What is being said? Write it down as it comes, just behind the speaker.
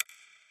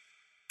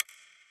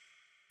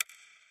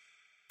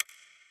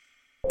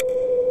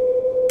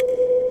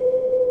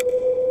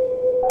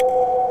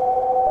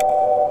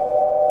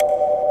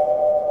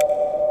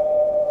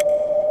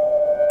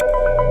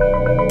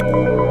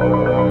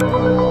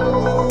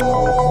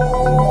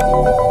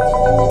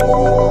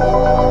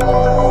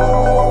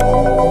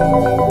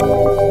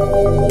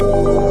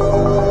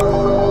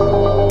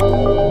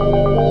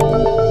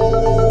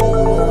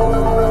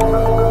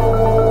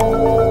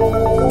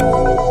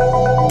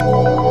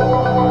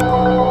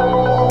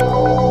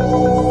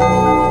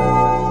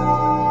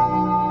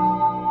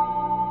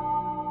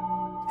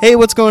Hey,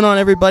 what's going on,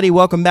 everybody?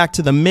 Welcome back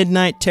to the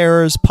Midnight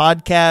Terrors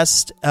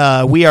podcast.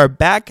 We are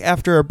back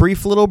after a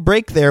brief little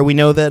break there. We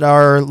know that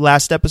our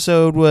last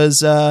episode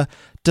was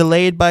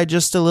delayed by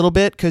just a little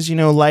bit because, you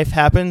know, life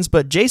happens.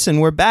 But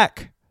Jason, we're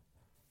back.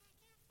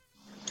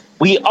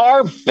 We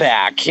are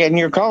back, and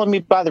you're calling me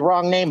by the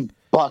wrong name,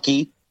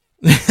 Bucky.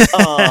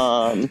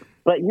 But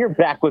you're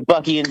back with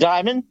Bucky and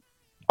Diamond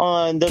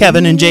on the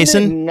Kevin and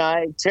Jason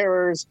Midnight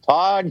Terrors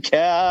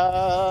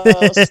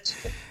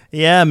podcast.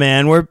 Yeah,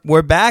 man,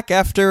 we're back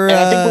after.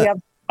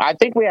 I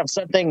think we have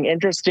something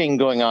interesting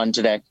going on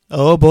today.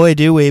 Oh boy,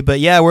 do we! But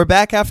yeah, we're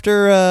back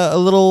after a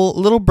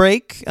little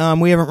break.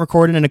 We haven't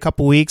recorded in a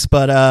couple weeks,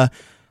 but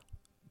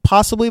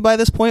possibly by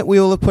this point we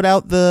will have put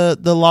out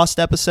the lost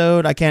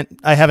episode.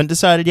 I haven't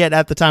decided yet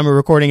at the time of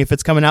recording if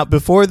it's coming out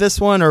before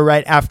this one or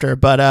right after.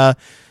 But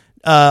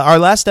our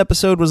last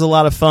episode was a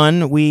lot of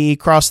fun. We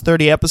crossed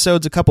 30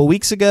 episodes a couple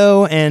weeks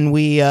ago, and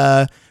we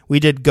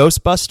did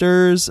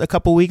Ghostbusters a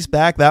couple weeks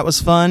back. That was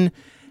fun.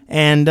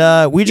 And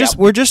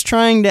we're just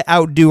trying to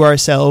outdo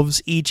ourselves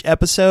each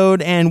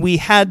episode, and we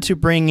had to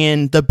bring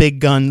in the big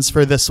guns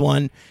for this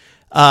one.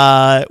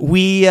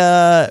 We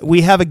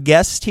have a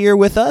guest here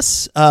with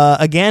us.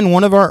 Again,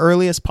 one of our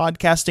earliest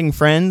podcasting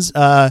friends.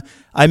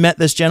 I met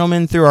this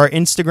gentleman through our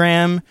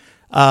Instagram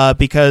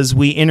because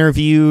we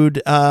interviewed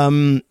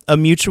a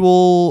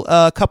mutual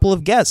couple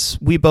of guests.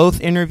 We both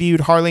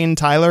interviewed Harley and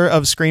Tyler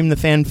of Scream the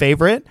Fan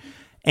Favorite.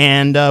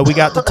 And we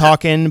got to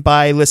talking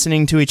by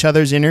listening to each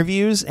other's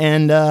interviews,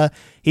 and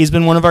he's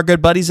been one of our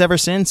good buddies ever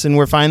since, and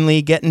we're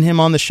finally getting him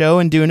on the show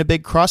and doing a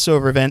big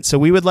crossover event. So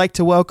we would like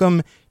to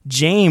welcome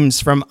James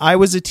from I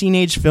Was a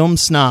Teenage Film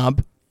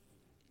Snob.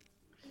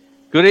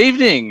 Good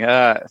evening.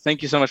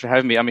 Thank you so much for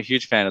having me. I'm a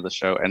huge fan of the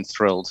show and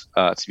thrilled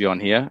to be on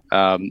here.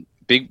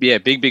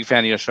 Big fan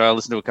of your show. I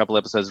listened to a couple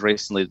episodes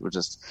recently. We're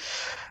just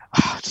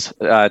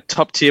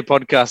top tier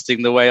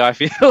podcasting the way I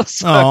feel.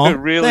 So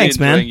really thanks,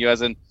 enjoying man. you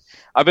as an.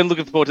 I've been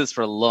looking forward to this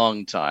for a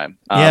long time.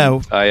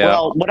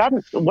 Well,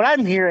 what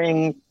I'm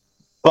hearing,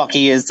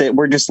 Bucky, is that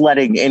we're just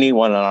letting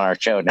anyone on our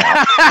show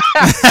now.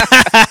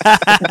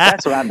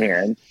 That's what I'm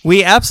hearing.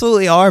 We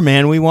absolutely are,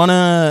 man. We want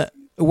to.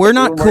 We're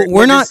not cool.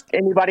 We're not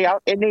anybody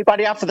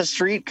out for the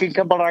street can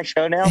come on our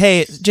show now.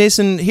 Hey,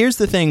 Jason, here's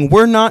the thing.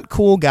 We're not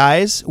cool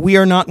guys. We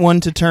are not one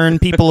to turn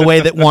people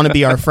away that want to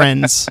be our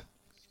friends.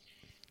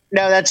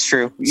 No, that's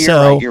true.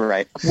 You're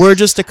right. We're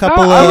just a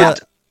couple of.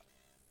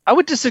 I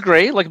would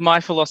disagree. Like, my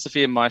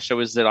philosophy in my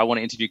show is that I want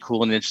to interview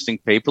cool and interesting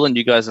people, and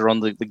you guys are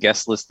on the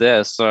guest list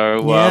there.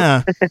 So,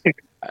 yeah.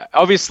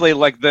 Obviously,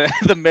 like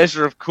the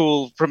measure of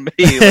cool from me,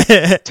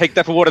 like, take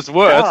that for what it's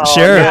worth. Oh,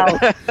 sure. No.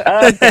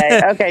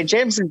 Okay.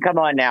 James can come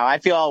on now. I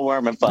feel all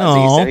warm and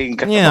fuzzy, so he can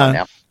come on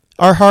now.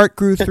 Our heart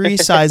grew 3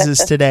 sizes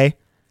today.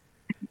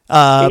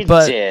 It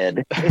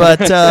did.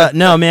 But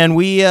no, man,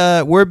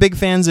 we're big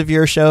fans of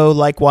your show.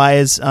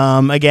 Likewise,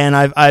 again,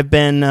 I've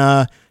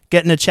been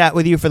getting to chat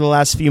with you for the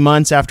last few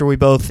months after we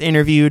both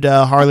interviewed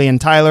Harley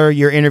and Tyler.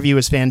 Your interview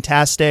was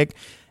fantastic,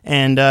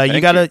 and you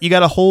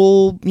got a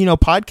whole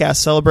podcast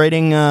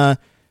celebrating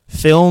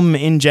film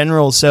in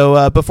general.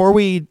 So before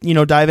we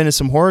dive into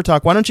some horror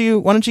talk, why don't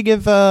you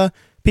give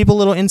people a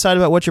little insight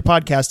about what your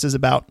podcast is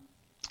about?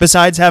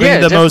 Besides having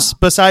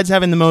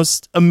the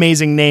most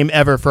amazing name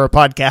ever for a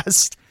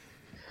podcast.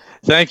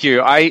 Thank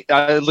you. I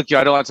don't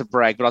like to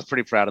brag, but I was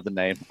pretty proud of the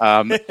name.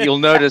 You'll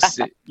notice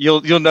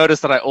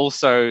that I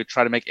also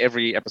try to make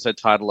every episode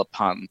title a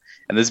pun,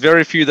 and there's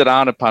very few that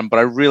aren't a pun. But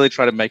I really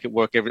try to make it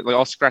work.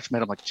 I'll scratch my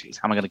head. I'm like, geez,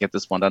 how am I going to get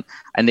this one done?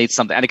 I need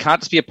something, and it can't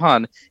just be a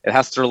pun. It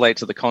has to relate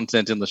to the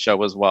content in the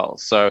show as well.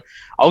 So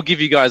I'll give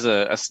you guys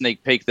a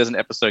sneak peek. There's an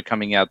episode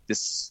coming out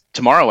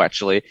tomorrow,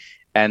 actually.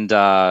 And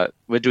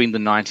we're doing the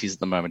 90s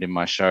at the moment in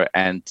my show,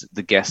 and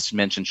the guest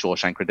mentioned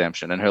Shawshank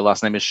Redemption, and her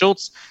last name is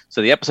Schultz,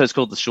 so the episode's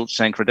called The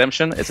Shawshank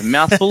Redemption. It's a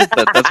mouthful,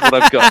 but that's what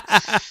I've got.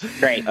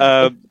 Great.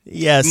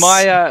 Yes.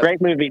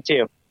 Great movie,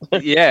 too.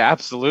 Yeah,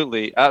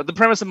 absolutely. The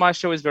premise of my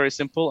show is very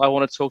simple. I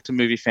want to talk to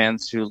movie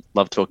fans who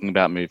love talking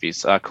about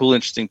movies, cool,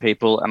 interesting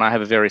people, and I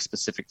have a very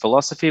specific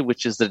philosophy,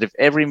 which is that if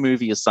every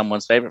movie is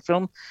someone's favorite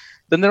film,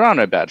 then there are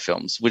no bad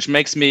films, which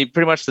makes me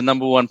pretty much the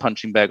number one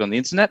punching bag on the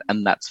internet,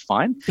 and that's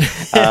fine,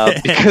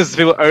 because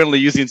people only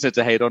use the internet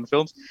to hate on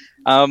films.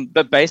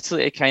 But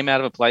basically, it came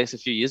out of a place a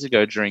few years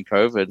ago during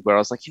COVID where I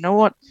was like, you know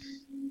what?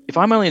 If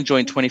I'm only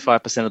enjoying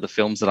 25% of the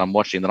films that I'm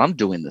watching, then I'm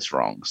doing this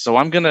wrong. So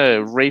I'm going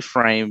to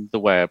reframe the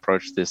way I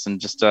approach this and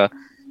just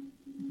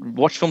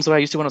watch films the way I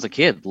used to when I was a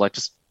kid, like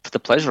just for the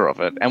pleasure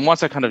of it. And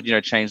once I kind of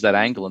changed that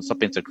angle and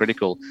stopped being so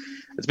critical,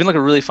 it's been like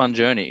a really fun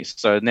journey.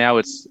 So now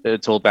it's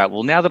all about,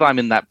 well, now that I'm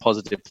in that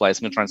positive place,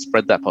 I'm going to try and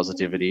spread that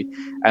positivity,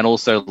 and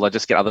also like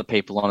just get other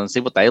people on and see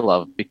what they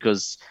love,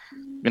 because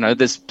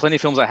there's plenty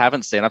of films I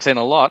haven't seen. I've seen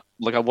a lot.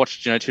 Like I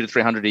watched 200 to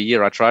 300 a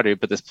year. I try to,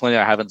 but there's plenty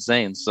I haven't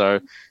seen. So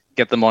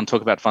get them on,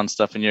 talk about fun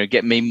stuff, and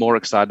get me more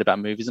excited about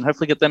movies, and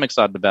hopefully get them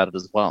excited about it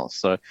as well.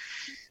 So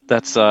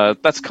that's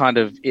kind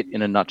of it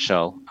in a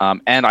nutshell.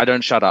 And I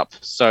don't shut up.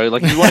 So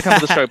like, if you want to come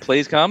to the show,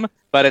 please come.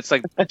 but it's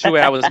like 2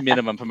 hours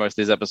minimum for most of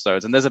these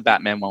episodes. And there's a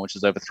Batman one which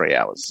is over 3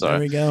 hours. So there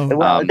we go.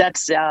 Well,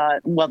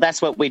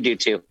 that's what we do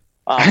too.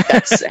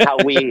 That's how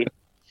we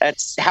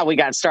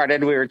got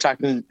started. We were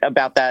talking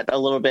about that a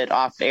little bit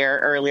off air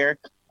earlier.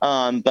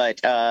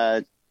 But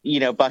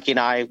Bucky and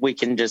I, we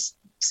can just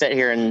sit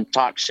here and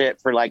talk shit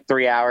for like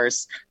 3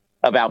 hours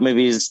about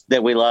movies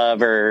that we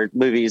love or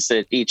movies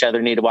that each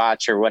other need to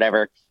watch or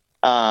whatever.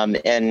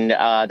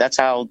 That's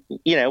how,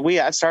 we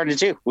got started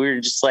too. We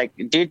were just like,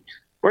 dude,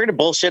 we're going to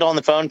bullshit on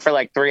the phone for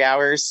like 3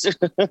 hours.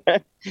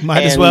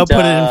 Might as well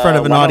put it in front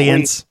of an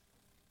audience.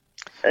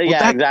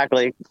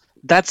 Exactly.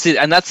 That's it,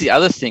 and that's the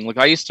other thing. Like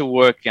I used to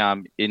work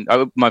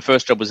my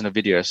first job was in a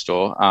video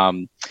store.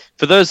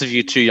 For those of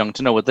you too young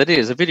to know what that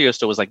is, a video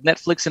store was like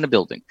Netflix in a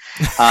building.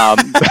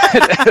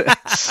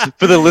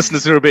 For the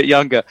listeners who are a bit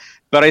younger,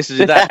 but I used to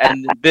do that,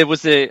 and there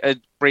was a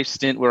brief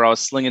stint where I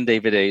was slinging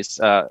DVDs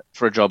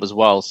for a job as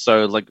well.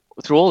 So like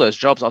through all those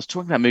jobs, I was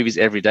talking about movies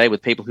every day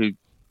with people who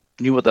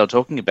knew what they were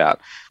talking about,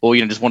 or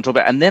just want to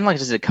talk about. And then like I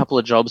did a couple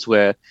of jobs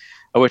where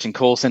I worked in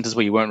call centers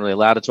where you weren't really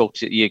allowed to talk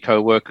to your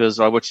co-workers,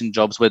 or I worked in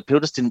jobs where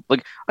people just didn't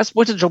I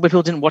worked in a job where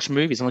people didn't watch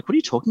movies. I'm like, what are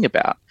you talking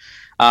about?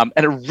 And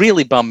it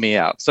really bummed me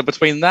out. So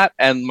between that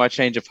and my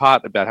change of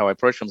heart about how I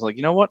approach films, I'm like,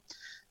 you know what?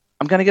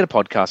 I'm going to get a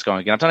podcast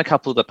going again. I've done a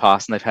couple of the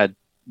past and they've had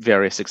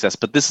various success,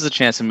 but this is a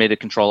chance for me to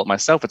control it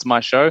myself. It's my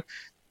show.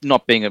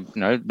 Not being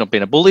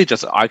a bully,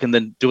 just I can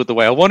then do it the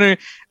way I want to,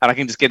 and I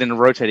can just get in a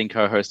rotating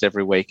co-host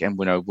every week, and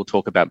we'll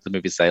talk about the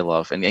movies they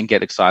love and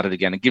get excited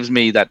again. It gives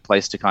me that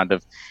place to kind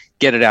of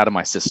get it out of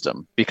my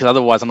system, because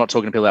otherwise I'm not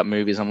talking to people about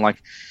movies. I'm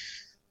like,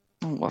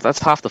 well, that's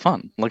half the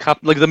fun. Like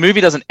the movie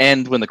doesn't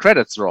end when the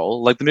credits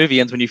roll. Like the movie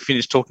ends when you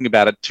finish talking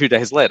about it 2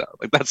 days later.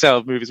 Like that's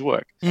how movies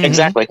work. Mm-hmm.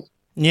 Exactly.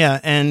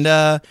 Yeah,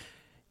 and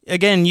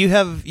again, you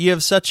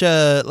have such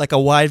a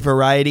wide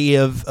variety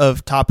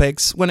of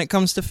topics when it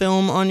comes to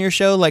film on your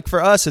show. Like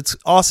for us, it's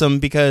awesome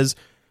because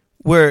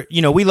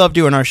we love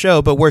doing our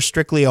show, but we're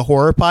strictly a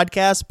horror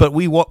podcast. But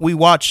we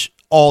watch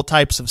all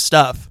types of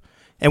stuff,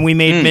 and we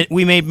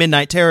made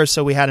Midnight Terror,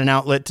 so we had an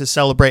outlet to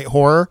celebrate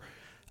horror.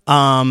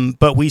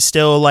 But we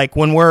still, like,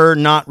 when we're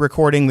not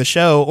recording the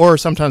show, or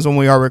sometimes when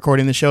we are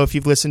recording the show, if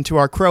you've listened to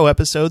our Crow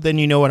episode, then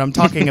you know what I'm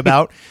talking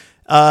about.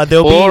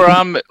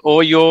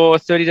 Or your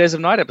 30 Days of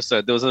Night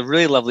episode. There was a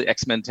really lovely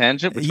X-Men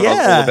tangent, which I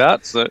was all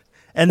about. So.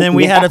 And then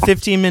we had a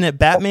 15-minute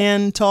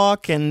Batman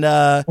talk, and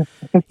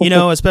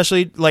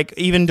especially like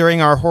even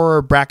during our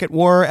horror bracket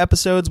war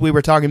episodes, we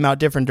were talking about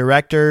different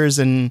directors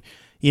and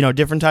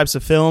different types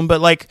of film. But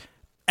like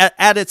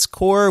at its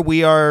core,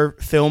 we are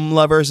film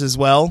lovers as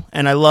well,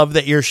 and I love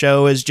that your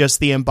show is just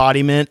the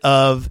embodiment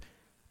of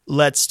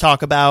let's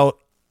talk about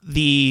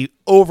the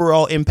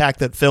overall impact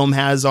that film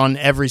has on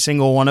every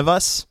single one of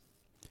us.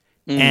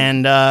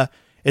 And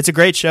it's a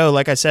great show.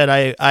 Like I said,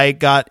 I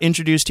got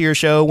introduced to your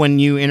show when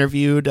you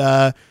interviewed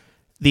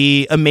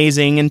the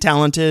amazing and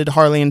talented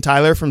Harley and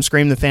Tyler from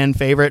Scream the Fan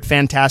Favorite.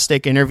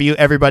 Fantastic interview.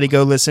 Everybody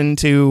go listen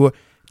to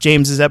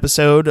James's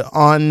episode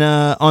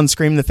on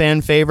Scream the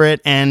Fan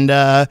Favorite. And,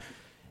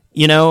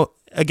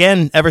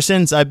 again, ever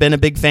since I've been a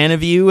big fan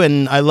of you,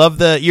 and I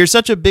love you're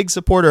such a big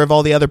supporter of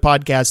all the other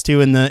podcasts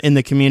too in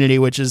the community,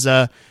 which is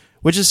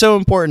so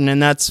important.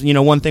 And that's,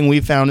 one thing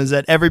we've found is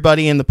that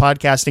everybody in the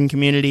podcasting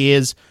community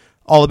is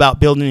all about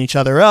building each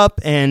other up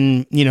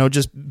and,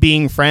 just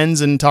being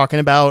friends and talking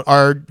about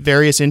our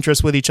various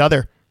interests with each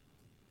other.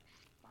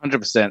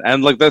 100%.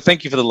 And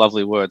thank you for the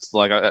lovely words.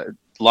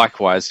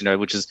 Likewise,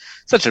 which is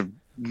such a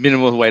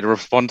minimal way to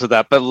respond to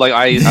that, but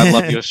I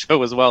love your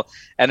show as well,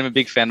 and I'm a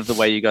big fan of the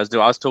way you guys do.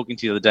 I was talking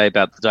to you the other day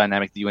about the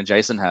dynamic that you and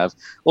Jason have.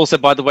 Also,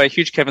 by the way,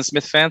 huge Kevin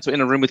Smith fans. We're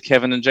in a room with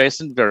Kevin and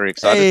Jason. Very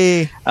excited.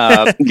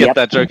 Hey. Get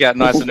that joke out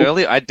nice and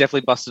early. I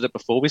definitely busted it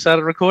before we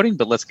started recording,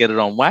 but let's get it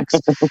on wax.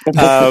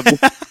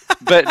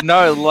 But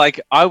no,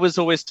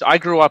 I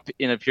grew up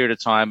in a period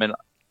of time, and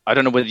I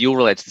don't know whether you'll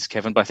relate to this,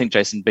 Kevin, but I think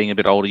Jason, being a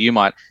bit older, you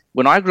might.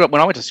 When I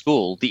went to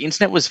school, the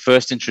internet was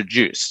first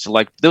introduced.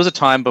 There was a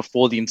time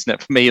before the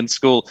internet for me in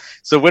school.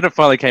 So when it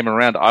finally came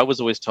around, I was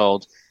always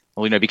told,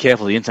 well, be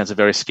careful. The internet's a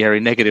very scary,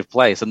 negative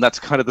place. And that's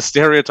kind of the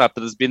stereotype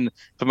that has been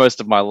for most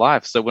of my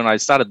life. So when I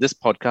started this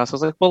podcast, I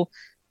was like, well,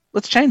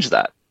 let's change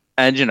that.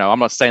 And, I'm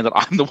not saying that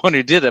I'm the one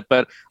who did it,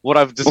 but what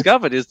I've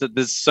discovered is that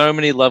there's so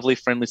many lovely,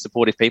 friendly,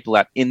 supportive people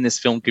out in this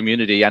film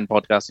community and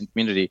podcasting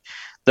community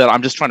that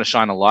I'm just trying to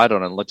shine a light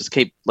on and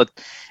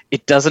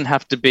it doesn't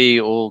have to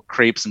be all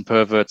creeps and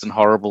perverts and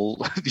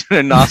horrible,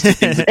 nasty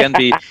things. It can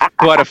be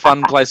quite a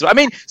fun place. I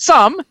mean,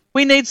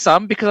 we need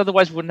some, because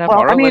otherwise we wouldn't have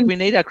horror. We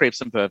need our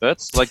creeps and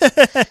perverts.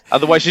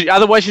 Otherwise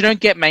you don't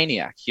get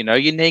Maniac. You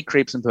need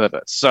creeps and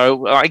perverts.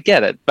 So I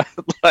get it, but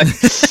I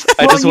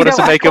just wanted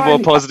to make a more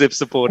positive,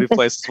 supportive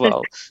place as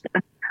well.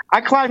 I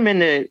climb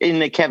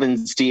into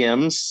Kevin's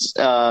DMs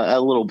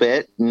a little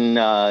bit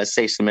and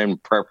say some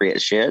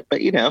inappropriate shit,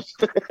 but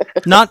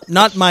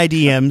not my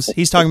DMs.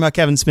 He's talking about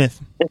Kevin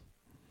Smith.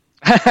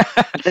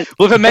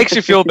 Well, if it makes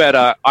you feel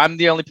better, I'm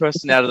the only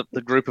person out of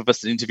the group of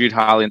us that interviewed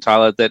Harley and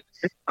Tyler that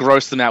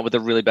grossed them out with a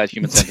really bad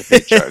human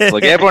centipede joke.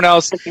 Like everyone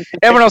else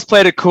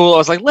played it cool. I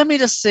was like, let me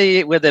just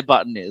see where their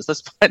button is.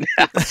 Let's find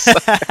out. So,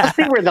 I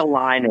see where the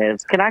line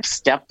is. Can I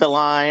step the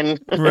line?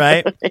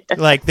 Right?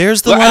 Like,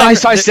 there's the well, line.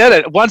 I said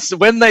it once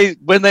when they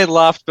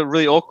laughed, but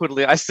really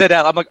awkwardly. I said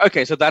out, I'm like,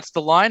 okay, so that's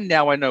the line.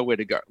 Now I know where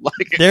to go. Like,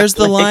 there's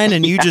the line,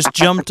 and you just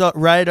jumped up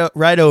right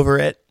over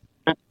it.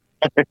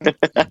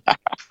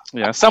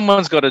 Yeah,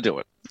 someone's got to do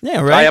it.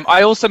 Yeah, right.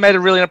 I also made a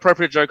really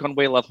inappropriate joke on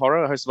We Love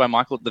Horror, hosted by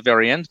Michael at the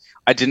very end.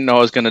 I didn't know I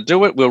was going to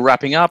do it. We were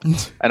wrapping up,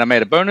 and I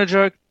made a boner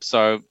joke.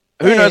 So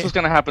who knows what's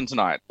going to happen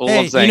tonight? All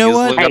I'm saying you know is,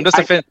 what? Look, I'm just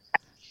offended.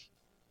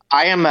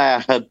 I am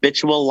a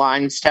habitual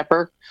line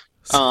stepper.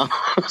 So.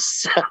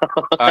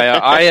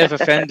 I have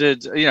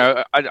offended,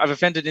 I've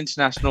offended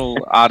international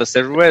artists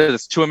everywhere.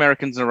 There's 2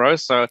 Americans in a row,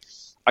 so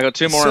I got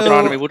 2 more in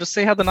front of me. We'll just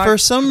see how the night For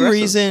some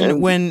progresses.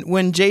 reason,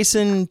 when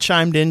Jason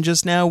chimed in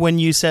just now, when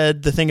you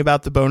said the thing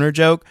about the boner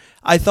joke,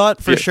 I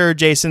thought for sure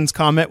Jason's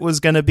comment was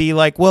going to be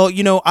like, well,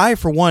 I,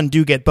 for one,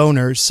 do get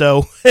boners,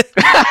 so...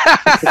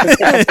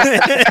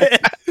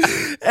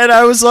 And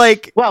I was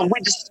like... Well,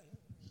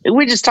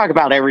 we just talk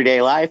about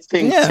everyday life.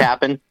 Things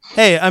happen.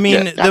 Hey, I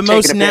mean, the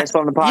most things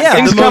come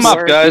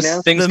up,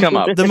 guys. Things come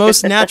up. The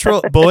most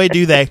natural, boy,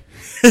 do they.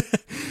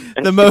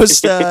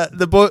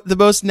 the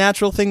most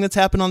natural thing that's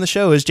happened on the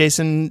show is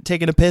Jason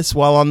taking a piss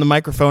while on the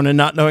microphone and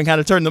not knowing how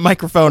to turn the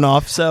microphone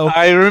off. So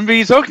I remember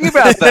you talking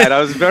about that.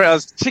 I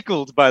was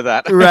tickled by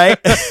that. Right?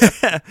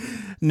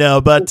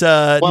 No, but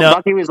no.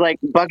 Bucky was like,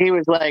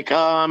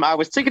 I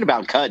was thinking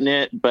about cutting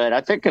it, but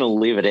I think I'll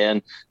leave it in.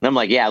 And I'm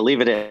like, yeah,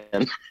 leave it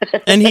in.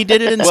 And he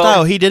did it in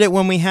style. He did it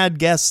when we had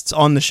guests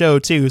on the show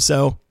too.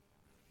 So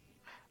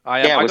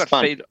I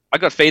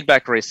got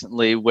feedback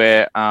recently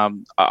where I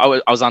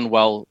was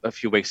unwell a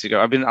few weeks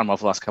ago. I've been unwell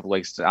for the last couple of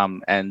weeks,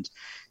 and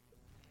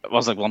I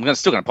was like, well, I'm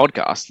still going to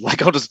podcast.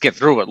 Like, I'll just get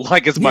through it.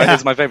 Like, it's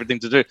my favorite thing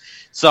to do.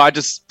 So I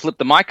just flipped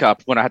the mic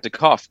up when I had to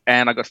cough,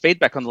 and I got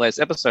feedback on the latest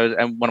episode.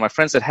 And one of my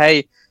friends said,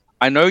 hey,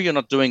 I know you're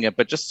not doing it,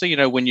 but just so you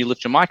know, when you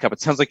lift your mic up, it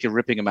sounds like you're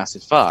ripping a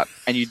massive fart.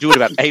 And you do it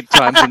about 8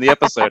 times in the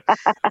episode.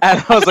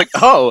 And I was like,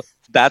 oh,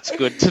 that's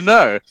good to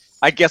know.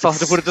 I guess I'll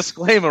have to put a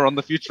disclaimer on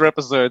the future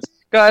episodes.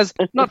 Guys,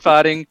 not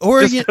farting.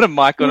 Or just put a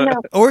mic on it.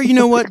 Or you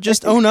know what?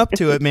 Just own up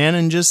to it, man,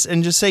 and just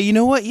say, you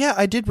know what? Yeah,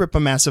 I did rip a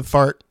massive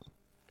fart.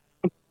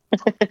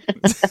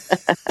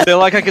 They're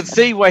like, I can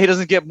see why he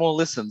doesn't get more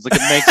listens. Like,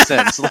 it makes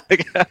sense.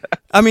 Like,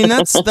 I mean,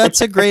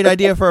 that's a great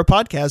idea for a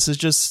podcast. Is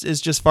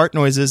just fart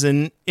noises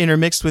and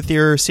intermixed with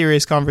your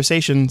serious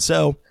conversation.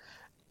 So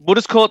we'll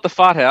just call it the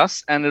Fart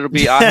House, and it'll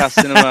be Art House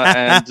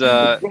Cinema,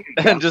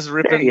 and just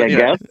ripping.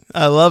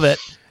 I love it.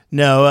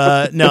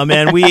 No,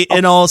 man. We,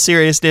 in all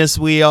seriousness,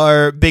 we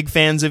are big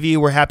fans of you.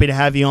 We're happy to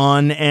have you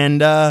on,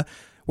 and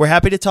we're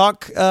happy to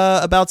talk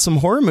about some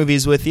horror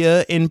movies with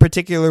you, in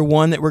particular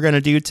one that we're going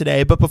to do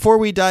today. But before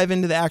we dive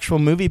into the actual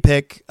movie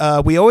pick,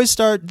 we always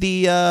start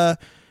the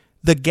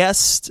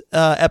guest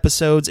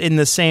episodes in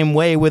the same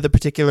way with a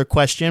particular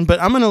question.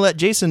 But I'm going to let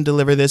Jason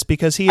deliver this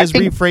because he has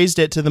rephrased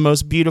it to the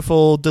most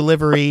beautiful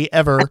delivery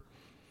ever.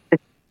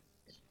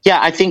 Yeah,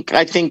 I think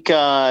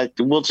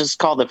we'll just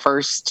call the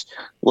first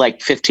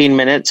 15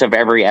 minutes of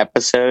every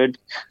episode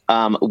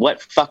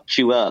 "What fucked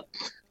you up,"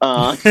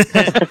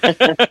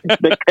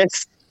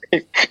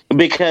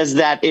 because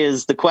that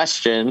is the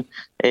question.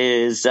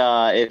 Is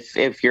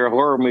if you're a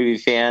horror movie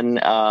fan,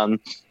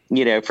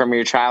 from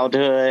your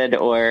childhood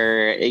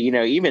or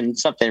even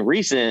something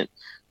recent,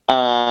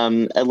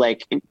 kind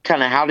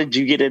of how did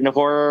you get into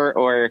horror,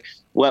 or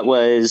what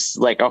was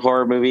a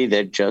horror movie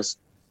that just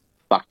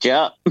fucked you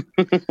up?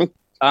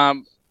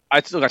 I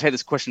take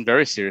this question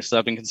very seriously.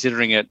 I've been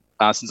considering it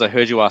since I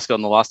heard you ask it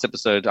on the last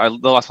episode. The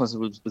last one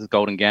was with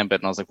Golden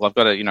Gambit, and I was like, well, I've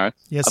got to,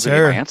 yes, I've got to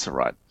get my answer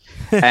right.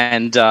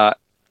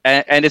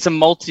 and it's a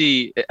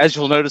multi, as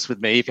you'll notice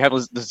with me, if you're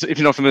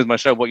not familiar with my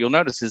show, what you'll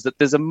notice is that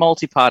there's a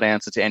multi-part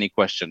answer to any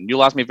question.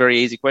 You'll ask me a very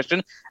easy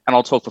question, and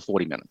I'll talk for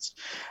 40 minutes.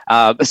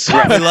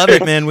 So we love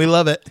it, man. We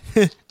love it.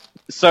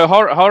 So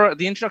horror.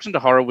 The introduction to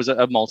horror was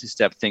a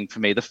multi-step thing for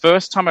me. The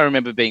first time I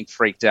remember being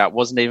freaked out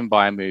wasn't even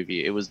by a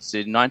movie. It was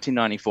in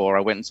 1994.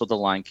 I went and saw The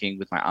Lion King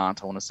with my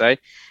aunt, I want to say.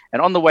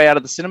 And on the way out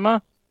of the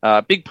cinema,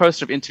 big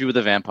poster of Interview with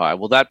a Vampire.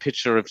 Well, that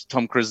picture of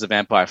Tom Cruise as a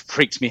vampire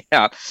freaked me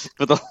out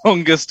for the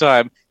longest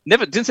time.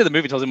 Didn't see the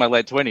movie until I was in my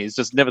late 20s.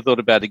 Just never thought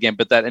about it again.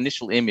 But that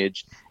initial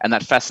image and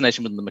that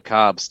fascination with the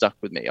macabre stuck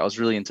with me. I was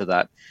really into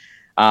that.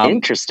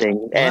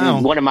 Interesting.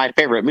 And one of my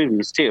favorite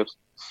movies, too.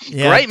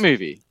 Yeah. Great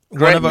movie.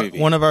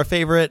 One of our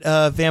favorite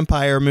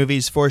vampire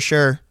movies for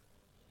sure.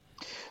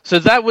 So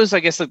that was,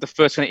 I guess, the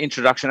first kind of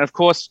introduction. Of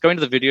course, going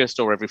to the video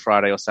store every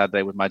Friday or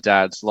Saturday with my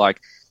dad,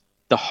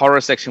 the horror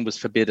section was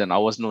forbidden. I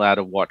wasn't allowed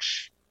to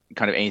watch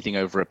kind of anything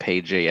over a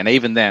PG. And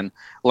even then,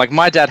 like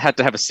my dad had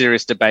to have a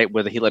serious debate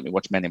whether he let me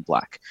watch Men in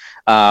Black.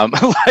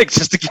 Like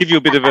just to give you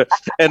a bit of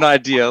an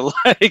idea.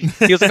 Like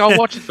he was like, I'll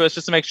watch it first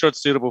just to make sure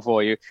it's suitable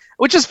for you,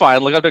 which is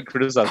fine. Like I don't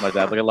criticize my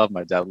dad. Like I love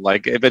my dad.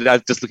 Like,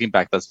 but just looking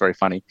back, that's very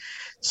funny.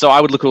 So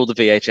I would look at all the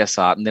VHS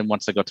art, and then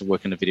once I got to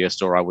work in a video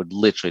store, I would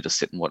literally just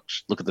sit and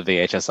look at the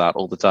VHS art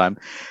all the time.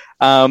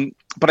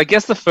 But I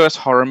guess the first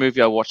horror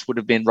movie I watched would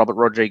have been Robert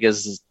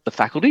Rodriguez's The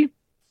Faculty.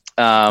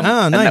 Nice.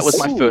 And that was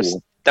my first.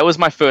 That was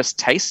my first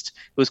taste.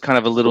 It was kind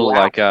of a little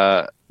like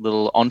a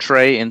little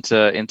entree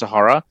into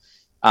horror.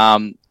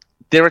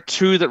 There are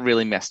two that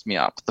really messed me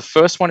up. The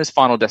first one is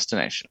Final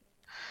Destination.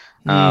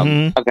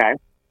 Okay.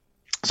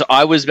 So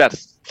I was about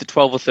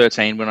 12 or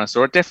 13 when I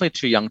saw it. Definitely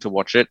too young to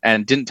watch it,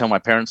 and didn't tell my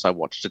parents I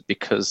watched it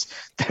because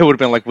they would have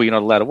been like, "Well, you're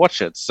not allowed to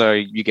watch it, so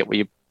you get what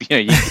you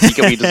get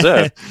what you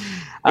deserve."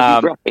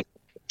 Right.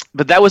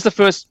 But that was the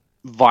first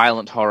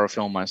violent horror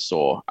film I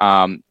saw.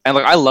 And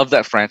like I love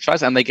that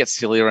franchise, and they get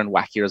sillier and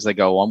wackier as they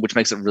go on, which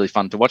makes it really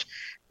fun to watch.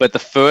 But the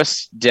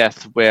first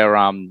death where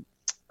I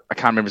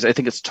can't remember, I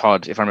think it's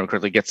Todd, if I remember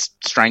correctly, gets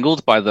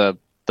strangled by the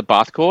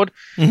bath cord.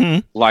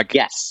 Like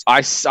Yes.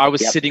 I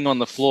was sitting on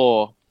the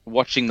floor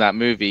watching that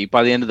movie.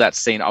 By the end of that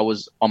scene, I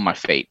was on my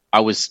feet. I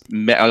was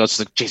just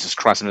like, Jesus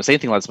Christ, I've never seen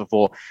anything like this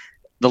before.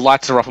 The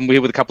lights are off, and we're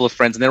here with a couple of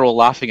friends, and they're all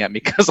laughing at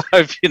me because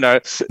I've, been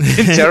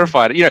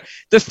terrified.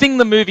 The thing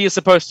the movie is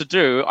supposed to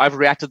do, I've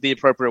reacted the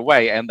appropriate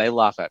way, and they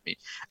laugh at me.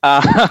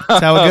 That's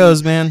how it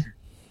goes, man.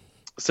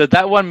 So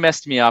that one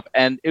messed me up,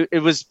 and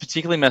it was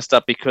particularly messed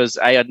up because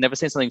I'd never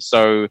seen something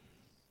so.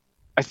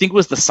 I think it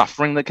was the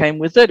suffering that came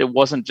with it. It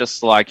wasn't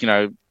just like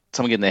someone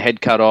getting their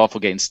head cut off or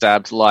getting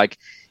stabbed. Like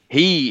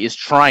he is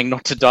trying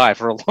not to die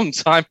for a long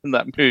time in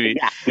that movie.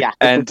 Yeah.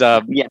 And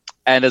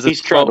and as he's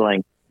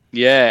struggling.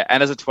 Yeah,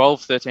 and as a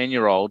 12,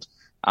 13-year-old,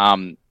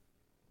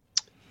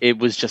 it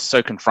was just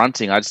so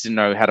confronting. I just didn't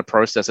know how to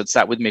process it. It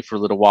sat with me for a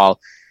little while.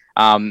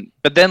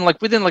 But then,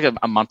 like within like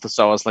a month or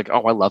so, I was like,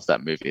 "Oh, I love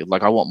that movie.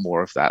 Like, I want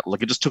more of that."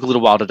 Like, it just took a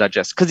little while to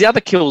digest because the other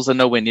kills are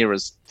nowhere near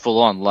as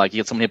full on. Like, you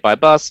get someone hit by a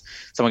bus,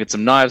 someone gets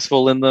some knives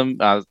fall in them.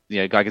 Guy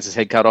gets his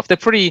head cut off. They're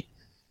pretty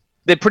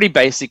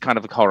basic kind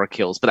of horror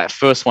kills. But that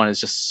first one is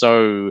just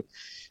so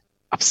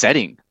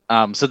upsetting.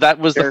 So that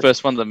was the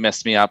first one that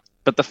messed me up.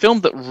 But the film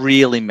that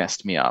really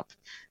messed me up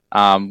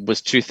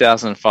was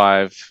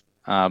 2005,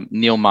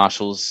 Neil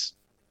Marshall's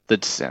The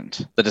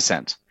Descent.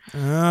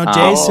 Oh,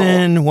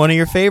 Jason, one of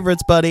your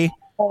favorites, buddy.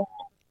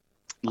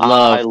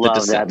 I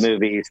love that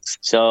movie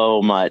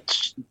so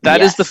much.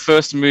 That is the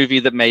first movie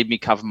that made me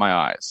cover my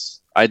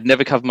eyes. I'd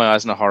never covered my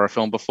eyes in a horror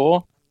film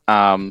before.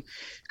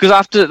 Because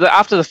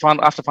after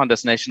Final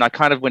Destination, I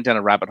kind of went down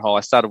a rabbit hole.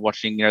 I started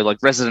watching, like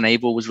Resident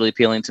Evil was really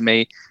appealing to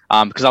me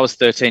because I was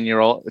 13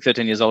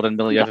 years old, and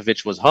Mila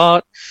Jovovich was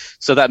hot,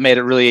 so that made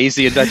it really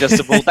easy and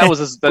digestible. That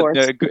was,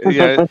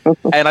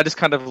 and I just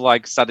kind of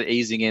like started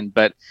easing in.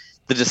 But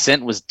The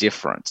Descent was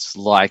different.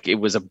 Like it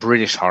was a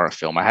British horror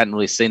film. I hadn't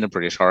really seen a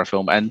British horror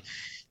film, and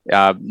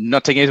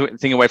not taking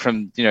anything away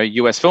from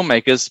US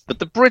filmmakers, but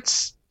the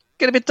Brits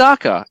get a bit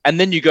darker, and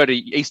then you go to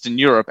Eastern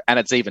Europe and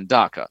it's even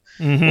darker.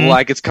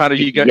 Like it's kind of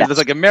there's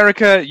like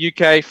America,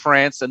 UK,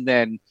 France, and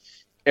then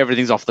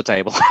everything's off the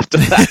table after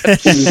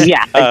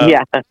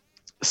that.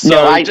 So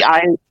no, I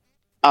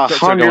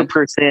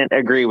 100%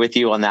 agree with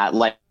you on that.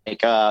 Like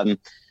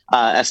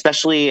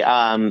especially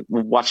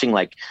watching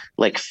like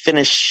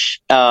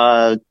Finnish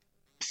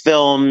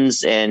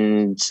films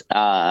and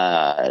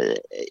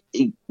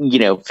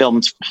films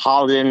from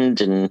Holland,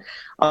 and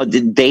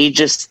they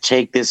just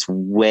take this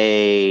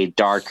way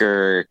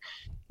darker,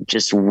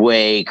 just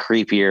way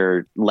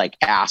creepier like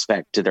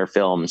aspect to their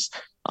films.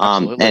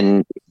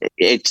 And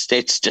it's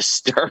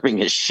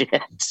disturbing as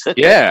shit.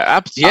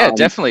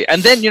 Definitely.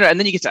 And then you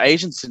get to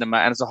Asian cinema,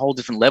 and it's a whole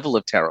different level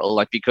of terror,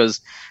 like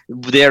because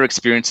their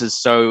experience is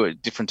so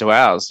different to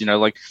ours.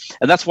 And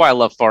that's why I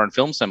love foreign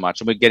films so much.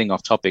 And we're getting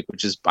off topic,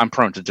 which is I'm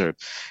prone to do.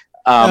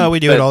 We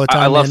do it all the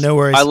time. No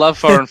worries. I love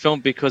foreign film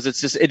because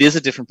it is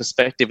a different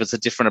perspective. It's a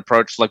different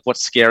approach. Like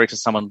what's scary to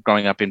someone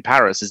growing up in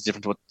Paris is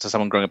different to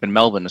someone growing up in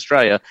Melbourne,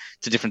 Australia,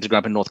 to different to growing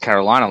up in North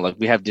Carolina. Like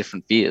we have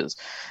different fears,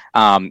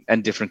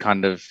 and different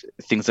kind of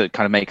things that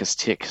kind of make us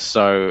tick.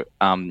 So,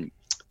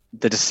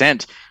 The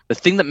Descent, the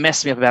thing that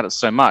messed me up about it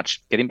so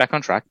much, getting back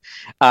on track,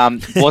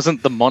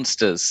 wasn't the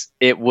monsters.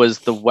 It was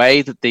the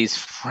way that these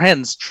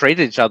friends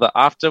treated each other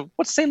after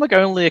what seemed like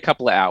only a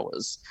couple of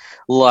hours.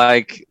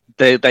 Like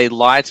they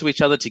lie to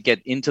each other to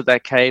get into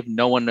that cave.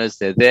 No one knows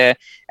they're there.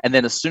 And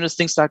then as soon as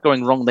things start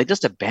going wrong, they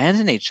just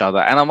abandon each other.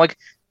 And I'm like,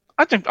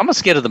 I'm not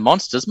scared of the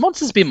monsters.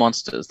 Monsters be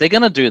monsters. They're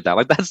going to do that.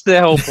 Like, that's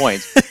their whole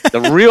point.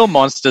 The real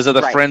monsters are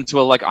the friends who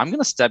are like, I'm going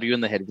to stab you in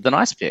the head with an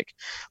ice pick.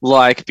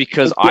 Like,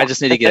 because I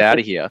just need to get out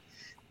of here.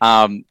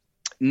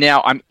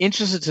 Now, I'm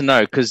interested to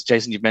know, because,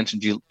 Jason, you've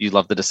mentioned you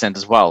love The Descent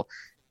as well.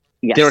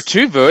 Yes. There are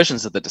two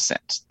versions of The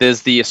Descent.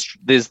 There's the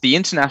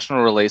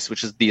international release,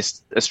 which is the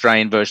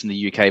Australian version,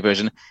 the UK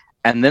version,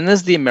 and then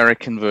there's the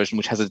American version,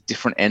 which has a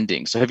different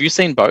ending. So have you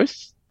seen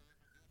both?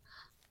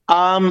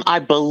 I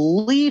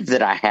believe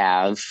that I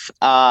have.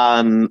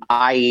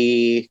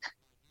 I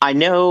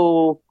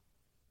know.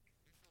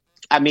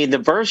 I mean, the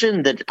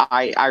version that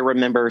I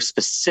remember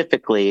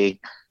specifically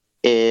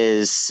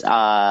is,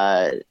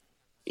 the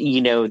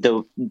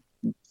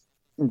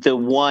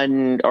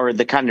one, or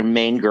the kind of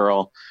main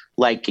girl,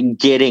 like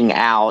getting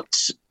out,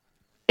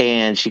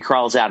 and she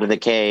crawls out of the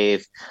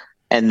cave,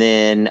 and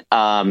then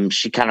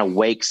she kind of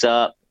wakes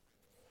up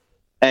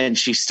and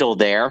she's still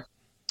there.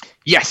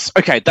 Yes,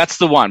 okay, that's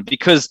the one,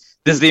 because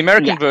there's the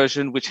American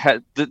version which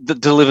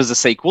delivers a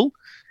sequel,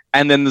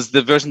 and then there's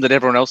the version that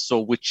everyone else saw,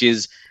 which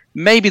is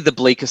maybe the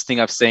bleakest thing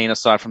I've seen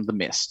aside from The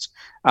Mist,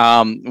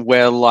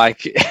 where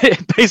like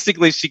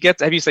basically she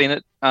gets. Have you seen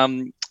it,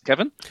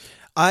 Kevin?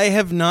 I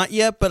have not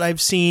yet, but I've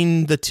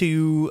seen the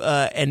two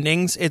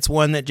endings. It's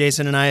one that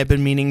Jason and I have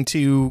been meaning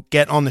to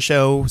get on the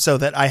show so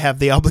that I have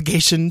the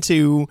obligation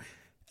to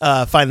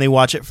finally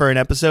watch it for an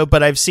episode.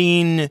 But I've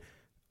seen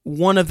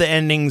one of the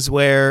endings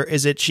where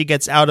she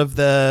gets out of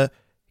the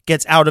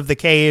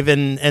cave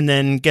and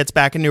then gets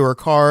back into her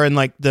car, and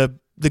like the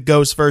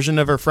ghost version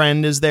of her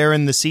friend is there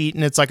in the seat,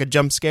 and it's like a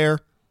jump scare.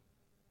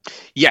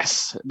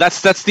 Yes,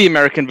 that's the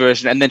American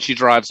version, and then she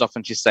drives off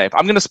and she's safe.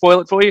 I'm going to spoil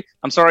it for you.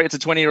 I'm sorry, it's a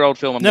 20-year-old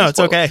film. No, it's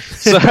okay.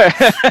 So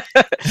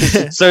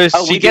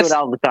we gets do it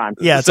all the time.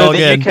 Yeah, it's so all the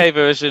good. UK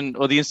version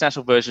or the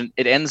international version,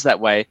 it ends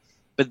that way.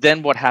 But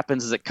then what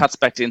happens is it cuts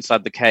back to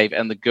inside the cave,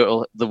 and the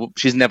girl,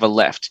 she's never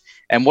left.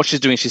 And what she's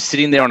doing, she's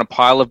sitting there on a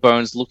pile of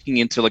bones, looking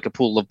into like a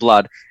pool of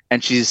blood,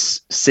 and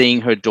she's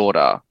seeing her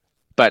daughter.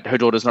 But her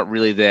daughter's not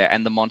really there,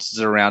 and the monsters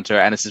are around her,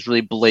 and it's this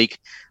really bleak,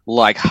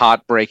 like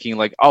heartbreaking,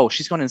 like, oh,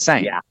 she's gone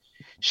insane. Yeah.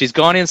 She's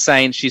gone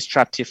insane. She's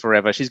trapped here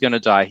forever. She's going to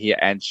die here,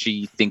 and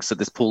she thinks that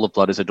this pool of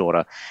blood is her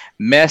daughter.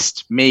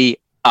 Messed me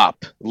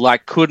up.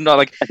 Like, could not,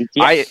 like,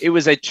 it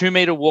was a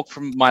 2-meter walk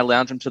from my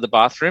lounge room to the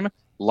bathroom.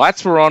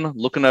 Lights were on,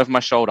 looking over my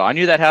shoulder. I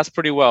knew that house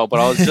pretty well, but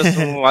I was just,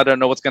 I don't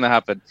know what's going to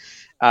happen.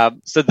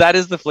 So that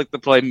is the flick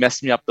that probably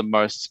messed me up the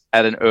most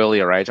at an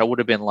earlier age. I would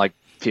have been like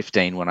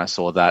 15 when I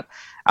saw that.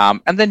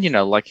 And then,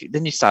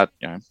 then you start,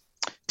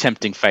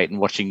 tempting fate and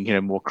watching,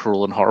 more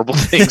cruel and horrible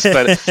things.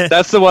 But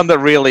that's the one that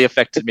really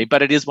affected me.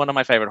 But it is one of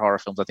my favorite horror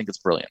films. I think it's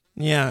brilliant.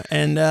 Yeah.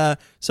 And I'm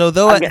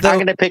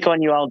going to pick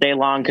on you all day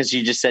long because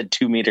you just said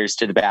 2 meters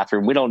to the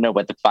bathroom. We don't know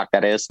what the fuck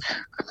that is.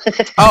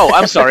 Oh,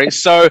 I'm sorry.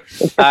 So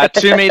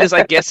 2 meters,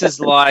 I guess,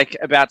 is like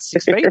about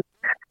 6 feet.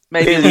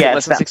 Maybe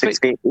less than 6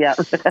 feet. Yeah.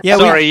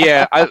 Sorry.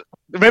 I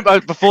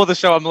remember before the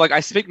show, I'm like, I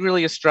speak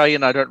really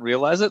Australian. I don't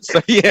realize it.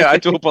 So yeah, I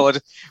do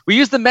apologize. We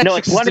use the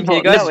metric system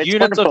here, guys.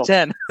 Units wonderful. of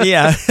 10.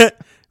 Yeah.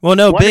 Well,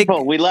 no,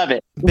 wonderful. We love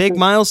it. Big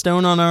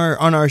milestone on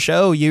our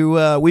show.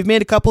 We've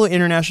made a couple of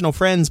international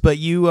friends, but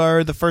you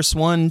are the first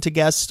one to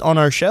guest on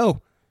our show.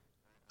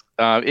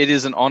 It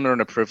is an honor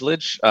and a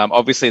privilege.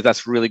 Obviously,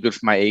 that's really good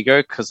for my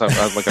ego because I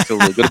feel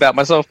really good about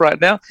myself right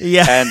now.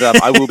 Yeah. And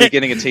I will be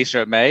getting a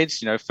T-shirt made.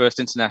 First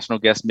international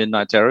guest,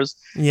 Midnight Terrors.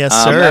 Yes,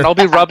 sir. And I'll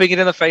be rubbing it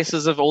in the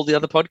faces of all the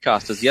other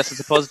podcasters. Yes,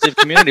 it's a positive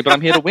community, but I'm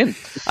here to win.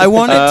 I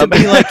want it to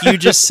be like you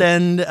just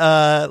send,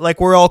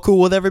 like we're all cool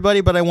with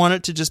everybody, but I want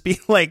it to just be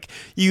like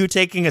you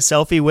taking a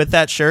selfie with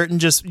that shirt and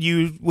just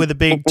you with a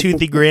big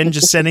toothy grin,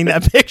 just sending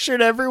that picture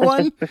to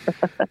everyone.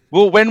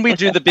 Well, when we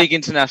do the big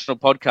international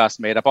podcast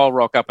meetup, I'll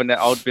rock up and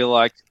I'll be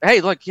like,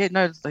 "Hey, look,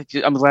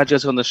 I'm glad you're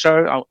on the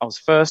show. I was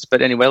first,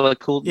 but anyway,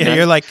 cool." Yeah,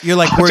 you're like,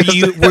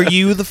 were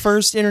you the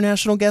first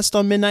international guest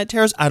on Midnight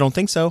Terrors? I don't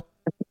think so.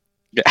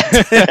 Yeah.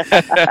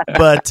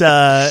 But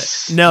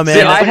no, man.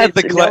 See,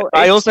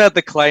 I also had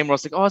the claim where I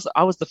was like,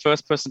 I was the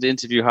first person to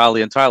interview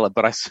Harley and Tyler,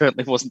 but I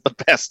certainly wasn't the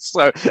best,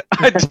 so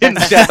I didn't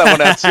shout that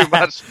one out too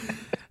much.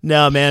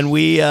 No, man,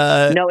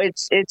 No,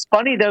 it's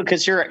funny though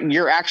because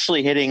you're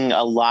actually hitting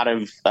a lot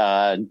of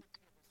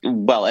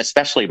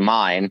especially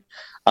mine.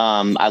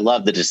 I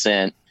love The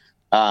Descent,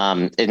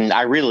 and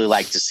I really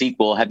like the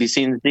sequel. Have you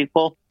seen the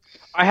sequel?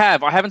 I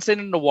have. I haven't seen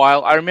it in a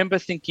while. I remember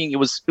thinking it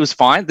was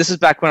fine. This is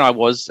back when I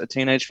was a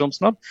teenage film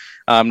snob.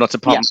 Not to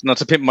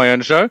pimp my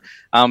own show,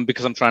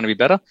 because I'm trying to be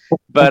better.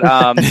 But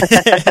I was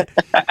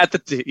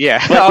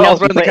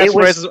running the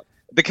catchphrases.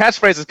 The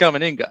catchphrase is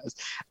coming in, guys.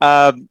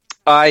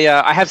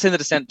 I have seen The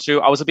Descent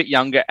too. I was a bit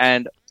younger,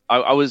 and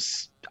I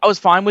was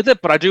fine with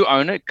it, but I do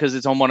own it because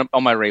it's on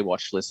my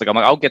rewatch list. Like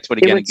I'll get to it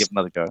again and give it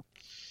another go.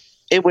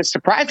 It was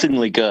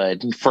surprisingly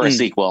good for a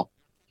sequel.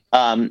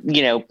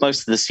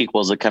 Most of the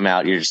sequels that come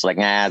out, you're just like,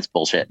 it's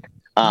bullshit.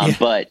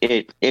 But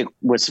it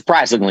was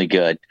surprisingly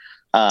good.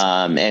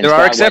 And there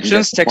are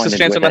exceptions. Texas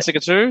Chainsaw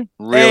Massacre 2,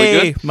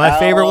 really good. My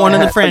favorite one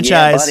in the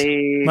franchise.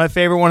 My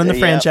favorite one in the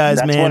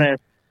franchise, man.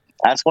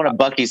 That's one of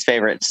Bucky's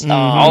favorites.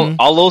 I'll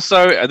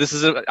also, this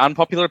is an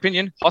unpopular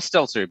opinion,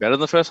 Hostel 2, better than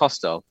the first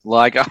Hostel.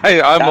 Like,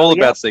 I'm all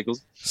about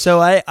sequels. So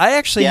I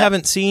actually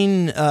haven't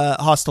seen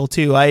Hostel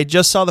 2. I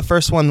just saw the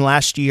first one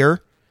last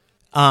year.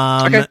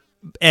 Okay.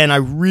 And I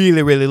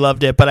really, really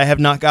loved it, but I have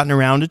not gotten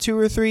around to 2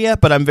 or 3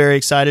 yet, but I'm very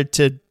excited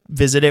to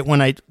visit it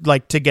when I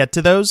like to get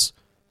to those.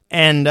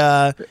 And,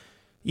 I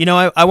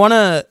want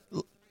to,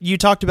 you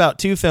talked about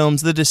 2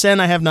 films. The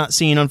Descent I have not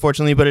seen,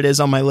 unfortunately, but it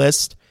is on my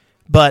list.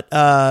 But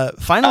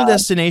Final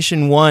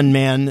Destination 1,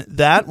 man,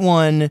 that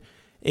one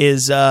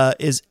is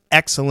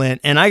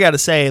excellent. And I got to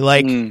say,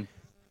 like,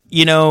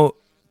 you know,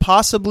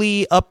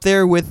 possibly up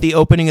there with the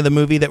opening of the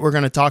movie that we're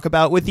going to talk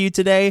about with you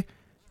today.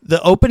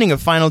 The opening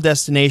of Final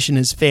Destination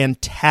is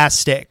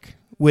fantastic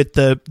with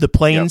the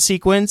plane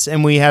sequence,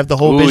 and we have the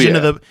whole vision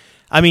of the...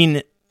 I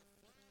mean,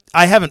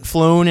 I haven't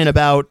flown in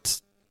about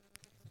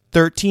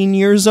 13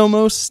 years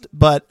almost,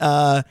 but...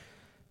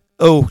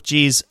 oh,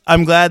 geez.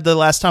 I'm glad the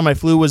last time I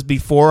flew was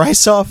before I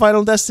saw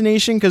Final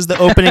Destination, because the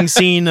opening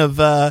scene of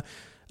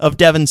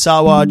Devon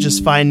Sawa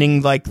just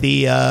finding like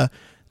the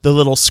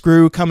little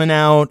screw coming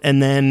out,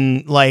 and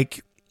then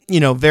like, you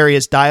know,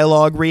 various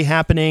dialogue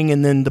re-happening,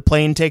 and then the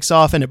plane takes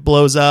off and it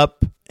blows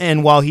up,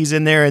 and while he's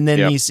in there and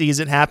then he sees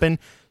it happen.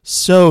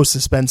 So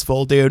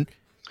suspenseful, dude.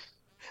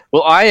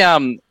 Well,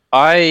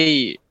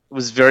 I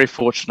was very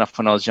fortunate enough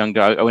when I was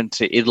younger. I went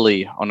to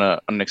Italy on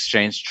an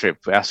exchange trip.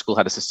 Our school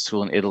had a sister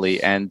school in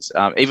Italy, and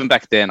even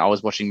back then, I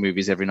was watching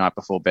movies every night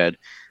before bed.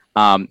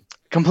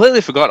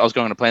 Completely forgot I was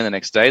going on a plane the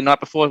next day. Night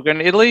before going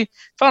to Italy,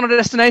 found a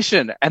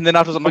destination, and then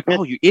afterwards, I'm like,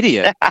 "Oh, you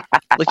idiot!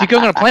 Like you're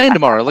going on a plane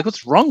tomorrow. Like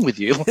what's wrong with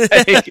you?"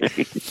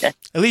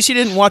 At least you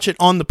didn't watch it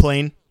on the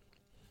plane.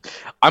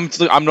 I'm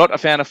not a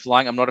fan of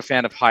flying. I'm not a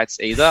fan of heights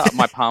either.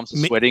 My palms are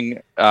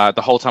sweating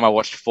the whole time I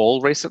watched Fall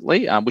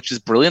recently, which is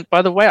brilliant,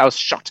 by the way. I was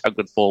shocked how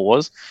good Fall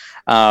was.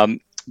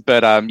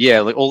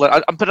 Yeah, like all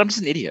that. But I'm just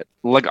an idiot.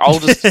 Like I'll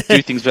just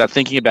do things without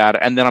thinking about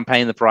it, and then I'm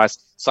paying the price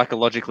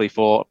psychologically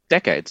for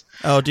decades.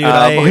 Oh, dude,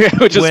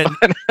 which is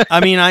fun. I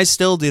mean, I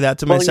still do that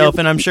to myself,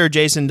 and I'm sure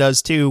Jason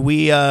does too.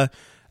 We a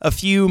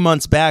few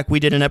months back we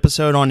did an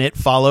episode on It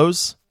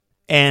Follows.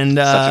 And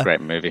such a great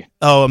movie.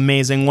 Oh,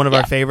 amazing. One of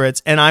our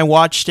favorites. And I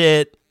watched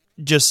it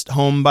just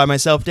home by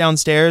myself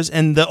downstairs,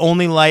 and the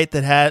only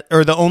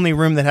the only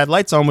room that had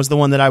lights on was the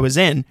one that I was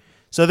in.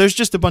 So there's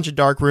just a bunch of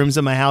dark rooms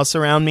in my house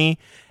around me,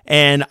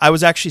 and I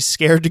was actually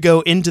scared to go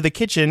into the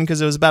kitchen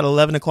because it was about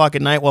 11 o'clock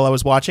at night while I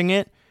was watching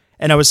it.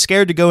 And I was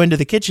scared to go into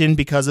the kitchen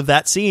because of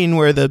that scene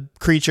where the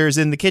creature's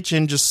in the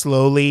kitchen just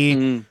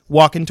slowly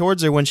walking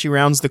towards her when she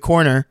rounds the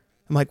corner.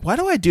 I'm like, why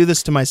do I do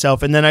this to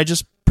myself? And then I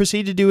just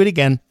proceed to do it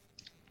again.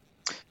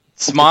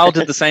 Smile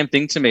did the same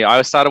thing to me.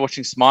 I started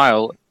watching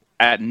Smile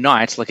at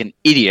night like an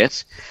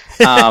idiot.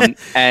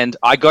 And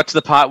I got to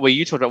the part where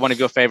you talked about one of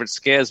your favorite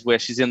scares where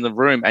she's in the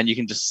room and you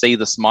can just see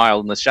the smile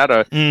in the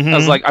shadow. I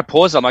was like, I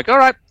paused. I'm like, all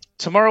right,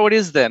 tomorrow it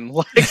is then.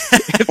 Like,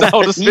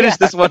 I'll just finish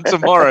this one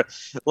tomorrow.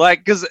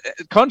 Like, because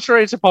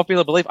contrary to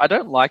popular belief, I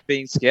don't like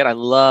being scared. I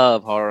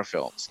love horror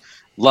films.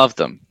 Love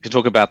them. Can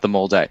talk about them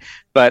all day.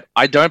 But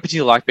I don't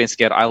particularly like being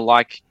scared. I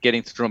like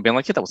getting through and being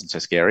like, yeah, that wasn't so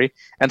scary.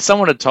 And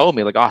someone had told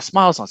me, like, oh,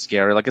 Smile's not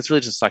scary. Like, it's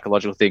really just a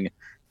psychological thing.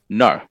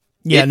 No.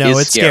 Yeah, no,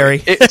 it's scary.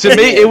 To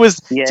me, it was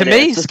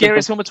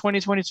scariest film of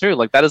 2022.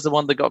 Like that is the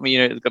one that got me.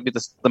 You know, got me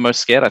the most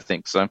scared. I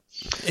think so.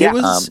 It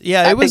was.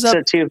 It was up.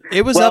 So too.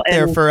 It was up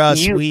there for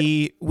us.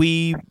 We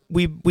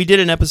did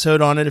an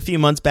episode on it a few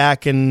months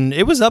back, and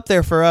it was up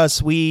there for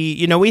us.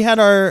 We had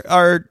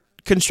our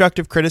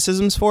constructive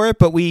criticisms for it,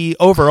 but we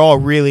overall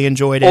really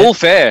enjoyed it. All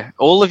fair.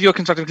 All of your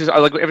constructive criticisms.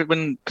 Like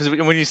everyone, because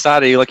when you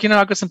started, you're like,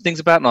 I've got some things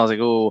about it, and I was like,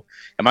 oh,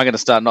 am I going to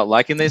start not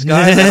liking these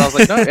guys? And I was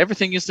like, no,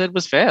 everything you said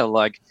was fair.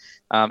 Like,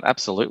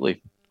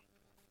 absolutely.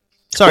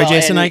 Sorry,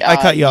 Jason, I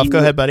cut you off. Go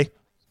ahead, buddy.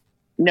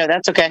 No,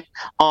 that's okay.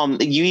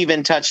 You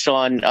even touched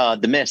on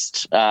The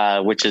Mist,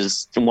 which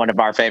is one of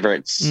our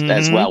favorites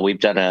as well.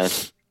 We've done a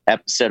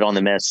episode on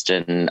The Mist,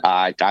 and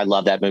I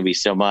love that movie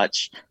so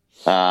much.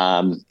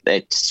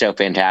 It's so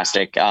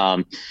fantastic.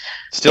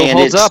 Still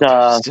holds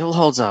up. Still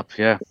holds up.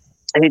 Yeah,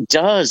 it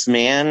does,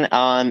 man.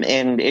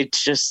 And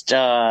it's just,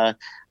 I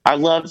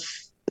love,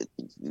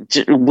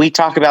 we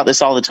talk about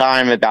this all the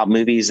time about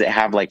movies that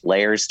have like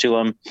layers to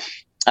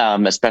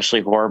them,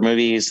 especially horror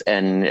movies,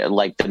 and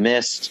like The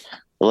Mist,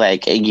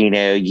 like,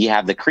 you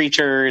have the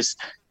creatures,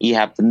 you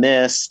have the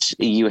mist,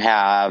 you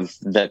have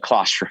the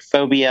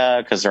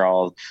claustrophobia because they're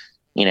all,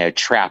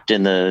 trapped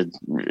in the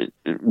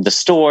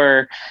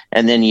store,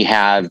 and then you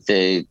have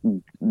the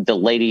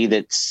lady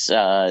that's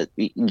the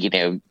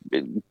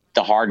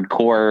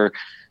hardcore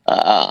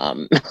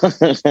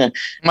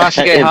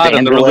Marcia Gay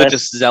Harden, the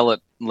religious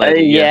zealot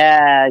lady.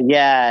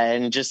 Yeah,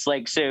 and just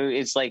like, so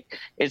it's like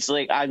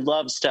I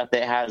love stuff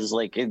that has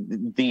like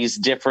these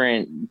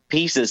different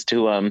pieces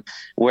to them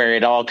where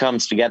it all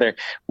comes together.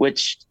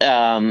 Which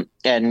and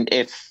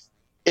if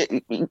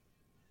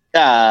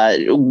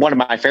one of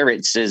my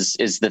favorites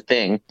is The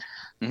Thing.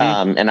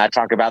 And I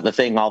talk about The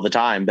Thing all the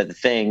time, but The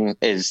Thing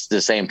is the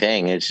same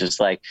thing. It's just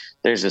like,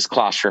 there's this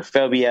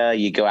claustrophobia.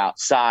 You go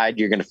outside,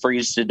 you're going to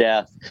freeze to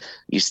death.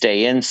 You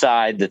stay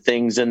inside, the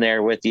Thing's in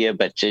there with you,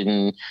 but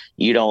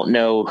you don't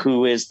know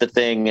who is the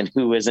Thing and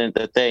who isn't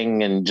the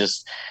Thing. And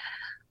just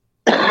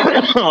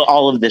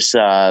all of this,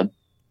 all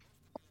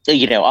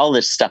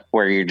this stuff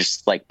where you're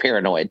just like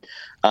paranoid.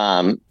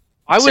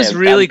 I was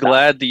really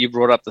glad that you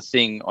brought up The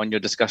Thing on your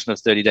discussion of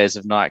 30 Days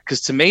of Night,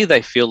 because to me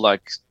they feel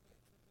like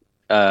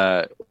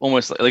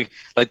almost like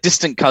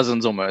distant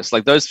cousins almost.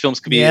 Like those films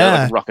could be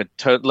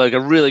like a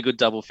really good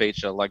double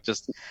feature, like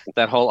just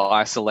that whole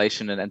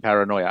isolation and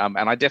paranoia.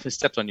 And I definitely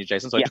stepped on you,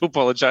 Jason, so I do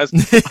apologize.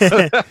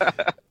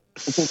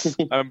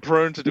 I'm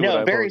prone to do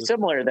no, very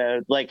similar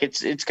though. Like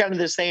it's kind of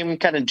the same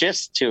kind of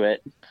gist to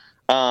it.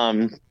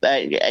 And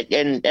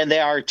they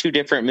are two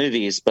different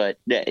movies, but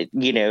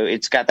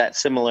it's got that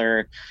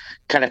similar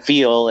kind of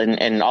feel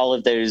and all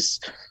of those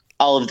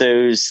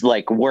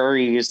like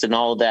worries and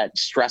all of that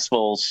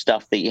stressful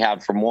stuff that you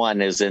have from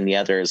one is in the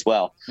other as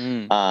well,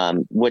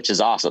 which is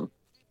awesome.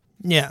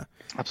 Yeah,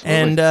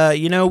 absolutely.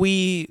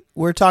 And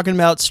we're talking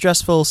about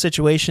stressful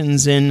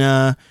situations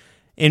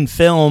in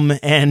film,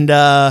 and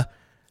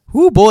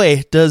oh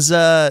boy, does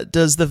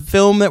the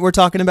film that we're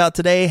talking about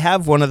today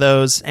have one of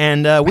those?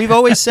 And we've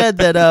always said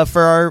that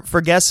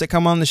for guests that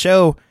come on the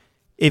show,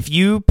 if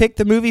you pick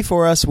the movie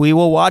for us, we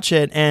will watch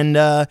it.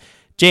 And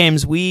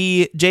James,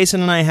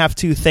 Jason and I have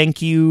to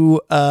thank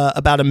you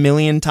about 1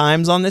 million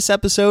times on this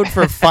episode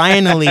for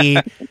finally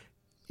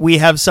we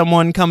have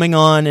someone coming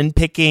on and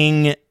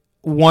picking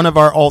one of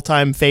our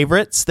all-time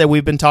favorites that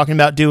we've been talking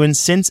about doing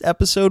since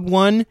episode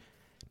 1,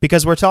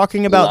 because we're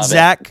talking about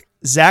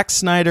Zack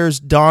Snyder's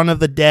Dawn of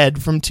the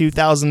Dead from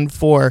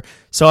 2004.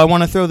 So I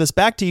want to throw this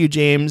back to you,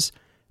 James.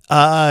 You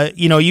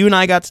and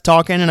I got to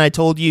talking, and I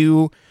told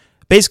you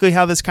basically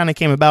how this kind of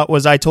came about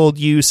was I told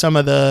you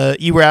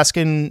you were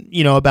asking,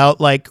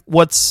 about like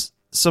what's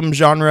some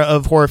genre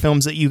of horror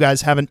films that you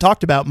guys haven't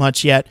talked about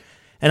much yet.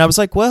 And I was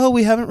like, well,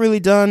 we haven't really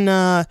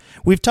done,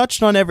 we've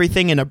touched on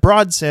everything in a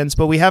broad sense,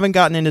 but we haven't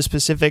gotten into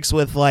specifics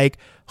with like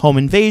home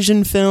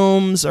invasion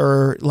films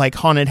or like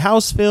haunted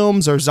house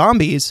films or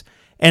zombies.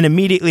 And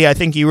immediately I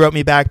think you wrote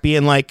me back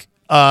being like,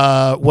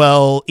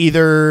 well,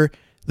 either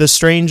The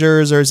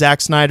Strangers or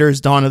Zack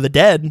Snyder's Dawn of the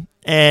Dead.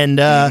 And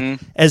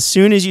as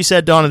soon as you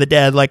said Dawn of the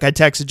Dead, like I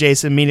texted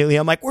Jason immediately.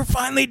 I'm like, we're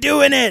finally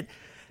doing it.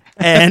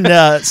 And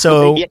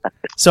so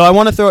I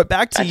want to throw it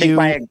back to you.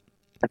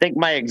 I think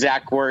my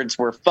exact words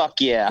were "fuck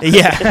yeah."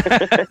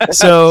 Yeah.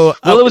 So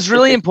well, it was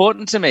really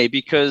important to me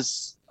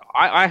because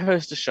I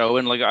host a show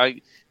and like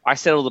I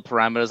set all the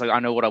parameters. Like I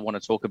know what I want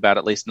to talk about,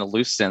 at least in a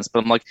loose sense.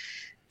 But I'm like,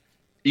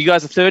 you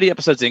guys are 30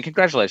 episodes in.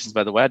 Congratulations,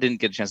 by the way. I didn't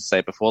get a chance to say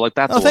it before. Like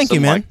that's awesome. Thank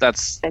you, man. Like,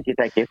 thank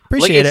you.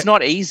 Appreciate it. It's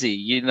not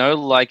easy,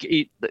 Like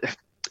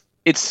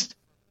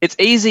it's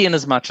easy in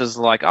as much as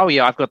like, oh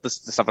yeah, I've got this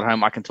stuff at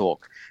home. I can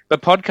talk.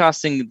 But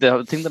podcasting,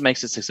 the thing that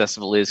makes it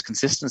successful is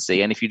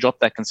consistency. And if you drop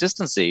that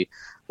consistency,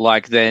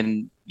 like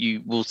then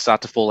you will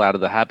start to fall out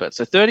of the habit.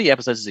 So 30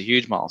 episodes is a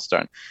huge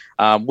milestone.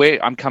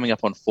 I'm coming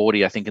up on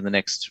 40, I think, in the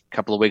next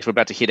couple of weeks. We're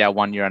about to hit our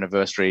 1-year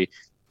anniversary.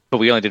 But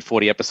we only did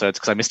 40 episodes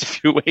because I missed a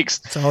few weeks.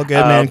 It's all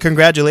good, man.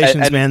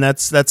 Congratulations, man.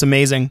 That's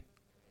amazing.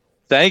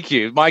 Thank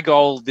you. My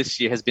goal this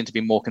year has been to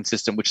be more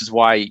consistent, which is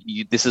why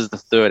this is the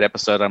 3rd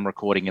episode I'm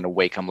recording in a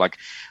week. I'm like,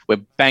 we're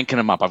banking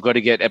them up. I've got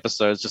to get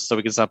episodes just so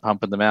we can start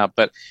pumping them out.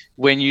 But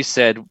when you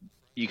said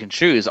you can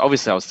choose,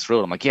 obviously I was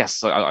thrilled. I'm like,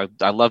 yes, I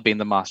love being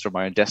the master of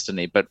my own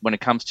destiny. But when it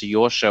comes to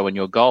your show and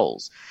your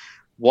goals,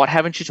 what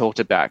haven't you talked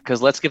about?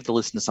 Because let's give the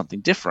listener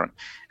something different.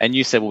 And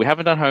you said, well, we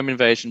haven't done home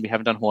invasion, we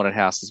haven't done haunted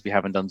houses, we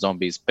haven't done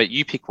zombies, but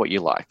you pick what you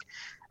like.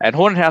 And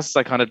haunted houses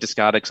I kind of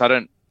discarded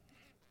because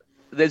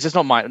it's just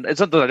not it's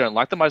not that I don't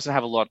like them, I just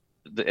have a lot,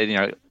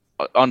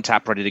 on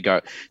tap ready to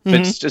go.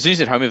 But as soon as you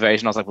said home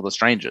invasion, I was like, well, The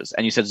Strangers.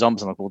 And you said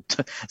zombies, I'm like, well,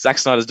 Zack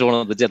Snyder's Dawn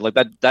of the Dead. Like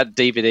that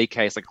DVD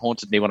case like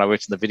haunted me when I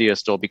worked in the video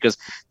store because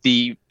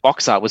the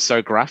box art was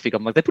so graphic.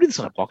 I'm like, they're putting this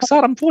on a box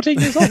art? I'm 14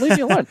 years old, leave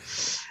me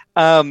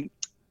alone.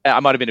 I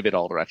might have been a bit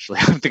older, actually.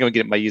 I think I'm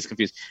getting my years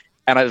confused.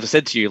 And I've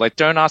said to you, like,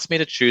 don't ask me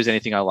to choose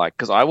anything I like,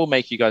 because I will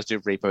make you guys do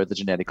Repo the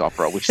Genetic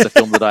Opera, which is a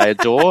film that I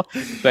adore.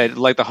 But,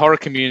 like, the horror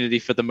community,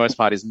 for the most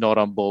part, is not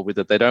on board with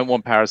it. They don't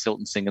want Paris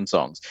Hilton singing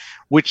songs,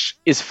 which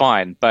is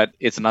fine, but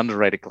it's an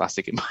underrated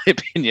classic, in my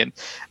opinion.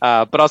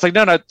 But I was like,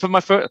 no, for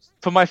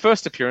my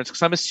first appearance,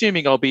 because I'm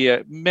assuming I'll be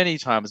many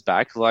times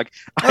back. Like,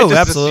 I just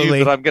absolutely.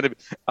 assume that I'm going to be...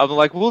 I'm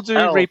like, we'll do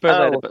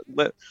Repo later,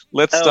 but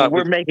let's start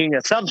we're making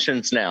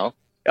assumptions now.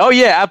 Oh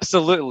yeah,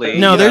 absolutely.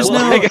 No, there's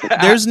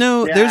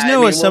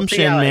no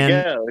assumption,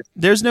 man.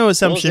 There's no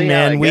assumption,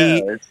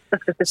 man.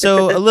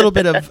 So a little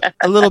bit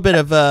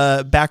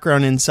of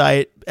background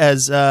insight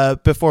as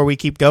before we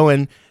keep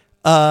going.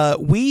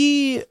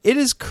 It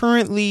is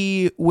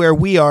currently where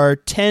we are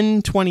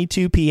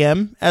 10:22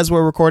 p.m. as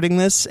we're recording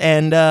this,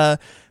 and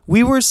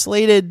we were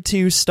slated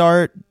to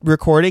start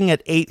recording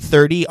at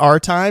 8:30 our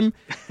time,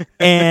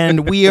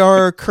 and we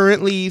are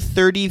currently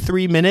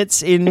 33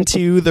 minutes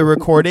into the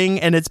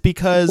recording, and it's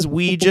because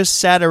we just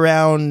sat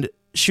around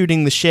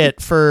shooting the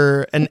shit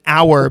for an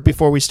hour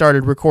before we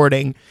started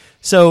recording.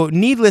 So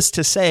needless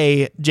to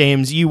say,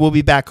 James, you will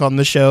be back on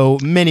the show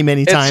many,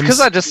 many times. It's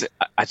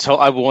because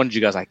I warned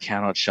you guys I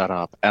cannot shut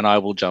up, and I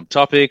will jump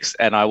topics,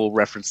 and I will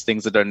reference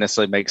things that don't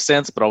necessarily make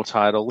sense, but I'll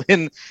tie it all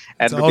in,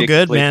 and it'll be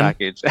a complete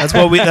package. That's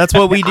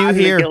what we do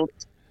here.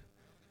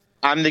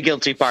 I'm the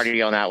guilty party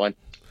on that one.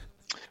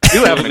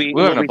 We're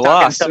having a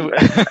blast.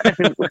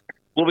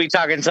 We'll be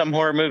talking some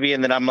horror movie,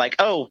 and then I'm like,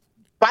 oh,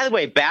 by the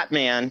way,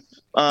 Batman.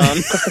 Well,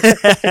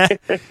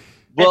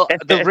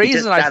 the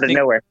reason out of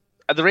nowhere.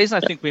 The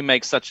reason I think we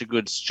make such a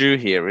good stew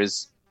here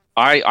is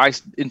I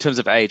in terms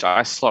of age,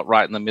 I slot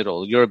right in the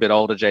middle. You're a bit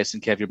older, Jason.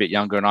 Kev, you're a bit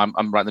younger, and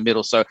I'm right in the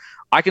middle. So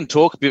I can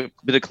talk a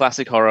bit of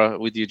classic horror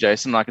with you,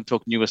 Jason, and I can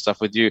talk newer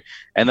stuff with you,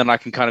 and then I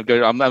can kind of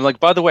go. I'm like,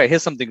 by the way,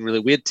 here's something really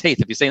weird. Teeth.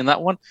 Have you seen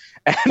that one?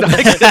 And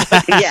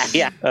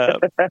yeah.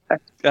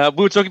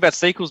 We were talking about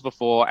sequels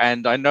before,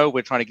 and I know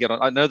we're trying to get on.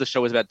 I know the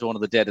show is about Dawn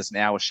of the Dead. It's an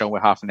hour show. We're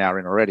half an hour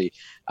in already.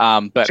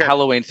 But sure.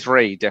 Halloween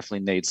 3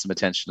 definitely needs some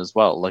attention as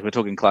well. Like, we're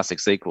talking classic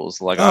sequels.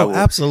 Like,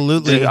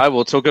 absolutely. I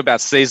will talk about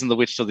Season of the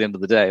Witch till the end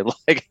of the day.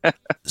 Like,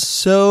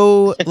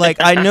 so, like,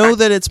 I know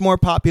that it's more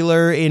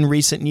popular in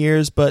recent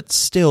years, but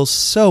still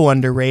so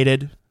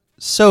underrated.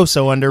 So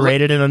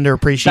underrated and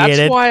underappreciated.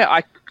 That's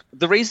why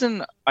the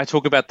reason I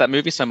talk about that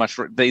movie so much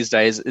these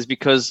days is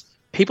because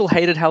people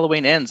hated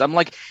Halloween Ends. I'm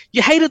like,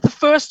 you hated the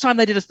first time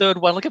they did a third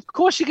one. Like, of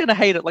course you're going to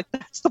hate it. Like,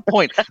 that's the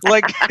point.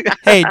 Like,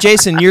 hey,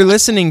 Jason, you're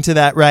listening to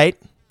that, right?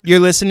 You're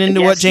listening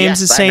to what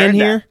James is saying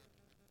here? That.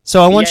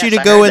 So I want you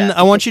to go in.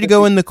 I want you to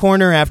go in the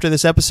corner after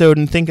this episode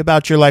and think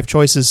about your life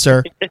choices,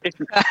 sir.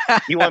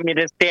 You want me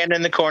to stand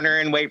in the corner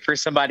and wait for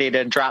somebody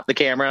to drop the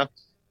camera?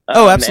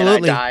 Oh,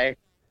 absolutely. And I die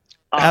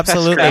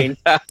absolutely.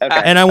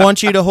 Okay. And I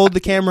want you to hold the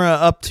camera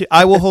up to.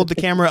 I will hold the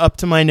camera up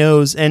to my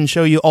nose and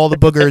show you all the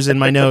boogers in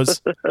my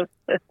nose.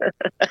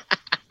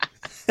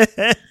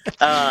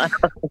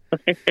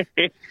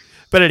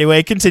 But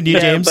anyway, continue,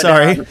 James.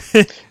 Sorry.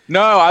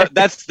 No,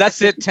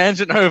 that's it.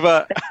 Tangent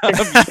over. You were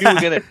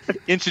going to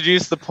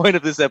introduce the point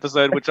of this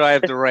episode, which I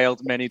have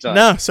derailed many times.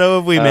 No, so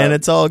have we, man.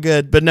 It's all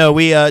good. But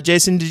no,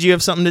 Jason, did you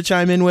have something to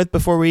chime in with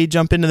before we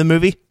jump into the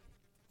movie?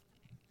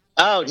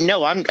 Oh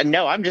no, I'm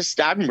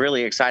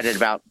really excited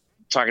about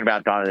talking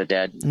about Dawn of the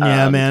Dead.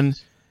 Yeah, man.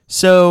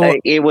 So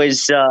it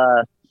was.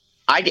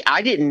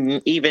 I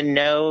didn't even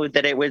know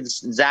that it was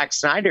Zack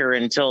Snyder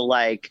until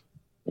like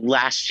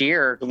last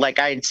year. Like,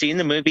 I had seen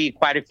the movie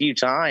quite a few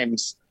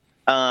times,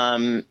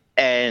 and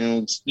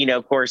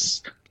of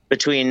course,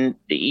 between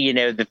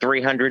the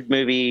 300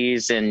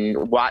 movies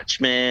and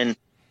Watchmen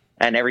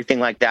and everything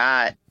like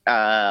that,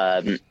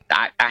 I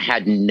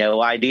had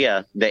no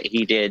idea that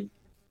he did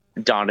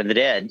Dawn of the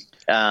Dead.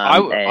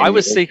 I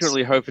was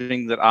secretly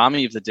hoping that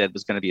Army of the Dead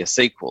was going to be a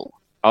sequel.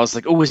 I was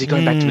like, oh, is he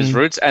going back to his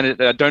roots? And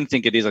I don't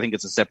think it is. I think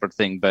it's a separate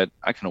thing, but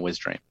I can always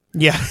dream.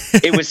 Yeah.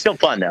 It was still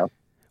fun, though.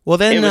 Well,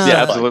 then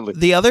absolutely.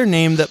 The other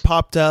name that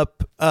popped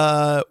up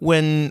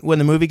when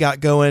the movie got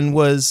going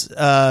was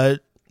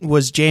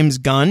James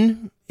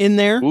Gunn in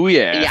there. Oh,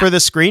 yeah. For the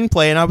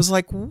screenplay. And I was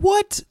like,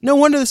 what? No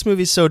wonder this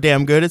movie's so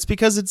damn good. It's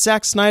because it's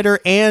Zack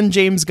Snyder and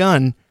James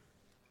Gunn.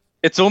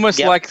 It's almost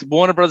like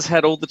Warner Brothers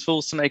had all the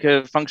tools to make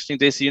a functioning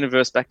DC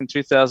universe back in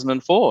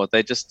 2004.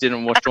 They just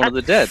didn't watch Dawn of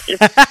the Dead.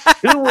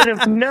 Who would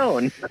have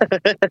known?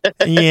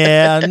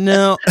 Yeah,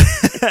 no.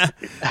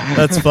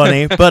 That's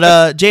funny.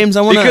 But James,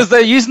 I want to... Because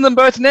they're using them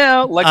both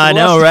now. Like, I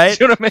know, right?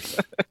 You know what I mean?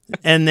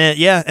 And then,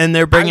 and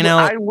they're bringing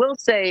out... I will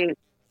say,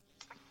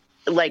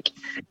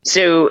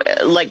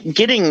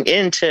 getting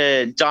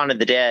into Dawn of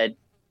the Dead,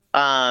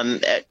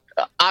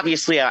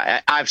 obviously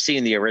I've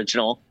seen the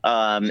original,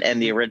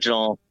 and the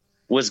original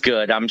was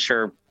good. I'm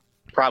sure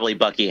probably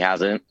Bucky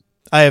hasn't.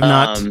 I have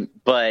not.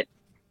 But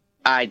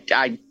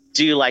I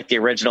do like the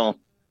original.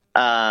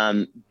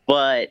 But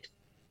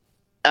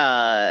Bucky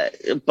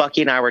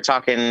and I were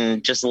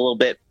talking just a little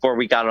bit before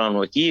we got on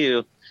with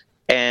you,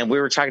 and we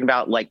were talking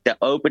about like the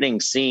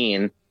opening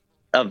scene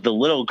of the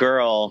little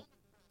girl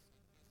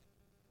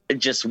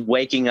just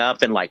waking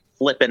up and like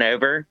flipping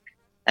over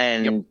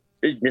and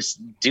just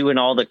doing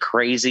all the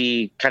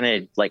crazy kind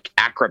of like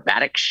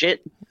acrobatic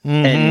shit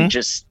and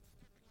just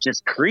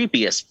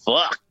creepy as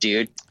fuck,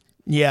 dude.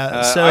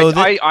 Yeah.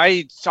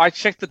 I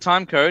checked the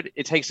time code.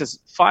 It takes us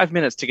 5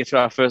 minutes to get to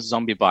our first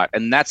zombie bite,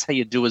 and that's how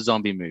you do a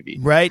zombie movie.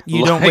 Right?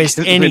 You don't waste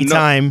any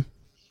time.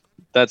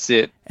 That's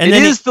it. And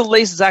it is the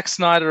least Zack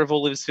Snyder of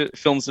all of his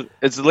films.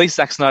 It's the least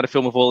Zack Snyder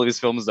film of all of his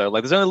films, though.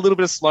 Like, there's only a little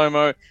bit of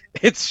slow-mo.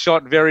 It's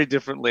shot very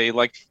differently.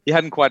 Like, you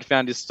hadn't quite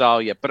found his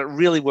style yet, but it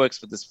really works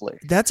for this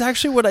flick. That's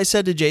actually what I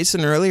said to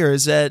Jason earlier,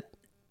 is that,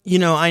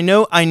 I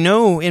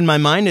know in my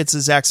mind it's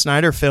a Zack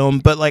Snyder film,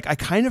 but like I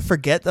kind of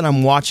forget that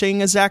I'm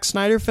watching a Zack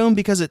Snyder film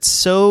because it's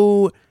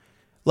so,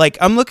 like,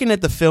 I'm looking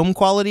at the film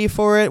quality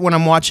for it when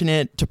I'm watching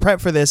it to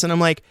prep for this, and I'm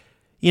like,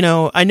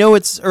 I know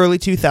it's early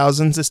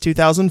 2000s, it's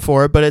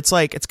 2004, but it's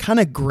like, it's kind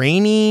of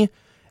grainy.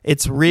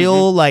 It's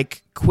real,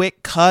 like,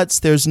 quick cuts.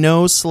 There's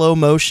no slow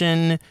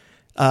motion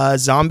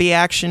zombie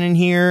action in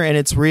here, and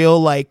it's real,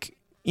 like,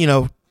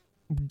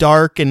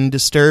 dark and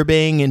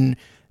disturbing, and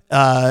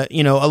a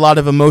lot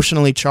of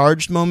emotionally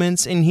charged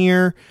moments in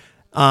here.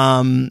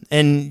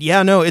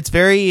 It's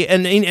very,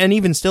 and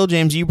even still,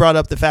 James, you brought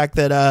up the fact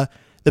that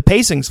the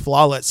pacing's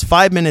flawless.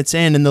 5 minutes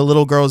in and the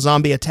little girl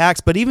zombie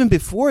attacks. But even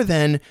before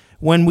then,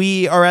 when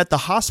we are at the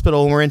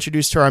hospital and we're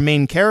introduced to our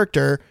main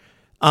character,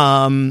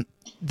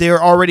 they're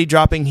already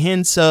dropping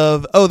hints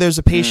of, there's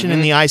a patient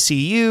in the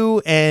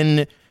ICU,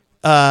 and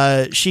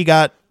she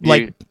got,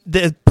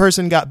 the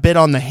person got bit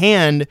on the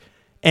hand.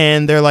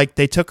 and they're like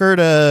they took her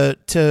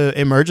to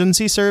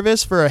emergency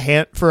service for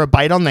a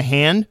bite on the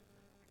hand,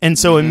 and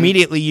so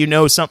immediately you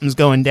know something's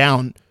going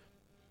down.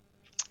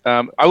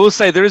 I will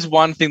say there is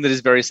one thing that is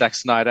very Zack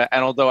Snyder,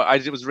 and although I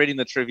was reading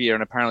the trivia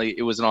and apparently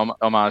it was an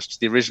homage to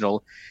the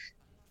original,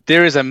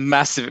 there is a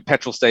massive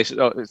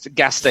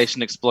gas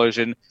station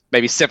explosion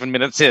maybe 7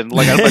 minutes in.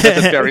 Like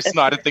that's a very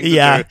Snyder thing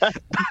to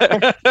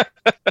do.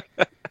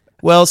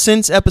 Well,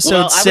 since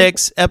episode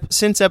 6 of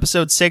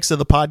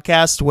the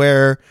podcast,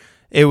 where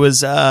it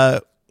was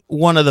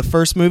one of the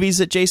first movies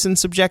that Jason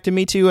subjected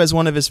me to as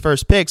one of his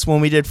first picks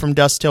when we did From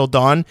Dusk Till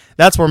Dawn,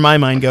 that's where my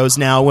mind goes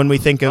now when we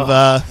think of...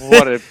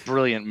 what a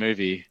brilliant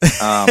movie.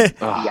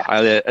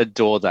 I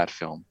adore that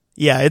film.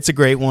 Yeah, it's a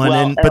great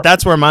one, but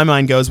that's where my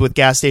mind goes with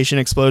gas station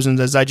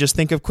explosions, as I just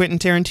think of Quentin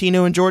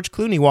Tarantino and George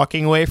Clooney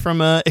walking away from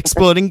a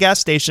exploding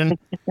gas station.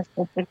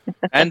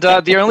 And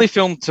the only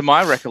film, to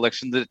my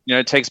recollection,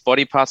 that takes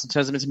body parts and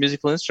turns them into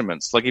musical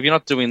instruments. Like, if you're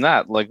not doing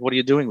that, like, what are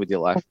you doing with your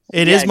life?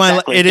 It is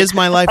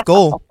my life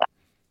goal.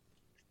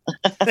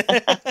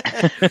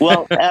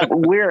 Well,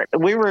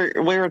 we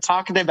were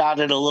talking about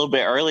it a little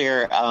bit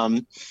earlier.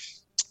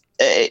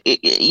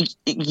 It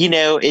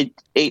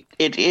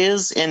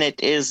is and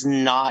it is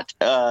not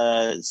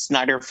a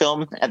Snyder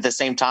film at the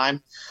same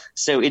time.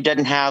 So it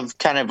doesn't have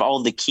kind of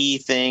all the key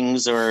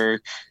things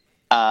or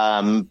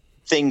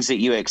things that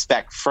you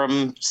expect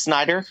from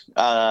Snyder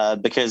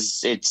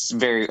because it's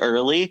very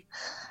early.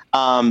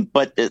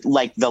 But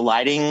like the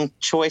lighting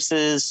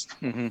choices.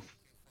 Mm-hmm.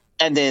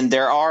 And then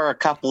there are a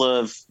couple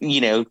of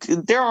slow-mo.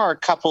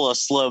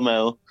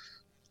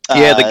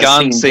 The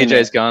gun,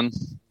 CJ's gun.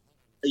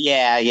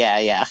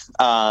 Yeah.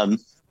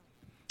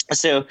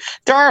 So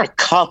there are a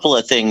couple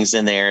of things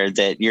in there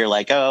that you're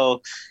like,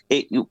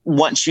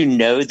 once you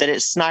know that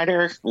it's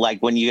Snyder, like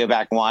when you go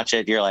back and watch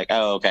it, you're like,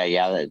 oh, okay,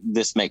 yeah,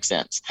 this makes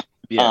sense.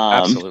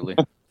 Yeah, absolutely.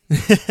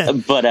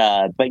 But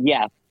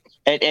yeah,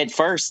 at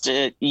first,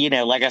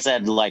 like I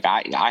said, like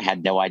I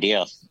had no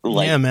idea,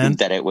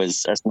 that it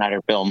was a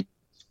Snyder film.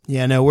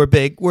 Yeah, no, we're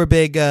big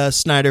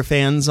Snyder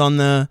fans on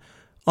the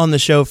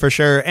show for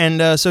sure.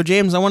 And so,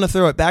 James, I want to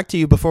throw it back to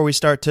you before we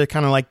start to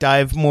kind of like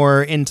dive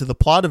more into the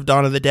plot of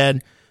Dawn of the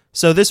Dead.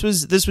 So this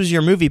was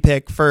your movie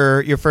pick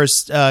for your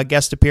first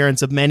guest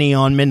appearance of many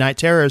on Midnight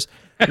Terrors.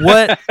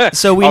 What?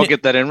 So I'll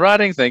get that in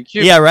writing. Thank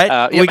you. Yeah,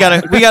 right. We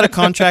got a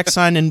contract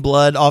signed in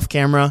blood off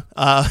camera.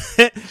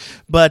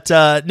 But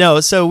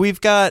no. So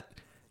we've got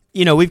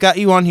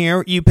you on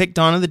here. You picked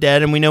Dawn of the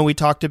Dead, and we know we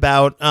talked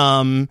about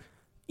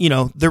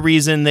the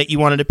reason that you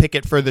wanted to pick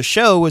it for the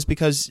show was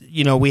because,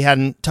 we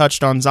hadn't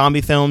touched on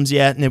zombie films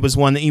yet, and it was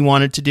one that you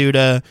wanted to do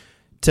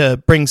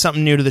to bring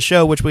something new to the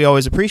show, which we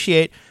always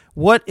appreciate.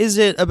 What is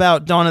it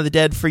about Dawn of the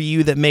Dead for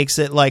you that makes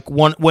it like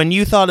when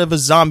you thought of a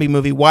zombie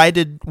movie, why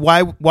did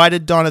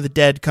Dawn of the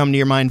Dead come to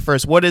your mind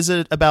first? What is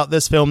it about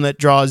this film that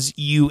draws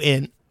you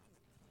in?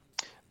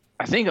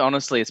 I think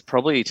honestly, it's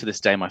probably to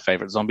this day my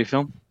favorite zombie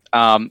film.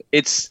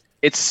 It's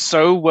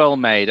so well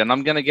made, and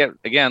I'm going to get,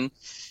 again,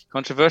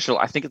 controversial.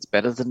 I think it's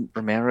better than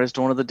Romero's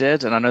Dawn of the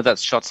Dead, and I know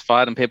that's shots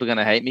fired and people are going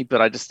to hate me,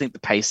 but I just think the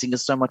pacing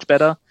is so much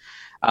better.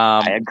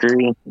 I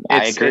agree.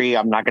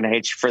 I'm not going to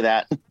hate you for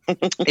that.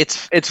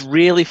 It's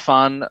really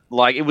fun.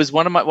 Like, it was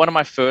one of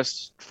my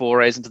first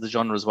forays into the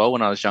genre as well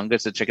when I was younger,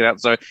 to check it out.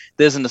 So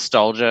there's a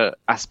nostalgia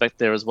aspect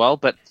there as well,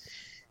 but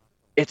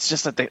it's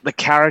just like the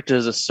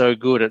characters are so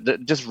good.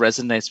 It just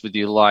resonates with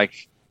you.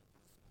 Like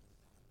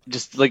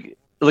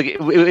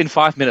in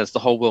 5 minutes, the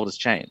whole world has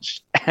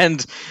changed.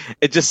 And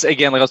it just,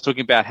 again, like I was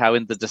talking about how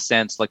in The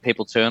Descent, like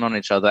people turn on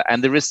each other,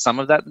 and there is some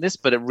of that in this,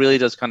 but it really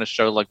does kind of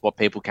show like what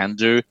people can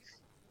do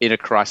in a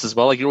crisis as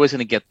well. Like, you're always going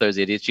to get those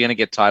idiots. You're going to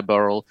get Ty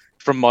Burrell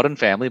from Modern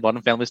Family's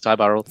Ty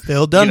Burrell.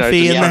 Phil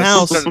Dunphy in the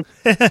house.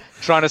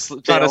 trying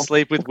to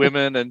sleep with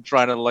women and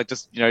trying to like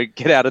just,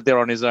 get out of there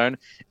on his own.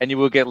 And you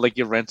will get like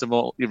your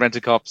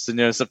rent-a-cops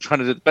and, stuff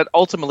trying to do, but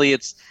ultimately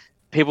it's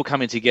people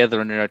coming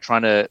together and,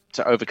 trying to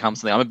overcome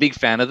something. I'm a big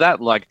fan of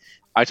that. Like,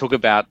 I talk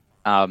about,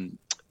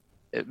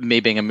 me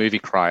being a movie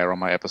crier on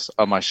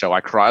my show.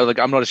 I cry. Like,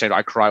 I'm not ashamed.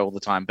 I cry all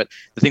the time. But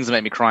the things that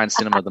make me cry in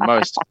cinema the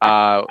most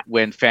are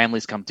when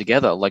families come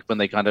together, like when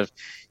they kind of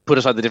put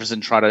aside the difference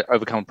and try to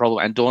overcome a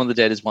problem. And Dawn of the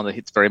Dead is one that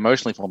hits very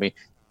emotionally for me.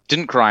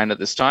 Didn't cry in it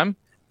this time.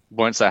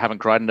 Won't say I haven't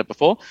cried in it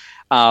before.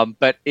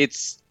 But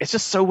it's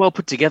just so well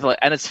put together,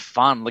 and it's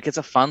fun. Like, it's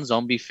a fun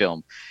zombie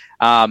film.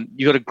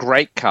 You got a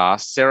great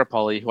cast. Sarah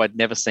Polley, who I'd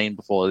never seen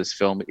before this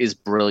film, is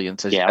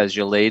brilliant as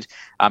your lead.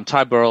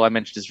 Ty Burrell, I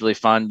mentioned, is really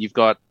fun. You've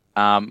got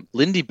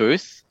Lindy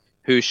Booth,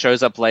 who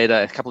shows up later.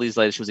 A couple of years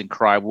later, she was in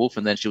Cry Wolf,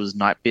 and then she was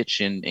Night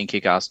Bitch in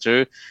Kick-Ass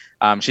 2.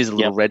 She's a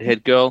little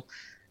redhead girl.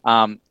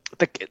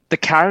 The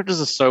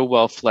characters are so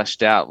well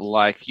fleshed out.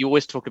 Like, you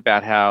always talk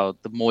about how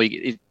the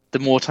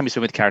more time you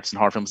spend with characters in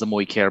horror films, the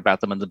more you care about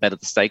them and the better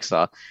the stakes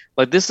are.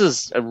 Like, this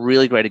is a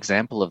really great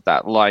example of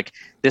that. Like,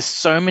 there's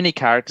so many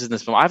characters in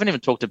this film. I haven't even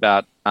talked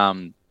about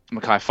Mekhi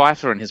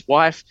Phifer and his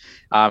wife,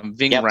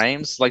 Ving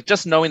Rhames. Like,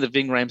 just knowing that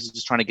Ving Rhames is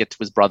just trying to get to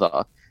his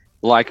brother.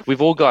 Like,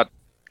 we've all got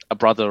a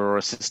brother or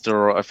a sister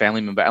or a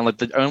family member, and like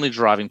the only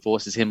driving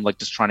force is him like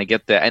just trying to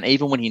get there. And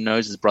even when he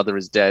knows his brother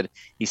is dead,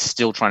 he's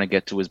still trying to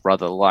get to his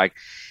brother. Like,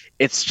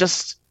 it's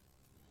just,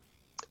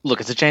 look,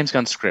 it's a James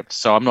Gunn script,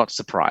 so I'm not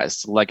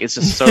surprised. Like, it's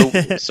just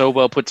so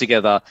well put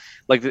together.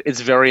 Like,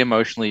 it's very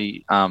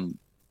emotionally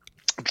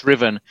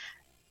driven,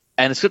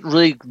 and it's got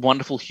really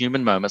wonderful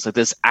human moments. Like,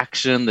 there's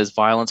action, there's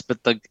violence, but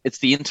it's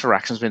the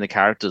interactions between the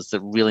characters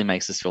that really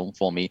makes this film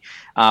for me.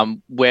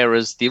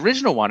 Whereas the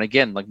original one,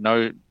 again, like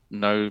no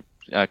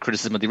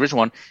criticism of the original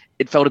one,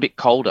 it felt a bit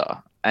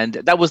colder. And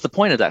that was the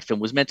point of that film,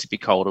 was meant to be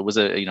cold. It was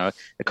a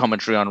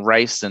commentary on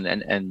race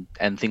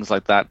and things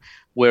like that.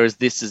 Whereas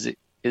this is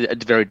a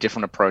very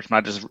different approach.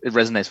 And it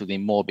resonates with me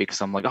more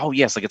because I'm like, oh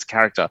yes, like it's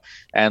character.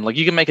 And like,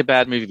 you can make a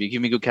bad movie, if you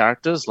give me good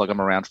characters, like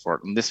I'm around for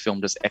it. And this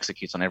film just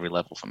executes on every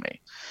level for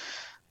me.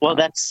 Well,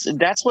 that's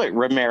what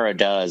Romero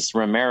does.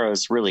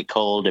 Romero's really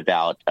cold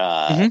about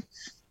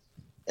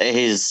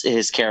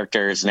his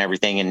characters and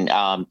everything.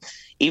 And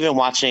even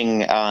watching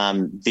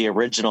the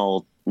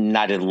original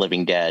Night of the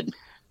Living Dead,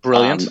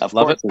 brilliant.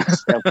 Love it.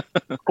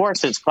 Of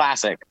course, it's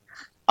classic.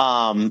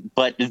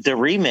 But the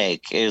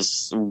remake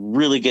is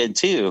really good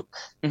too.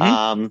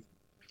 The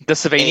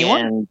Savini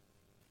one?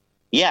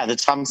 Yeah, the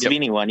Tom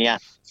Savini one, yeah.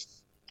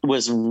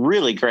 Was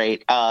really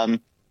great.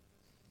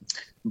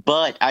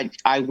 But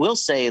I will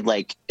say,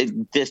 like,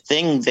 the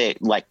thing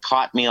that like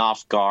caught me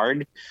off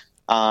guard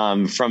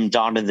from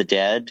Dawn of the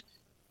Dead,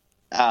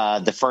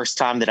 the first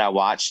time that I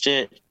watched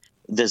it,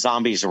 the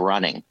zombies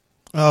running.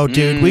 Oh,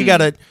 dude, we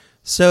gotta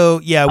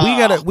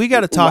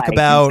talk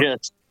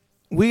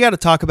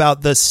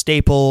about the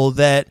staple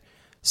that.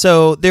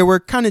 So there were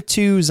kind of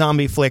two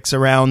zombie flicks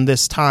around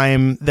this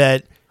time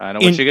that I know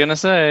what you're gonna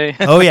say.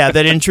 Oh yeah,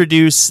 that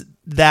introduced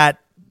that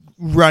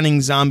running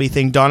zombie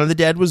thing. Dawn of the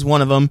Dead was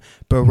one of them,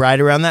 but right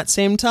around that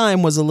same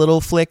time was a little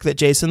flick that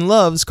Jason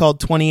loves called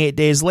 28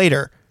 Days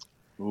Later.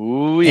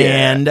 Ooh, yeah. one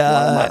And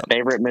of my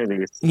favorite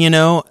movies.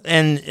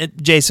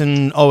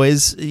 Jason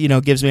always,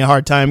 gives me a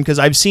hard time because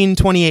I've seen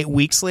 28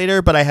 Weeks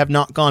Later, but I have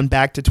not gone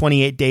back to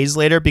 28 Days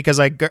Later because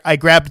I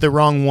grabbed the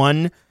wrong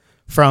one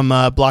from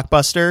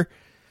Blockbuster.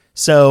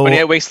 So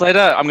 28 Weeks Later,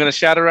 I'm going to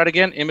shout her out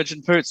again.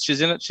 Imogen Poots,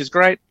 she's in it. She's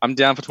great. I'm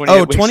down for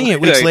 28 Weeks 28 Later.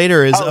 Weeks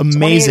Later is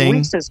amazing. 28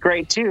 Weeks is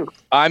great too.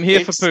 I'm here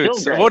for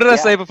Poots. What did I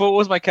say before? What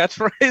was my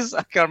catchphrase?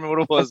 I can't remember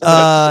what it was.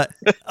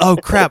 Oh,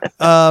 crap.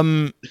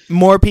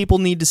 More people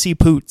need to see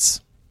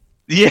Poots.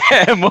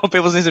 Yeah, more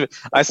people need to.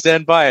 I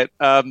stand by it.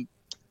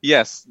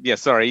 Yes,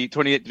 sorry.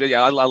 28.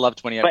 Yeah, I love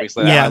 28 Weeks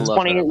Later. Yeah, I love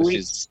 28 her.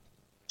 weeks.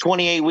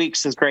 28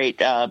 Weeks is great,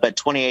 but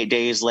 28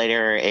 Days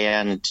Later,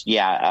 and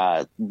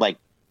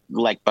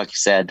like Bucky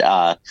said,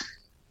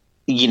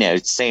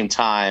 same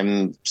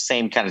time,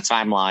 same kind of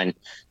timeline,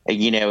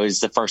 is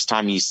the first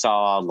time you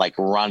saw like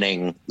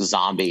running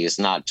zombies,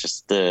 not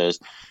just the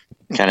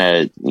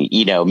kind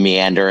of,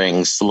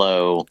 meandering,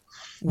 slow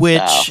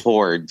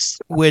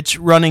hordes. Which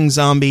running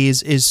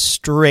zombies is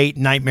straight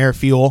nightmare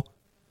fuel.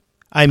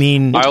 I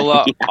mean,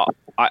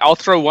 I'll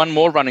throw one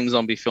more running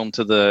zombie film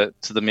to the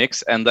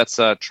mix, and that's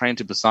Train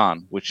to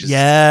Busan, which is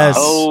yes.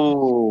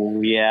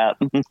 Oh yeah,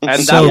 and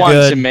so that one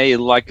good. to me,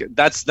 like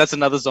that's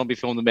another zombie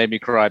film that made me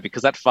cry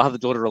because that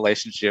father-daughter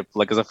relationship,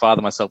 like as a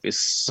father myself, is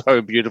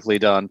so beautifully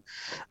done.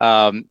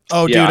 Dude,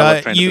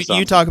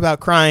 you talk about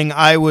crying.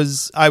 I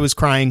was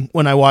crying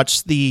when I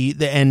watched the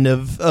end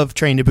of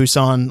Train to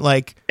Busan.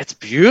 Like, it's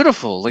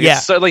beautiful. Like,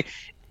 it's so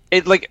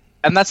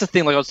and that's the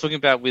thing. Like I was talking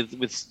about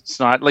with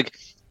Snob, like.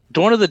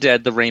 Dawn of the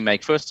Dead, the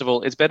remake, first of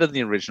all, it's better than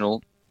the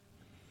original.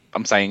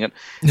 I'm saying it.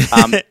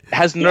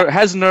 Has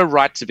no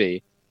right to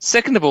be.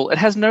 Second of all, it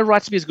has no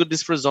right to be as good as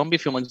this for a zombie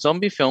film. Like,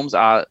 zombie films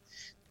are,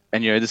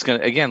 and this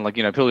going again, like,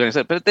 people are going to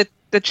say, but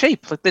they're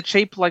cheap. Like, they're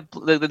cheap. Like,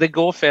 they're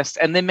gore fest,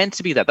 and they're meant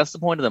to be that. That's the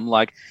point of them.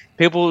 Like,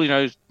 people,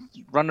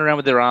 running around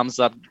with their arms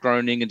up,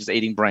 groaning, and just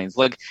eating brains.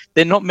 Like,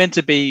 they're not meant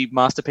to be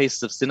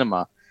masterpieces of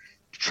cinema.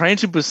 Train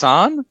to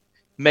Busan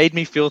made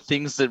me feel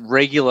things that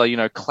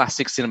regular,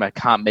 classic cinema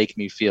can't make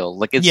me feel.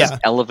 Like, it just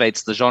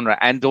elevates the genre.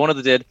 And Dawn of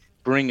the Dead,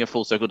 bringing it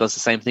full circle, does the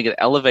same thing. It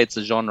elevates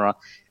the genre.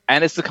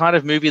 And it's the kind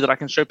of movie that I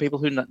can show people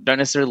who don't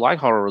necessarily like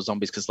horror or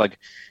zombies because, like,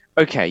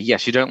 okay,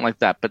 yes, you don't like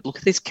that, but look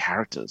at these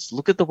characters.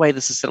 Look at the way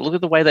this is set. Look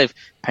at the way they've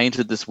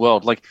painted this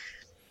world. Like,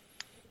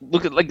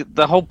 look at, like,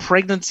 the whole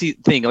pregnancy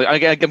thing.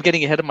 Like, I'm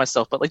getting ahead of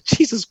myself, but, like,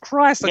 Jesus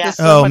Christ. Like, there's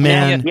so much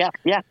man.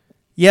 Yeah.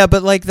 Yeah,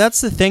 but like that's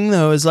the thing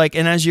though, is like,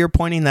 and as you're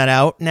pointing that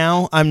out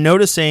now, I'm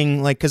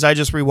noticing, like, because I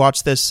just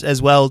rewatched this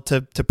as well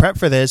to prep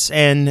for this,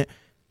 and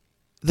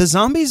the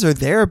zombies are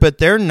there, but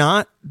they're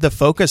not the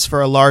focus for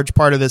a large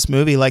part of this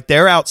movie. Like,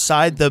 they're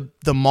outside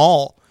the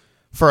mall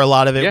for a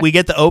lot of it. Yeah. We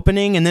get the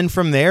opening, and then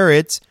from there,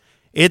 it's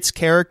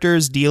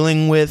characters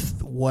dealing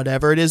with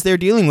whatever it is they're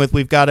dealing with.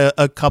 We've got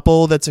a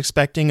couple that's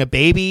expecting a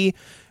baby.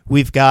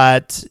 We've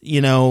got,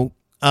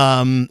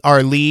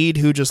 our lead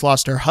who just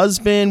lost her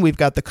husband. We've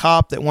got the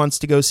cop that wants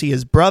to go see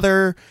his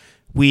brother.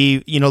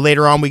 We,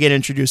 later on we get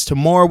introduced to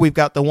more. We've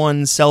got the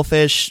one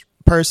selfish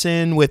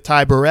person with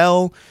Ty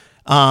Burrell.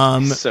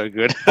 So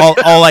good.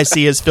 all I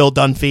see is Phil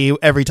Dunphy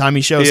every time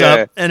he shows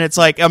up, and it's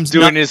like I'm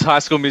doing his High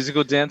School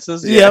Musical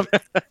dances. Yep.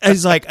 And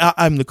he's like,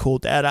 I'm the cool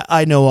dad.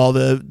 I know all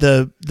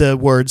the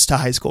words to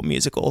High School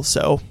Musical.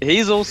 So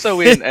he's also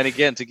in, and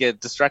again to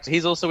get distracted,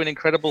 he's also in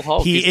Incredible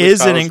Hulk. He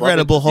is an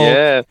Incredible Hulk.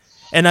 Yeah,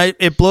 and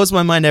it blows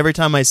my mind every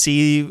time I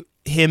see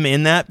him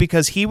in that,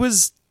 because he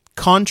was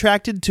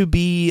contracted to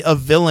be a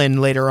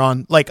villain later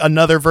on, like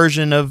another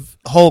version of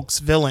Hulk's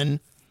villain.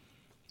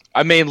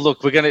 I mean,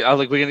 look, we're gonna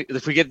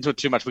if we get into it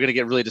too much, we're gonna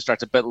get really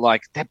distracted. But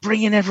like, they're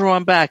bringing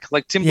everyone back.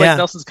 Like Tim Blake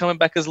Nelson's coming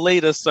back as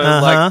leader, so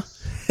like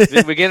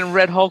we're getting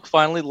Red Hulk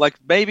finally. Like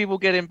maybe we'll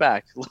get him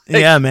back. Like,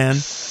 yeah, man.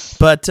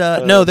 But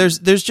no, there's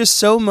just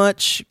so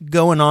much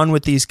going on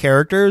with these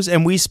characters,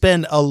 and we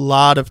spend a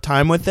lot of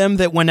time with them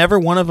that whenever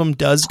one of them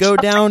does go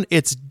down,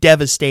 it's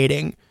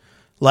devastating.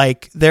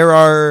 Like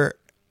there's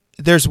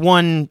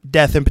one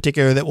death in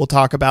particular that we'll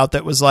talk about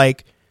that was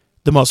like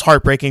the most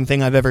heartbreaking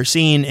thing I've ever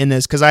seen in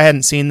this, because I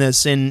hadn't seen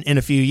this in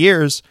a few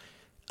years.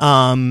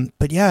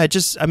 But yeah,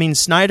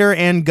 Snyder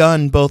and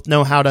Gunn both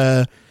know how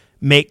to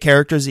make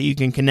characters that you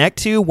can connect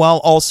to while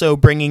also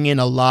bringing in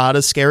a lot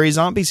of scary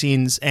zombie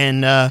scenes.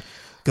 And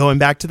going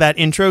back to that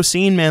intro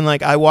scene, man,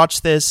 like I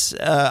watched this,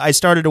 I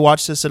started to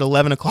watch this at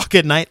 11 o'clock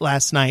at night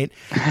last night,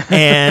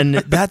 and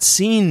that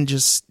scene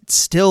just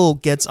still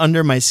gets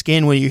under my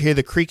skin when you hear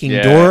the creaking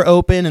door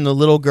open and the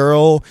little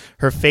girl,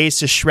 her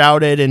face is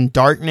shrouded in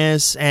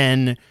darkness.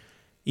 And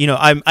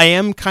I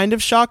am kind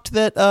of shocked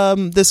that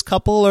this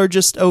couple are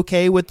just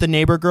okay with the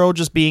neighbor girl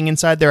just being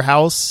inside their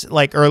house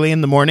like early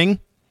in the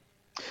morning.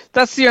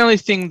 That's the only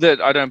thing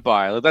that I don't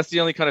buy. Like, that's the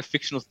only kind of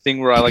fictional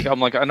thing where I'm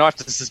like, I know I have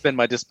to suspend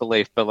my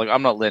disbelief, but like,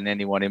 I'm not letting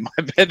anyone in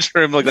my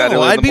bedroom like that.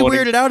 I'd be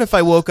weirded out if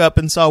I woke up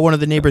and saw one of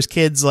the neighbor's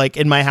kids like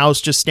in my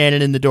house just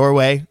standing in the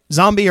doorway,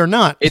 zombie or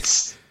not.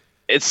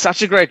 It's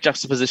such a great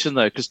juxtaposition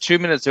though, because 2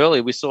 minutes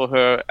earlier we saw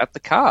her at the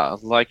car,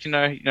 like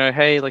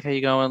hey, like how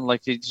you going?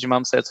 Like did your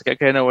mum say? It's like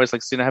okay, no worries.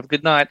 Like have a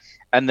good night.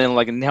 And then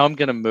like now I'm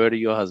gonna murder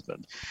your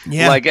husband.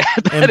 Yeah, like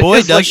and boy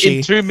does like, she.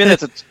 In 2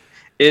 minutes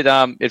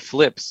it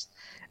flips.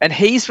 And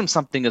he's from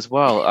something as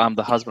well.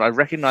 The husband, I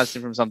recognized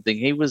him from something.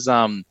 He was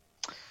oh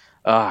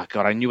god,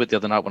 I knew it the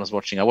other night when I was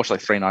watching. I watched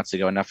like 3 nights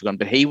ago and I've forgotten.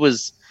 But he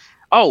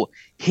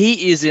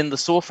is in the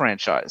Saw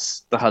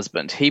franchise. The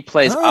husband, he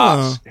plays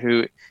Art,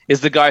 who is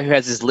the guy who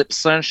has his lips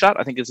sewn shut.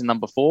 I think it's in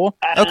number 4.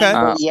 Okay.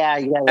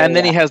 And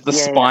then he has the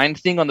spine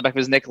thing on the back of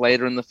his neck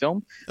later in the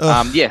film.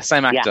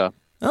 Same actor.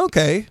 Yeah.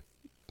 Okay.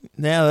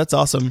 Yeah, that's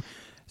awesome.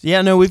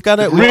 Yeah, no, we've got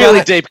a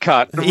really deep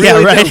cut.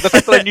 Really right. Deep. The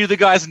fact that I knew the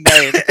guy's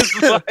name.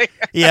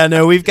 Yeah,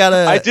 no, we've got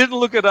a. I didn't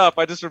look it up.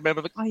 I just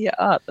remember, like, oh yeah,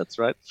 Art. That's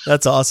right.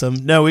 That's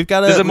awesome. No, we've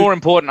got a. There's a more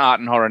important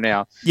art in horror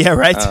now. Yeah,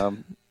 right.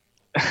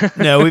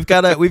 No, we've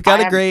got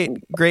a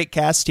great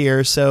cast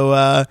here.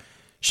 So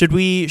should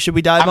we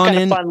dive on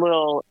in?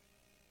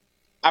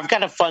 I've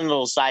got a fun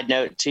little side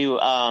note too.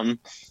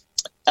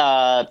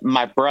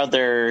 My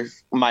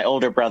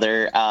older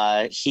brother,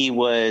 he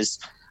was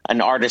an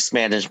artist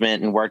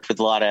management and worked with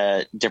a lot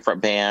of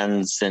different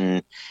bands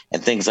and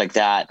things like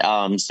that.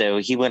 So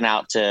he went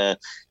out to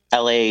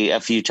LA a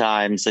few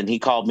times and he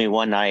called me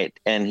one night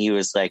and he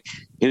was like,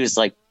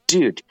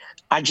 dude,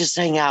 I just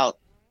hung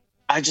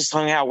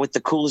out with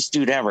the coolest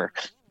dude ever.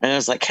 And I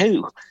was like,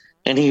 who?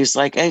 And he was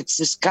like, it's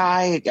this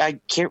guy. I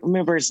can't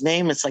remember his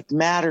name. It's like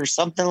Matt or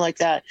something like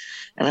that.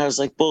 And I was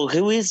like, well,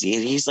 who is he?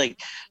 And he's like,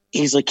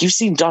 you've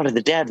seen Dawn of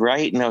the Dead,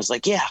 right? And I was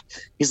like, yeah.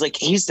 He's like,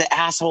 he's the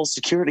asshole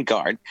security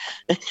guard.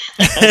 I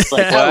was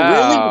like,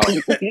 wow. Oh,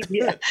 really?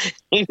 Yeah.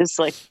 He was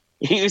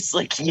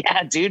like,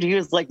 yeah, dude. He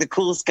was like the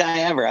coolest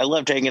guy ever. I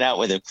loved hanging out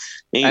with him.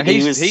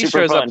 He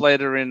shows up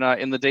later in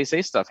the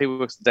DC stuff. He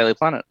works at Daily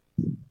Planet.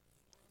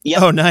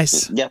 Yep. Oh,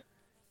 nice. Yep.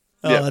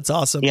 Oh, yeah. That's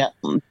awesome. Yeah,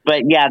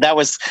 but yeah, that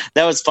was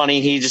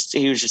funny. He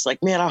was just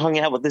like, man, I hung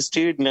out with this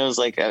dude, and I was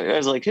like,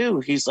 who?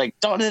 He's like,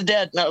 Dawn of the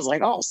Dead, and I was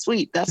like, oh,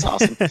 sweet, that's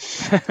awesome.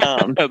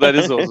 That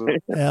is awesome.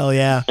 Hell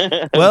yeah.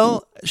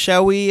 Well,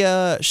 shall we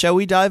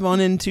dive on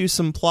into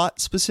some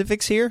plot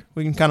specifics here?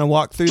 We can kind of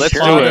walk through the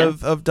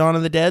plot of Dawn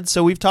of the Dead.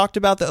 So we've talked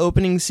about the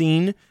opening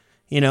scene.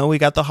 We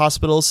got the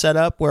hospital set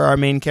up where our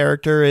main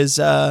character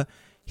is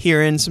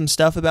hearing some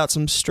stuff about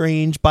some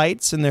strange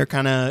bites, and they're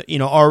kind of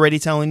already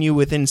telling you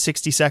within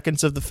 60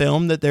 seconds of the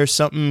film that there's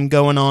something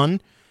going on.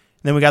 And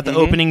then we got the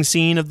opening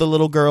scene of the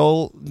little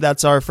girl.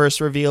 That's our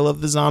first reveal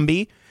of the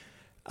zombie.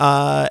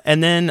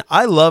 And then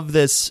I love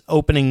this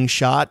opening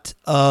shot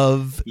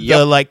of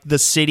the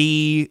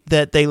city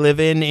that they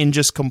live in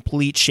just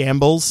complete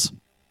shambles.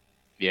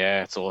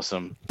 Yeah, it's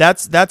awesome.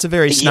 That's a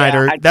very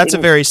Snyder. That's a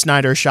very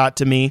Snyder shot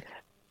to me.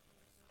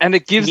 And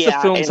it gives the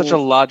film such a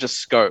larger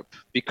scope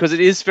because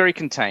it is very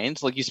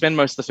contained. Like you spend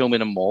most of the film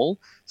in a mall,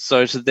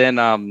 so to then,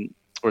 or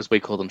as we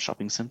call them,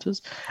 shopping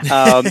centers.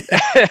 But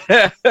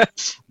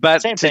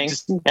same thing.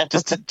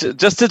 Just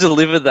to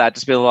deliver that,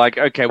 just be like,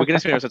 okay, we're going to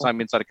spend most of the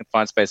time inside a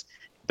confined space,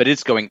 but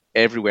it's going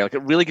everywhere. Like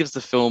it really gives the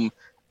film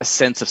a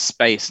sense of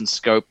space and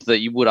scope that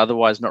you would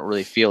otherwise not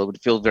really feel. It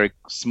would feel very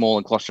small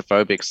and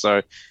claustrophobic.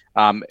 So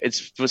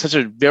it's such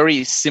a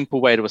very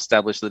simple way to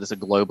establish that it's a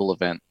global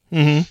event.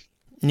 Mm-hmm.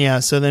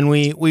 Yeah, so then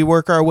we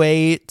work our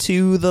way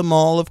to the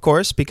mall, of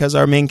course, because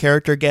our main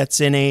character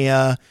gets in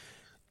a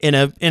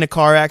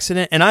car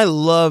accident, and I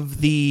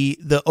love the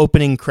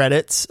opening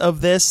credits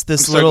of this. I'm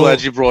so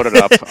glad you brought it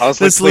up. I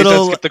was like, please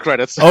don't skip the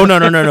credits. Oh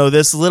no!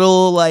 This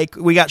little, like,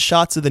 we got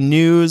shots of the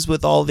news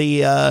with all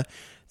the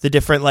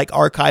different, like,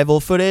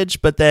 archival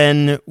footage, but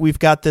then we've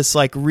got this,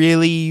 like,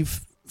 really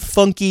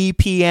funky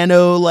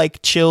piano,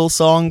 like, chill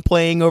song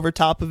playing over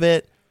top of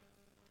it.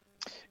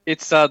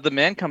 It's The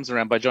Man Comes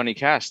Around by Johnny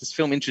Cash. This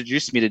film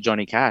introduced me to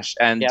Johnny Cash,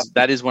 and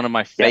that is one of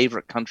my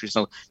favorite country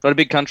songs. Not a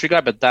big country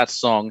guy, but that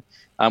song,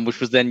 which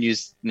was then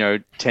used,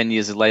 10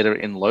 years later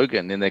in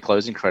Logan in their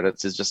closing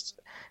credits, is just,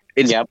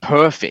 it's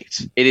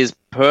perfect. It is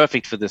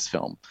perfect for this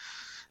film.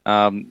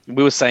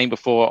 We were saying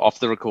before off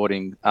the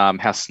recording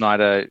how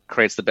Snyder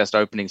creates the best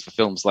openings for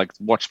films. Like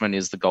Watchmen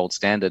is the gold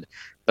standard,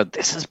 but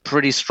this is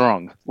pretty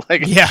strong.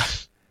 Like,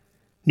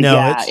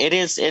 it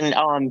is.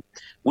 And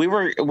we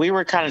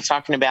were kind of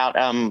talking about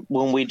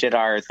when we did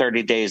our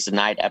 30 Days a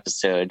Night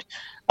episode,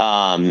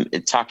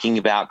 talking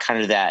about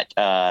kind of that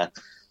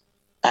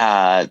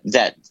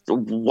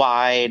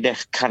wide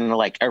kind of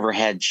like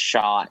overhead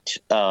shot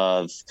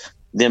of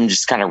them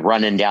just kind of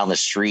running down the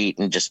street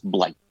and just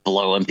like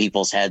blowing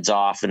people's heads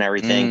off and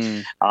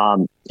everything.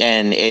 And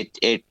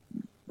it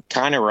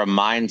kind of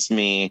reminds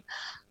me,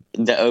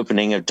 the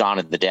opening of Dawn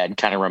of the Dead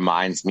kind of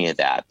reminds me of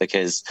that,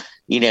 because,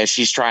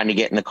 she's trying to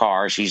get in the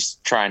car. She's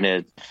trying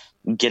to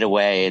get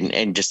away,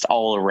 and just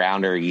all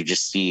around her, you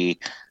just see,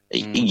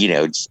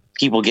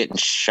 people getting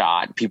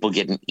shot, people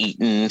getting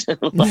eaten.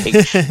 Like,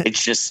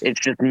 it's just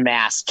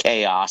mass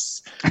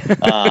chaos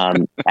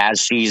as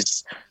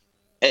she's,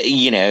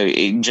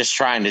 just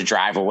trying to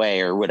drive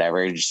away or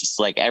whatever. It's just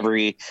like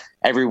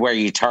everywhere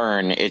you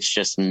turn, it's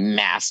just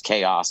mass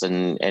chaos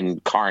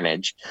and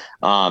carnage.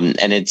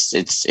 And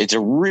it's a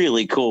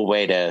really cool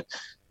way to,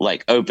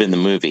 like, open the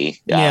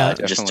movie.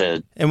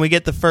 And we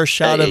get the first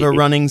shot of a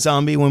running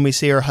zombie when we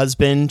see her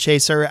husband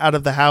chase her out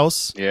of the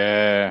house.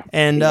 Yeah.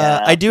 And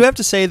I do have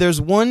to say, there's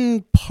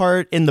one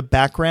part in the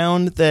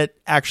background that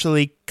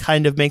actually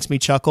kind of makes me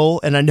chuckle,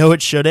 and I know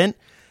it shouldn't,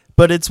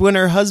 but it's when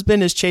her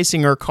husband is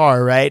chasing her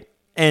car, right?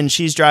 And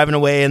she's driving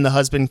away and the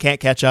husband can't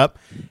catch up,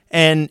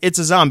 and it's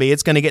a zombie.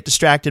 It's going to get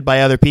distracted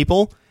by other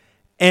people.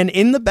 And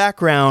in the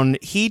background,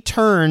 he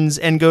turns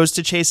and goes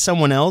to chase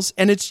someone else,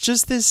 and it's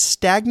just this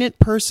stagnant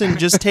person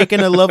just taking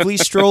a lovely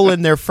stroll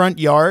in their front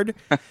yard,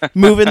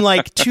 moving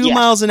like 2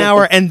 miles an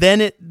hour, and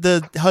then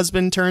the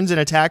husband turns and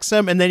attacks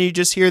them, and then you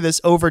just hear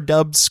this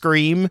overdubbed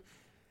scream.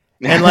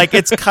 And, like,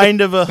 it's kind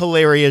of a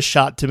hilarious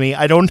shot to me.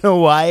 I don't know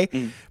why,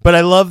 but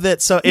I love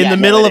that. So in the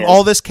middle of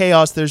all this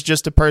chaos, there's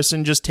just a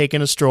person just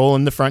taking a stroll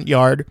in the front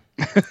yard.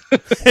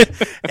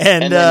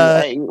 and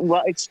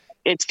well,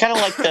 it's kind of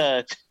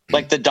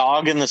like the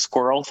dog and the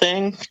squirrel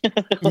thing.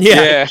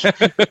 Yeah.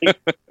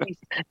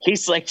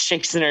 He's like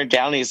chasing her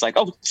down. He's like,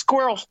 oh,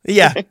 squirrel.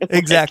 Yeah,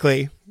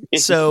 exactly.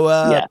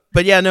 So,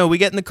 but yeah, no, we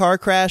get in the car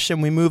crash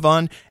and we move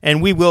on,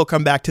 and we will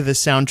come back to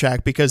this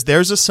soundtrack, because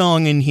there's a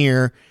song in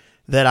here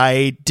that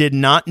I did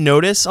not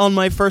notice on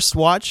my first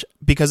watch,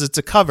 because it's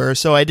a cover,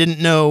 so I didn't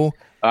know.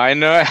 I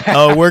know.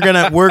 Oh, we're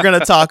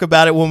gonna talk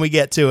about it when we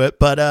get to it,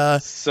 but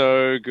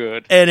so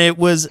good. And it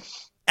was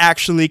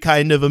actually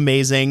kind of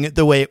amazing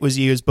the way it was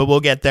used, but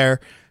we'll get there.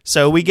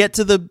 So we get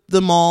to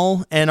the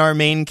mall, and our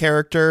main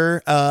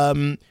character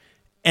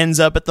ends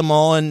up at the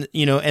mall, and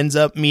ends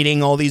up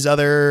meeting all these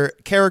other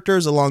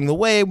characters along the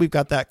way. We've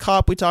got that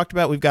cop we talked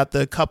about. We've got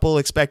the couple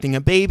expecting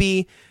a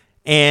baby.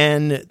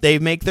 And they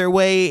make their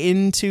way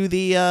into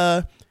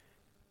the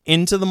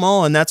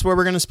mall, and that's where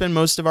we're going to spend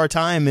most of our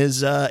time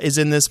is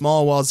in this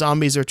mall while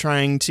zombies are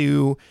trying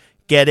to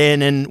get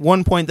in. And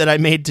one point that I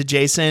made to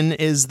Jason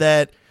is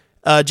that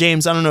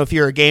James, I don't know if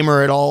you're a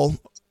gamer at all,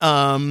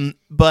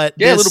 but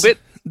a little bit.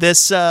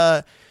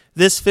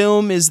 This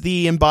film is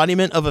the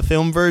embodiment of a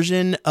film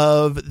version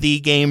of the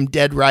game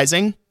Dead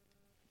Rising.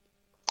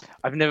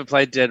 I've never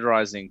played Dead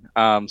Rising,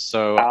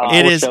 so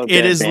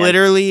it is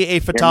literally a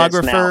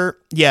photographer.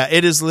 Yeah,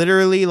 it is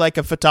literally like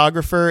a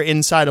photographer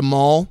inside a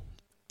mall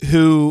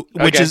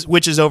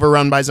which is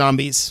overrun by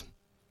zombies.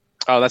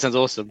 Oh, that sounds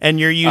awesome. And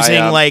you're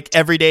using like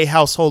everyday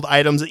household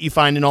items that you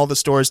find in all the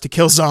stores to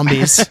kill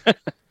zombies.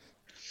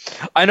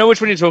 I know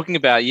which one you're talking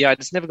about. Yeah, I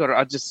just never got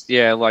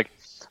it.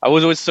 I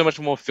was always so much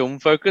more film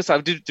focused.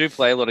 I do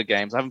play a lot of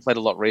games. I haven't played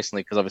a lot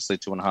recently because obviously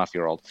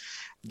 2.5-year-old,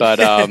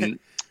 but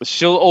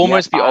she'll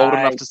almost be old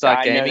enough to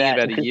start gaming in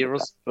about a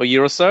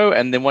year or so,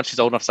 and then once she's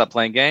old enough to start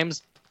playing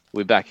games,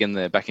 we're back in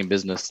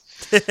business.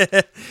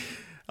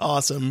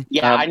 Awesome.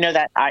 Yeah, I know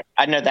that.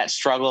 I know that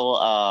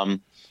struggle.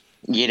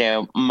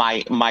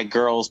 My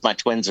girls, my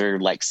twins are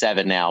like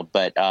 7 now,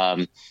 but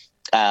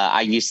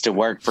I used to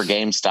work for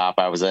GameStop.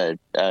 I was a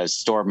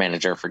store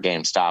manager for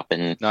GameStop,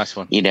 and nice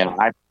one.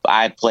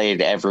 I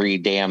played every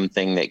damn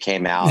thing that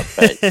came out,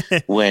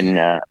 but when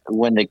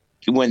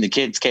the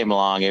kids came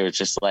along, it was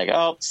just like,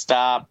 oh,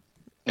 stop.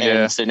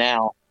 And so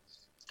now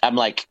I'm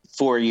like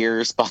 4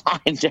 years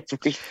behind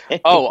everything.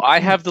 Oh, I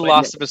have The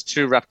Last of Us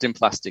 2 wrapped in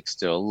plastic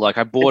still. Like,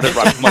 I bought it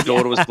right before my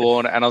daughter was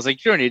born, and I was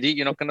like, you're an idiot,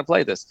 you're not going to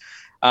play this.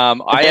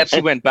 I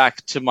actually went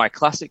back to my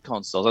classic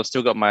consoles. I've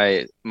still got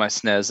my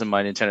SNES and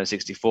my Nintendo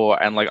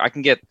 64, and like I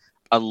can get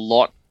a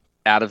lot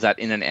out of that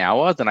in an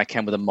hour than I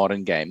can with a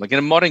modern game. Like in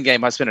a modern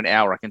game, I spend an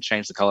hour, I can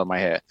change the color of my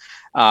hair.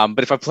 But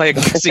if I play a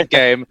classic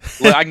game,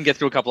 like, I can get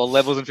through a couple of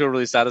levels and feel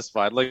really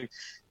satisfied. Like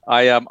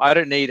I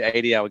don't need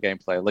 80-hour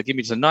gameplay. Like give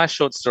me just a nice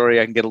short story,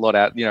 I can get a lot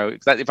out. You know,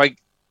 if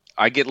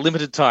I get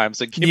limited time,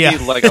 so give me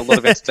like a lot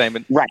of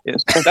entertainment. Right. Yeah.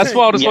 That's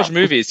why I'll just watch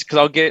movies, because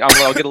I'll get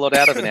a lot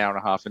out of an hour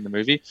and a half in the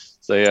movie.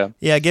 So yeah.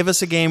 Yeah, give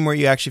us a game where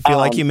you actually feel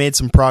like you made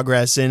some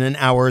progress in an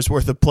hour's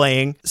worth of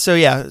playing. So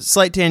yeah,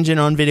 slight tangent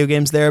on video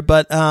games there,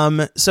 but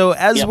so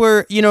as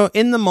we're,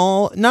 in the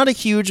mall, not a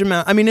huge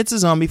amount. I mean, it's a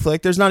zombie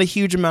flick. There's not a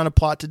huge amount of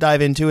plot to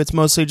dive into. It's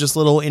mostly just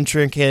little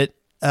intricate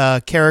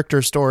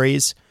character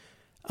stories.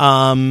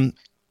 But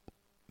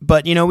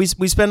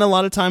we spend a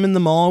lot of time in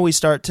the mall. We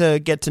start to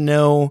get to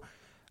know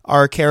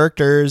our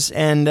characters,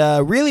 and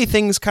really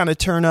things kind of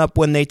turn up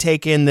when they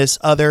take in this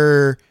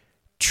other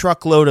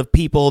truckload of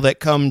people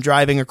that come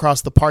driving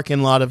across the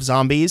parking lot of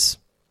zombies.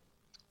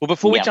 Well,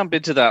 before we jump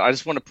into that, I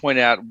just want to point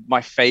out my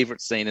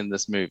favorite scene in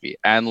this movie.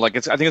 And I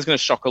think it's going to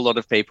shock a lot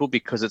of people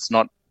because it's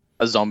not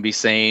a zombie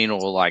scene,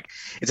 or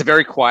it's a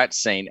very quiet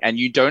scene. And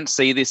you don't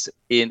see this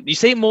you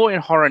see it more in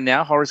horror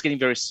now. Horror is getting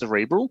very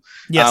cerebral,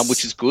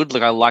 which is good.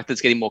 Like I like that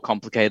it's getting more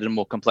complicated and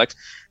more complex.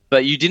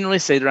 But you didn't really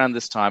see it around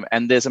this time.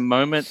 And there's a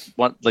moment,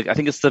 I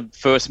think it's the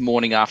first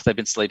morning after they've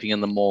been sleeping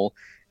in the mall,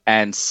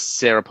 and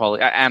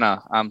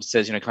Anna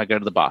says, can I go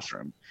to the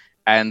bathroom?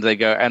 And they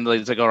go, and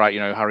it's like, all right,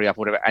 hurry up,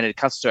 whatever. And it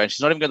cuts to her, and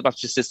she's not even going to the bathroom,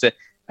 she just sits there,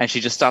 and she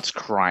just starts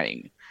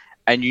crying.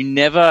 And you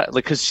never,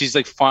 because she's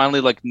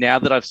finally, now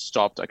that I've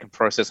stopped, I can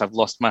process, I've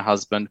lost my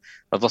husband,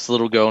 I've lost the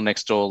little girl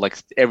next door,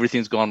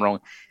 everything's gone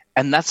wrong.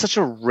 And that's such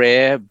a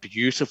rare,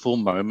 beautiful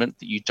moment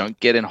that you don't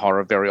get in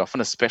horror very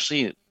often,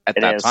 especially at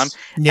that time.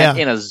 Yeah. And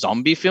in a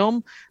zombie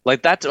film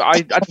like that,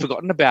 I'd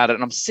forgotten about it,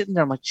 and I'm sitting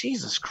there, I'm like,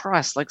 Jesus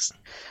Christ, it's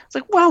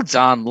well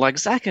done,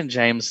 Zach and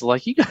James,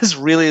 you guys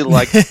really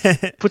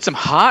put some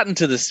heart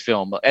into this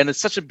film. And it's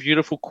such a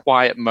beautiful,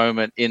 quiet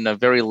moment in a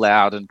very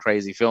loud and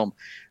crazy film,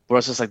 where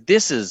it's just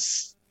this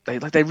is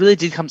they really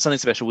did come something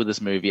special with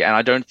this movie, and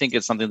I don't think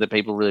it's something that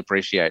people really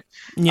appreciate.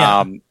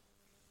 Yeah.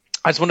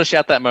 I just want to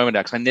shout that moment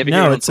out, because I never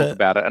hear anyone talk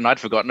about it, and I'd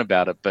forgotten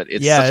about it, but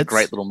it's such a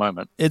great little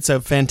moment. It's a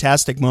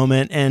fantastic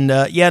moment, and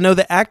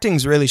the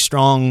acting's really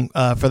strong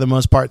for the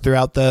most part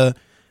throughout the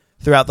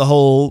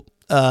whole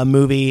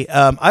movie.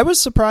 I was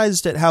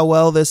surprised at how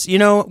well this,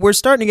 we're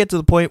starting to get to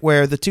the point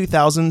where the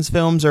 2000s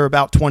films are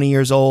about 20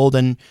 years old,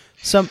 and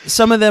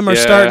some of them are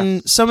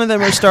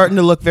starting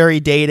to look very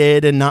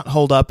dated and not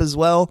hold up as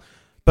well.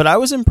 But I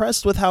was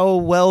impressed with how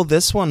well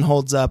this one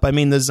holds up. I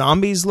mean, the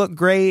zombies look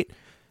great.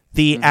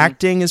 The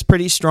acting is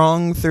pretty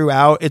strong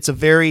throughout. It's a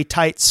very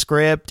tight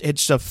script.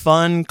 It's a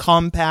fun,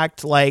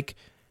 compact,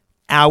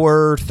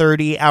 hour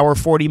 30, hour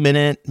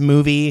 40-minute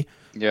movie.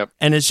 Yep.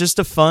 And it's just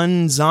a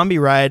fun zombie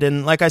ride.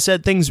 And like I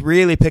said, things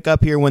really pick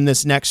up here when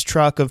this next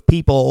truck of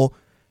people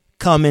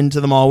come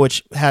into the mall,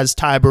 which has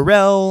Ty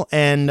Burrell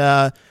and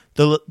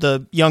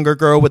the younger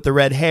girl with the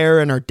red hair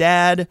and her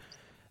dad.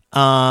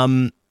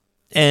 And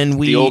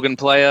the organ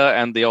player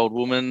and the old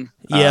woman.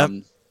 Yeah.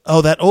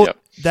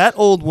 That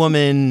old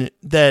woman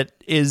that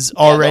is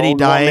already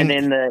dying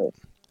in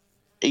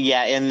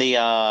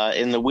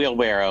the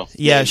wheelbarrow.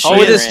 Yeah.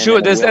 There's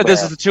two. There's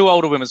the two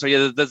older women. So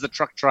yeah, there's the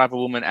truck driver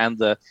woman and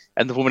the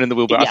woman in the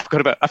wheelbarrow. Yeah.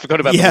 I forgot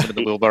about the woman in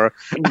the wheelbarrow.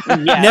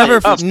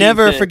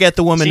 Never forget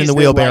the woman in the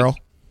wheelbarrow.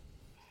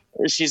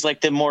 She's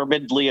like the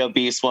morbidly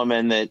obese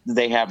woman that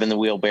they have in the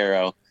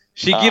wheelbarrow.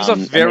 She gives off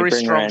very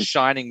strong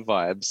Shining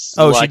vibes.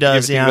 Oh, she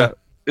does. Yeah.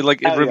 In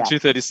Room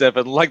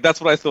 237, that's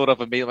what I thought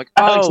of me.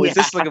 Is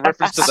this a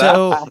reference to that?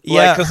 So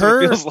yeah,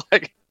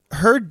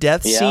 her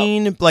death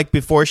scene,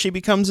 before she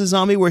becomes a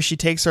zombie, where she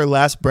takes her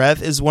last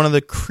breath, is one of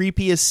the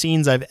creepiest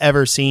scenes I've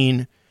ever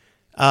seen.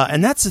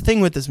 And that's the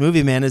thing with this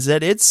movie, man, is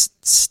that it's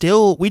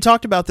still. We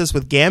talked about this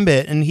with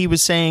Gambit, and he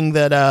was saying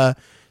that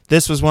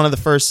this was one of the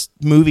first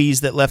movies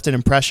that left an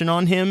impression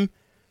on him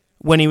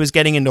when he was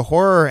getting into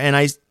horror. And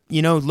I,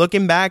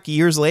 looking back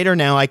years later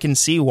now, I can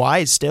see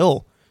why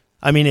still.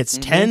 I mean, it's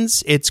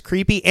tense, it's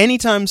creepy.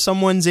 Anytime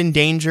someone's in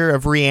danger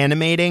of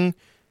reanimating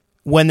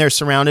when they're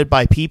surrounded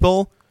by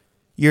people,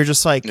 you're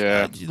just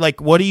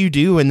what do you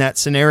do in that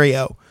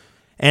scenario?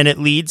 And it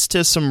leads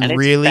to some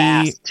really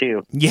fast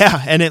too.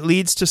 Yeah, and it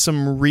leads to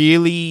some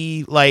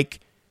really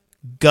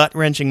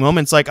gut-wrenching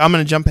moments. I'm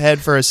going to jump ahead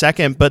for a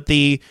second, but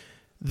the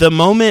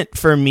moment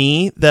for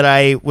me that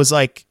I was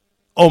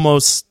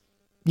almost,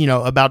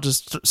 about to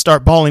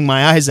start bawling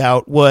my eyes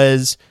out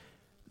was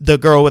the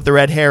girl with the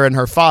red hair and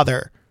her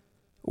father.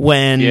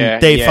 When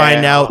they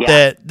find out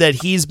that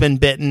he's been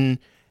bitten,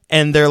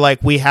 and they're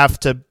like, we have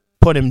to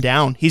put him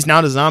down. He's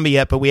not a zombie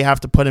yet, but we have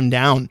to put him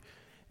down.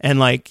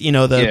 And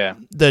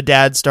the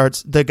dad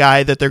starts, the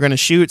guy that they're going to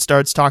shoot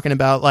starts talking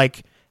about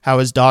how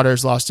his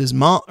daughter's lost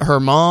her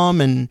mom,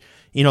 and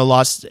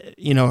lost,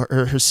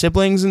 her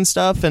siblings and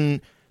stuff.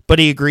 But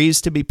he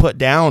agrees to be put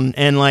down.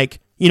 And like,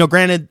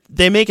 granted,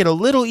 they make it a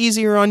little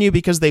easier on you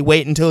because they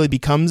wait until he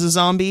becomes a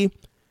zombie.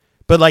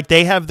 But like,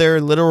 they have their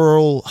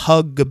literal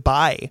hug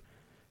goodbye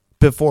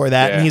before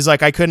that. Yeah. And he's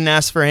like, I couldn't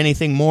ask for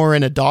anything more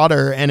in a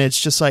daughter. And it's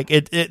just like,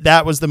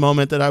 that was the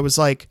moment that I was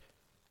like,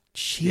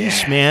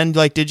 sheesh, man.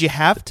 Like, did you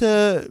have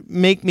to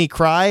make me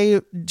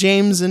cry,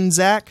 James and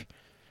Zach?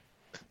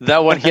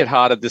 That one hit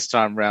harder this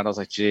time around. I was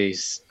like,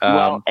 geez.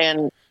 Well,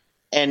 and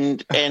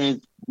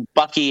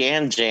Bucky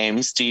and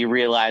James, do you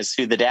realize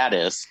who the dad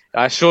is?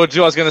 I sure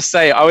do. I was going to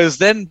say, I was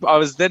then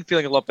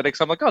feeling a lot better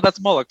because I'm like, oh,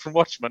 that's Moloch from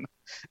Watchmen.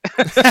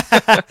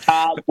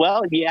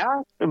 Well,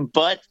 yeah,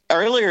 but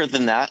earlier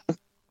than that,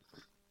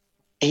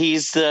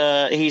 he's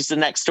the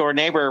next door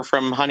neighbor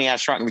from Honey, I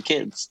Shrunk the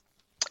Kids.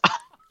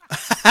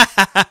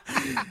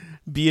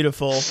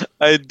 Beautiful.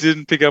 I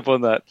didn't pick up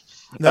on that.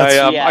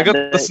 I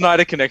got the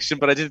Snyder connection,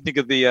 but I didn't think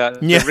of the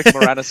Rick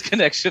Moranis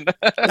connection.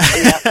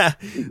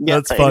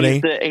 That's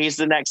funny. He's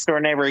the next door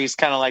neighbor. He's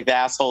kind of like the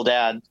asshole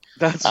dad.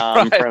 That's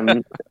right.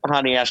 From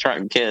Honey, I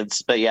Shrunk the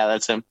Kids. But yeah,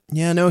 that's him.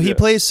 Yeah, no, he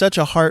plays such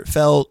a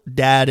heartfelt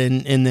dad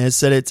in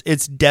this that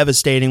it's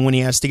devastating when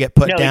he has to get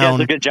put down. He does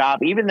a good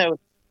job, even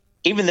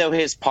though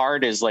his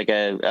part is like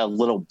a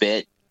little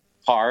bit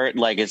part,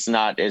 like it's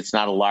not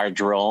a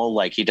large role,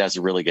 like he does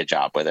a really good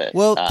job with it.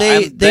 Well,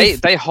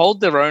 they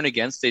hold their own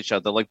against each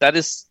other. Like that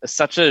is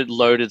such a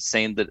loaded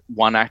scene that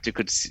one actor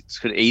could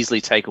easily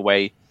take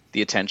away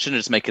the attention and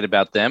just make it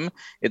about them.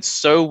 It's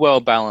so well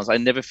balanced. I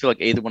never feel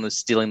like either one is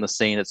stealing the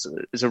scene.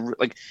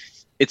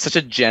 It's such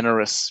a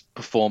generous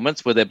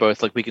performance where they're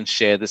both like, we can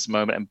share this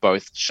moment and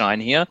both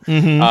shine here.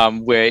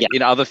 Mm-hmm. Where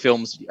in other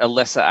films, a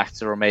lesser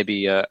actor or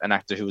maybe an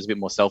actor who was a bit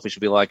more selfish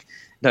would be like,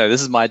 no,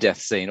 this is my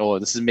death scene, or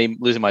this is me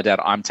losing my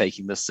dad, I'm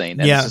taking this scene.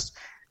 And it's just,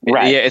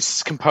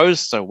 it's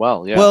composed so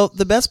well. Yeah. Well,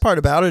 the best part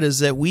about it is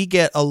that we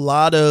get a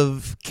lot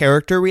of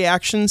character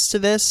reactions to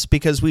this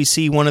because we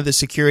see one of the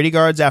security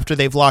guards after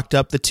they've locked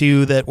up the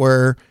two that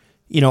were,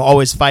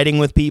 always fighting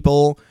with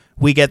people.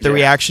 We get the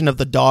reaction of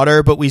the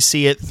daughter, but we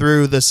see it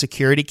through the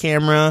security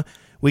camera.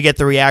 We get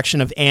the reaction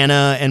of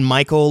Anna and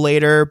Michael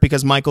later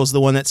because Michael's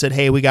the one that said,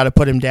 hey, we got to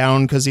put him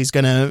down because he's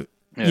going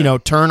to,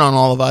 turn on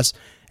all of us.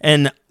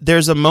 And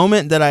there's a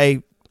moment that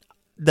I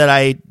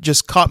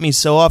just caught me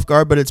so off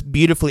guard, but it's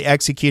beautifully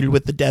executed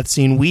with the death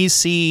scene. We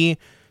see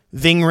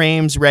Ving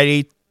Rhames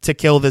ready to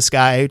kill this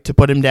guy to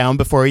put him down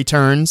before he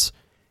turns.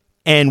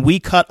 And we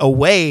cut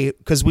away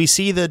because we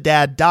see the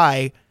dad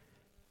die.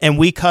 And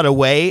we cut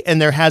away,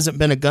 and there hasn't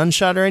been a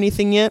gunshot or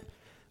anything yet.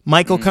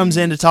 Michael comes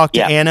in to talk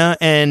to Anna,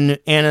 and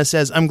Anna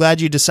says, I'm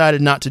glad you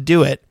decided not to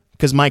do it,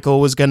 because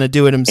Michael was going to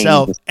do it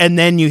himself. And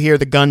then you hear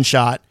the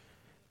gunshot.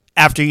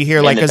 After you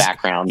hear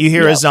background. You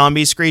hear a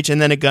zombie screech,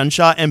 and then a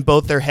gunshot, and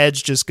both their heads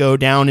just go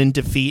down in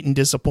defeat and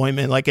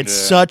disappointment. Like, it's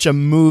such a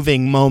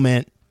moving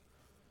moment.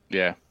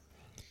 Yeah.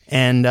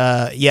 And,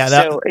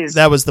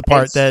 that was the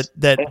part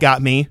that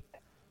got me.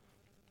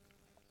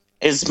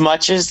 As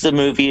much as the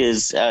movie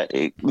is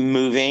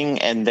moving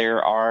and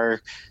there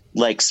are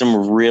like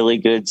some really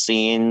good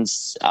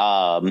scenes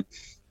that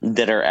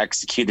are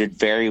executed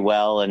very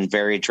well and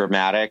very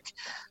dramatic,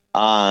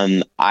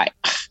 I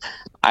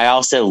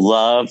also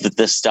love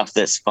the stuff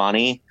that's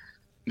funny.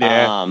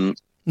 Yeah.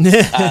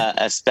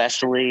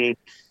 Especially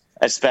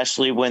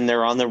when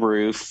they're on the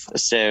roof.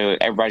 So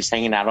everybody's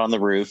hanging out on the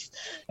roof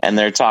and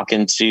they're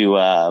talking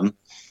to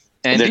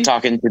Andy? They're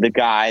talking to the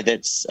guy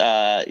that's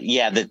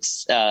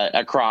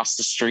across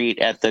the street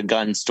at the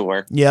gun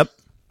store. Yep.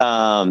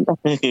 And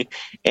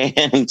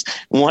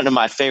one of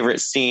my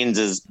favorite scenes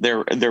is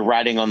they're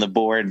writing on the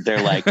board.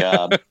 They're like,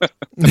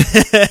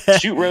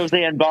 shoot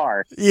Roseanne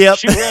Barr. Yep.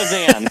 Shoot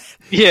Roseanne.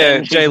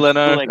 Yeah, Jay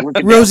Leno. Like,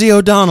 Rosie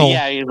O'Donnell.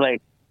 Yeah, he's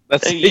like,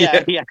 that's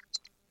yeah.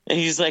 And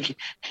he's like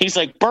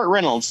Burt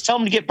Reynolds. Tell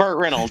him to get Burt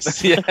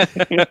Reynolds.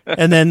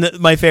 And then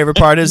my favorite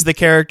part is the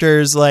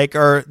characters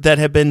that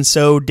have been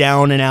so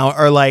down and out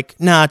are like,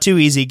 nah, too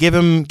easy. Give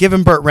him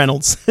Burt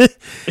Reynolds.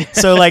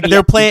 So like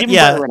they're playing,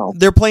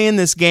 they're playing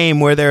this game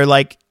where they're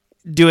like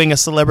doing a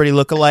celebrity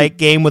lookalike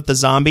game with the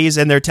zombies,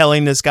 and they're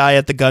telling this guy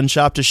at the gun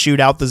shop to shoot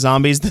out the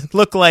zombies that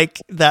look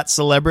like that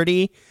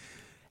celebrity.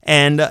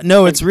 And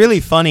no, it's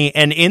really funny.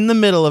 And in the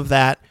middle of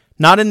that,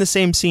 not in the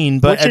same scene,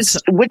 but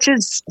which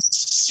is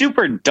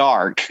super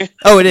dark.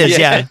 Oh, it is,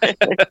 yeah.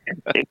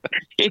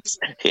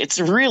 It's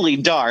really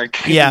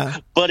dark. Yeah,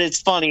 but it's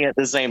funny at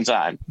the same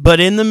time. But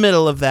in the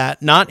middle of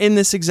that, not in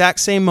this exact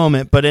same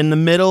moment, but in the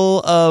middle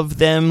of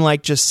them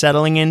like just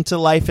settling into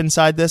life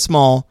inside this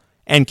mall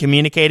and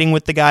communicating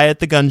with the guy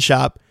at the gun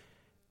shop,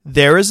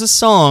 there is a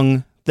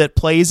song that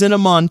plays in a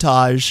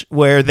montage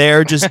where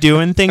they're just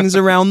doing things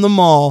around the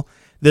mall.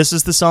 This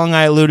is the song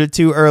I alluded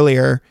to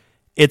earlier.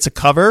 It's a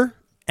cover.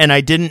 And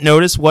I didn't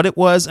notice what it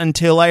was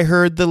until I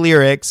heard the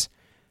lyrics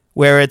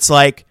where it's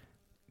like,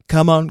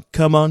 come on,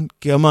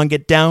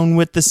 get down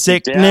with the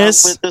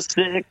sickness. Down with the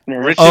sickness.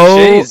 Richard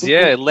Cheese,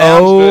 yeah.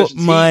 Oh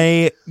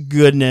my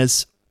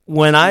goodness.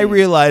 When I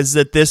realized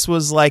that this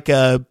was like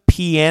a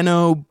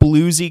piano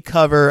bluesy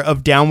cover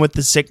of Down with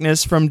the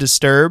Sickness from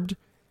Disturbed,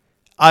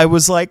 I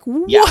was like,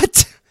 what? Yeah.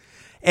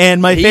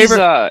 And my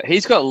favorite,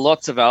 he's got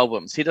lots of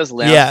albums. He does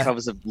lounge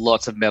covers of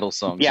lots of metal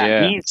songs.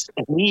 Yeah,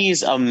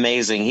 he's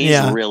amazing.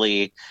 He's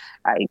really,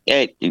 I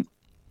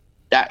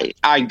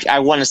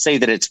want to say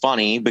that it's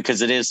funny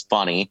because it is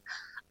funny.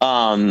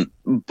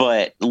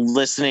 But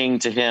listening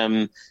to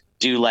him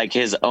do like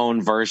his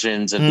own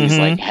versions of these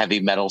like heavy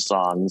metal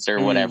songs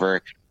or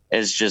whatever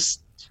is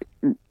just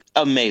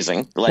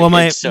amazing. Like, well,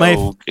 my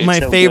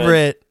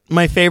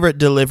favorite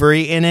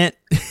delivery in it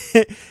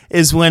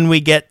is when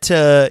we get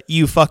to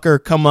 "You fucker,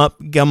 come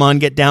on,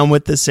 get down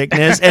with the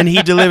sickness," and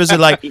he delivers it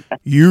like,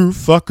 "You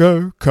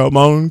fucker, come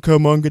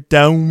on, get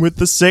down with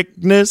the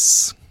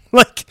sickness."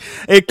 Like,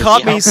 it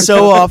caught me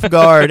so off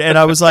guard, and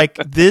I was like,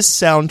 "This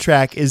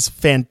soundtrack is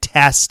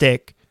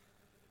fantastic."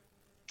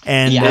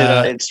 And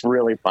it's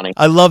really funny.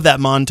 I love that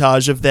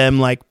montage of them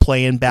like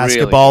playing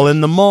basketball in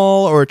the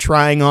mall or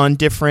trying on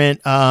different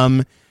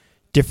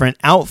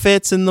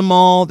outfits in the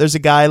mall. There's a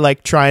guy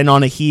like trying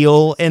on a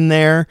heel in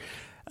there.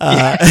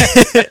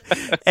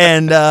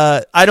 And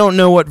I don't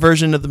know what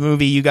version of the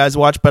movie you guys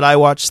watch, but I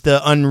watched the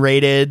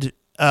unrated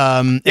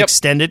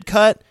extended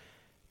cut.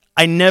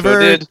 I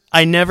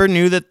never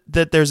knew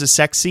that there's a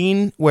sex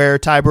scene where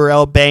Ty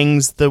Burrell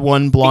bangs the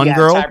one blonde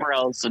girl. Ty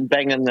Burrell's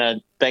banging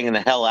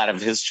the hell out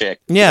of his chick.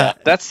 Yeah.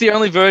 That's the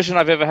only version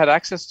I've ever had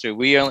access to.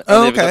 We only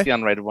got the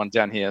unrated one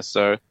down here,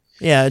 so...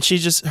 Yeah, and she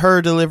just,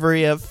 her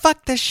delivery of,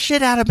 "Fuck the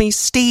shit out of me,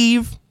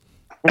 Steve."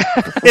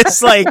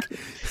 It's like,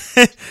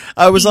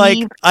 I was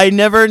like, I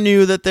never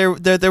knew that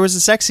there was a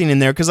sex scene in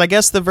there, because I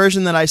guess the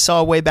version that I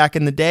saw way back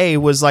in the day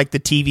was like the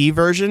TV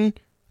version,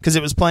 because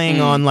it was playing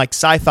on like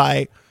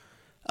Sci-Fi,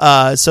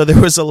 so there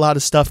was a lot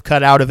of stuff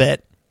cut out of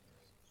it.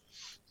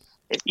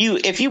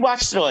 If you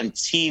watched it on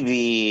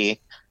TV,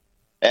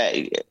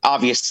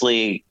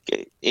 obviously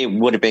it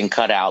would have been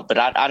cut out, but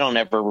I don't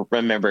ever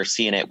remember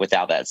seeing it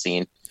without that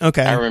scene.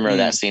 Okay. I remember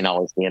that scene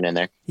always being in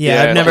there.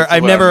 Yeah,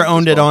 I've never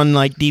owned it on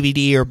like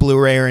DVD or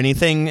Blu-ray or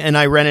anything, and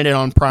I rented it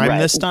on Prime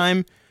this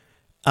time.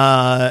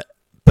 But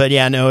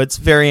yeah, no, it's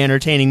very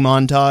entertaining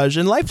montage,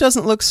 and life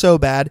doesn't look so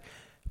bad.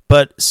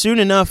 But soon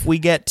enough, we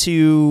get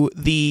to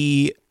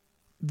the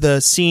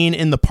scene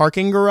in the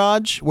parking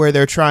garage where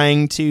they're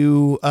trying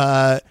to,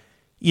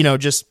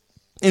 just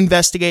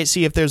investigate,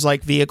 see if there's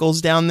like vehicles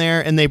down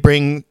there, and they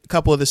bring a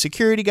couple of the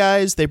security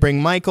guys. They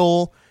bring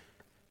Michael.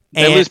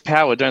 They lose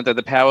power, don't they?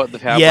 The power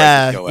breakers go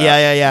out.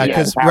 Yeah.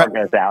 Because power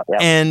goes out. Yeah.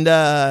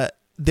 And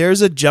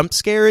there's a jump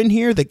scare in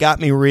here that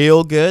got me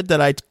real good that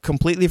I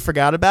completely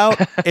forgot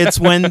about. It's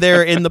when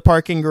they're in the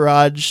parking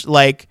garage,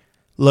 like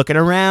looking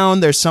around.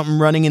 There's something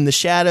running in the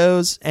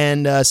shadows,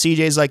 and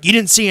CJ's like, "You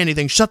didn't see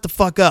anything. Shut the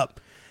fuck up."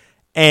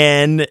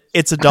 And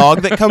it's a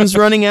dog that comes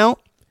running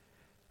out.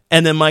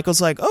 And then Michael's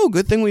like, "Oh,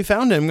 good thing we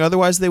found him.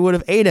 Otherwise, they would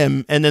have ate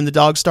him." And then the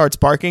dog starts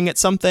barking at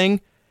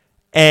something.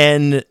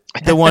 And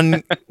the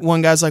one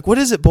guy's like, "What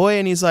is it, boy?"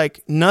 And he's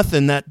like,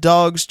 "Nothing. That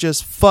dog's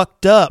just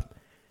fucked up."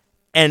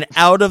 And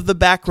out of the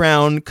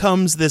background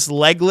comes this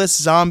legless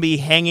zombie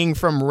hanging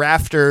from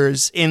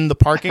rafters in the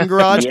parking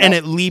garage, and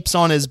it leaps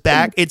on his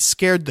back. It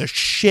scared the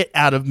shit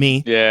out of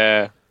me.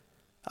 Yeah.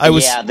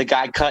 The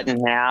guy cut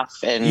in half,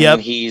 and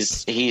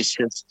he's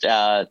just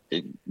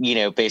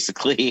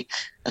basically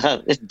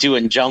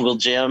doing jungle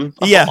gym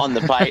on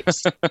the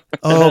pipes.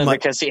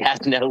 Because he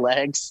has no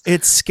legs.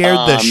 It scared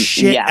the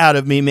shit out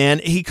of me, man.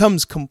 He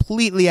comes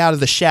completely out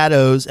of the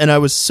shadows, and I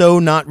was so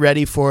not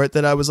ready for it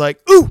that I was like,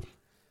 "Ooh."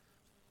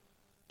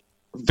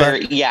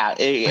 And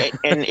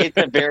it's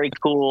a very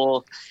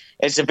cool.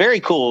 It's a very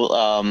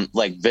cool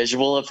like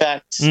visual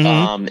effect,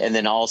 and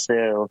then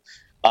also.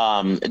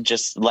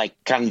 Just like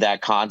kind of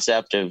that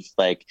concept of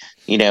like,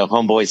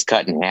 homeboy's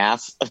cut in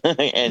half.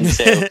 And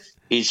so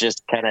he's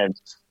just kind of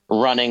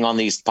running on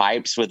these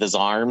pipes with his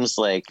arms.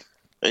 Like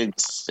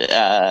it's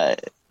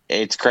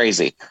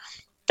crazy.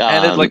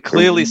 And it like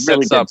clearly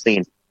sets up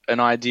an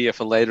idea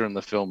for later in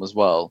the film as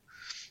well.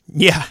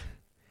 Yeah.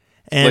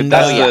 And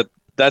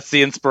that's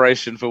the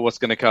inspiration for what's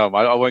going to come.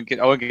 I won't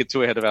get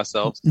too ahead of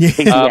ourselves.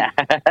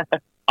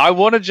 I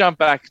want to jump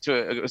back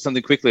to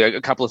something quickly,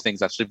 a couple of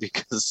things actually,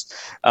 because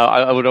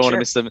I don't want to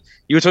miss them.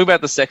 You were talking about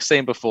the sex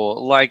scene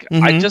before. Like,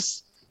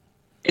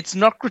 it's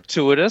not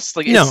gratuitous.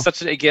 Like, it's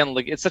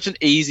it's such an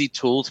easy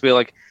tool to be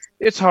like,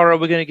 it's horror.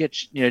 We're going to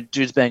get,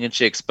 dudes banging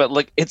chicks. But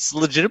like, it's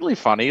legitimately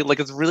funny.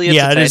 Like, it's really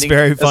entertaining. Yeah, it is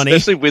very funny.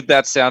 Especially with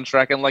that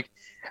soundtrack. And like,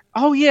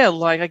 oh yeah,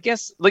 like, I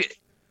guess, like,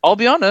 I'll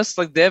be honest,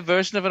 like their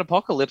version of an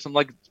apocalypse, I'm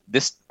like,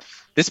 this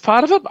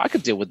part of it, I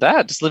could deal with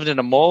that. Just living in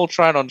a mall,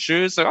 trying on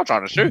shoes. So I'll try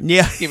on a shoe.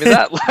 Yeah. Give me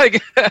that.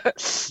 Like,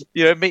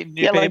 meeting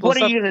new people. Like,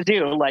 what are you going to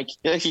do? Like,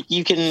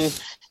 you can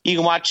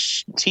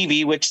watch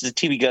TV, which the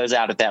TV goes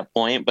out at that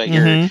point, but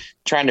you're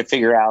trying to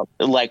figure out,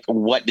 like,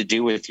 what to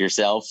do with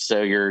yourself.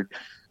 So you're,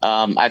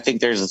 I think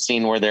there's a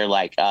scene where they're,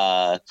 like,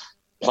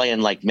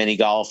 playing, like, mini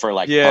golf or,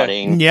 like,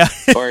 putting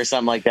or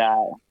something like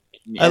that.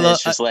 And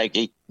it's just like...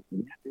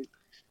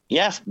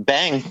 Yeah,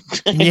 bang.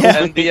 And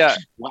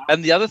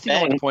the other thing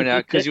I want to point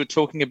out, because you were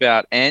talking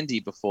about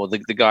Andy before, the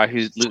guy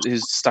who's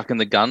stuck in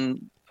the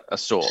gun a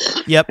sword.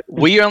 Yep.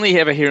 We only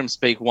ever hear him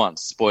speak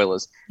once,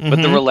 spoilers, but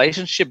the Mhm.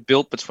 relationship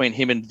built between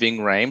him and Ving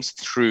Rhames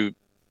through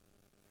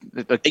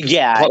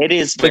it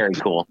is very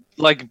cool.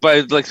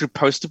 Through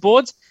poster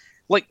boards,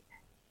 like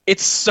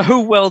it's so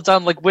well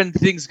done. Like when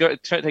things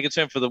take a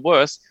turn for the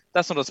worse,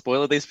 that's not a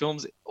spoiler. These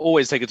films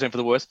always take a turn for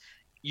the worse.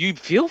 You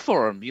feel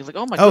for them. You're like,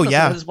 oh my goodness, they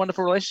have this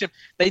wonderful relationship.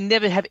 They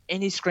never have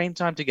any screen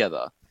time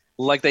together.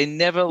 Like they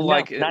never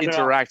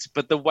interact,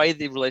 but the way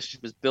the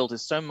relationship is built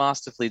is so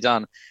masterfully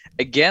done.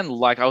 Again,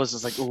 like I was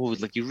just like, oh,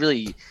 like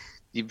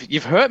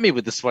you've hurt me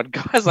with this one,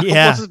 guys. Like,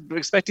 I wasn't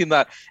expecting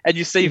that. And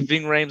you see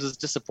Ving Rhames'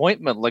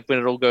 disappointment, like when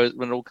it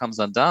all comes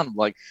undone.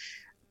 Like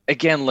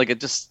again, like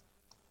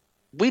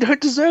we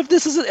don't deserve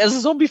this as a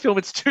zombie film.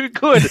 It's too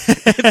good.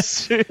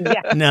 It's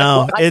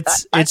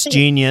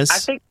genius. I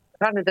think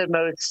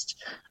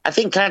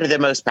kind of the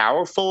most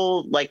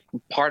powerful like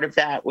part of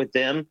that with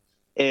them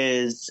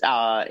is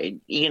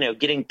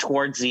getting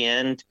towards the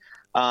end.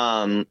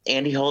 And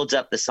he holds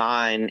up the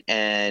sign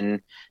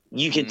and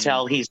you can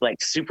tell he's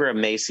like super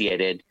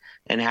emaciated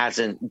and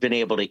hasn't been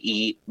able to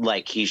eat.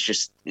 Like he's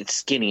just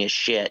skinny as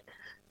shit.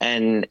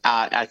 And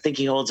I think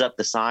he holds up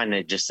the sign and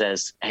it just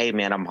says, "Hey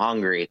man, I'm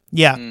hungry."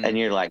 Yeah. And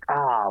you're like,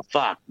 "Oh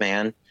fuck,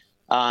 man."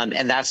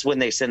 And that's when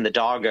they send the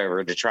dog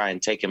over to try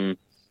and take him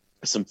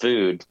some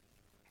food.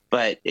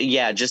 But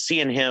yeah, just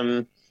seeing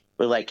him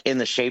like in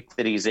the shape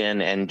that he's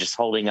in and just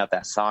holding up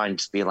that sign,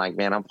 just being like,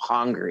 "Man, I'm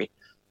hungry."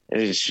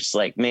 And it's just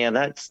like, man,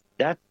 that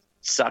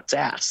sucks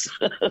ass.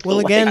 Well,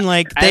 again,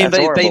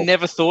 they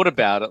never thought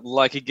about it.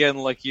 Like again,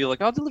 like you're like,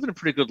 oh, they're living a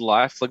pretty good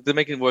life. Like they're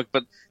making it work,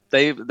 but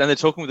they're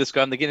talking with this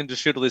guy and they get him to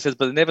shoot all his heads,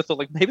 but they never thought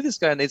like maybe this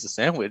guy needs a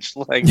sandwich.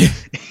 Like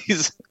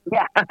he's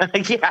yeah,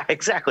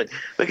 exactly.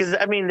 Because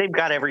I mean, they've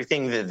got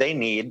everything that they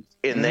need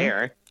in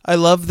there. I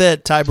love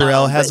that Ty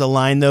Burrell has a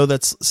line though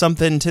that's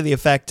something to the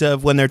effect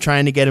of when they're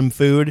trying to get him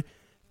food.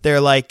 They're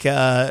like,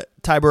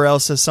 Ty Burrell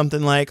says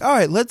something like, "All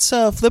right, let's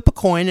flip a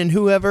coin, and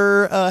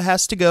whoever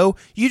has to go,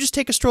 you just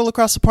take a stroll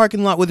across the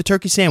parking lot with a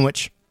turkey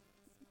sandwich."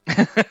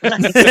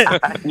 Yeah.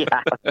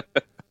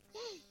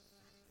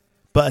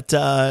 But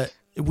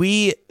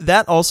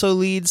that also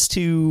leads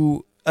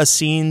to a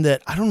scene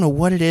that I don't know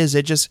what it is.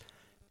 It just,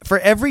 for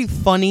every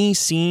funny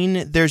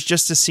scene, there's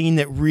just a scene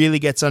that really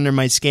gets under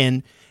my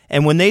skin.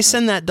 And when they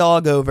send that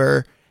dog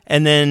over,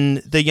 and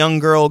then the young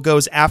girl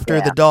goes after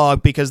the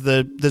dog because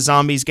the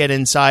zombies get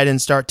inside and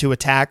start to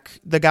attack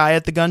the guy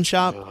at the gun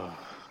shop.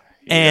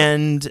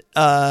 And,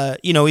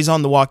 he's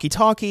on the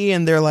walkie-talkie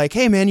and they're like,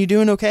 "Hey, man, you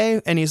doing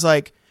okay?" And he's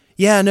like,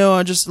 "Yeah, no,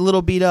 I'm just a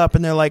little beat up."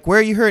 And they're like, "Where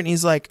are you hurt?" And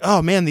he's like,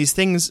 "Oh, man, these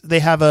things,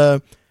 they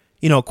have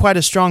quite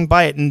a strong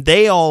bite." And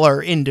they all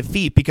are in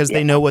defeat because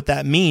they know what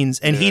that means.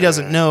 And he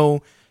doesn't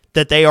know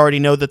that they already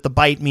know that the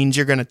bite means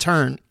you're going to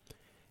turn.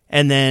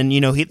 And then,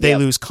 they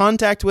lose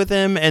contact with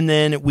him. And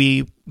then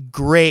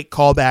great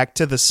callback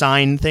to the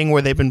sign thing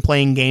where they've been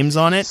playing games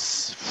on it.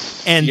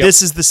 And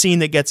this is the scene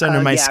that gets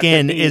under my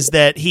skin, is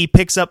that he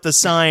picks up the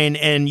sign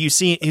and you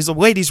see, he's like,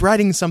 wait, he's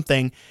writing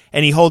something.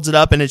 And he holds it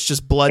up and it's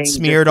just blood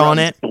smeared on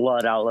it.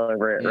 Blood all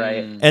over it,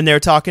 right? And they're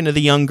talking to the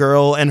young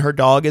girl and her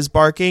dog is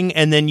barking.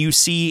 And then you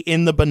see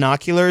in the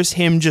binoculars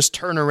him just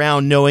turn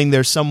around knowing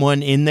there's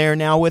someone in there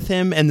now with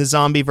him. And the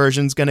zombie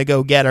version's going to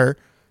go get her.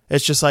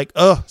 It's just like,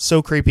 oh,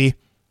 so creepy.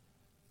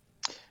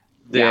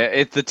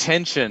 Yeah, the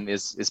tension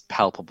is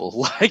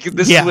palpable. Like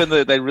this is when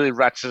they really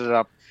ratchet it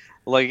up.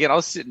 Like again, I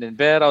was sitting in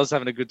bed, I was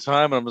having a good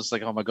time, and I'm just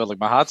like, oh my god, like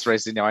my heart's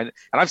racing now. And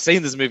I've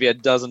seen this movie a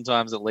dozen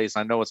times at least.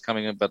 I know what's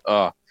coming in, but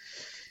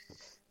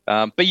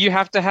but you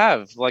have to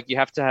have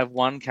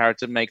one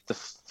character make the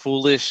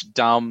foolish,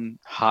 dumb,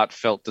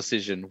 heartfelt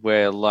decision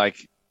where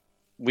like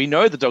we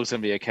know the dog's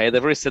gonna be okay.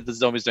 They've already said the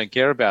zombies don't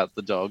care about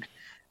the dog.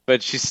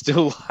 But she's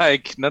still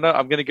like, no,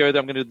 I'm going to go there.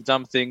 I'm going to do the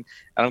dumb thing,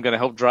 and I'm going to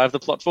help drive the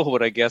plot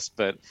forward, I guess.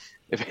 But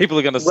if people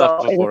are going to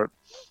suffer for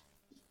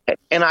it.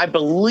 And I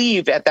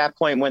believe at that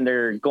point when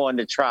they're going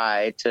to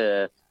try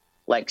to,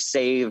 like,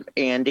 save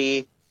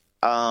Andy,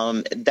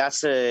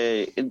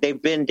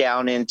 they've been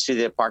down into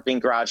the parking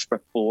garage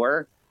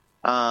before.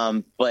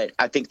 But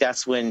I think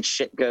that's when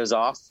shit goes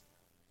off,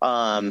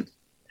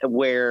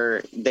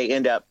 where they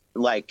end up,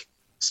 like,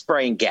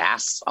 spraying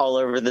gas all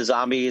over the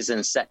zombies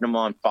and setting them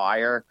on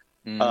fire.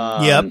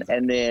 And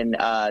then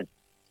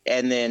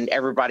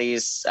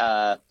everybody's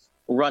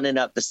running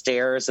up the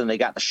stairs and they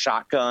got the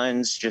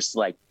shotguns just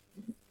like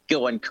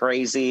going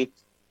crazy,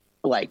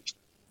 like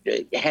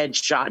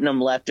headshotting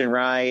them left and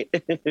right.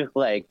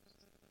 Like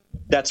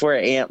that's where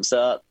it amps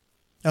up.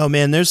 Oh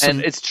man,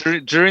 and it's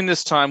during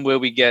this time where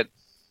we get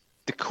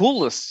the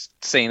coolest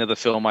scene of the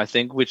film, I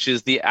think, which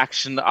is the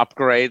action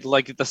upgrade.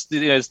 Like it's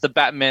the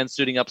Batman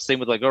suiting up scene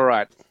with like, all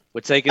right, we're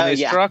taking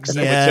these trucks and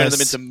we're turning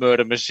them into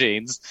murder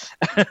machines.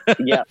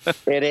 Yeah,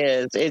 it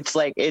is. It's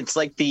like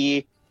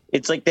the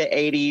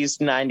 80s,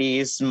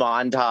 90s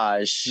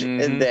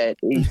montage that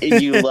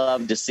you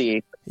love to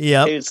see.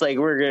 Yeah, it's like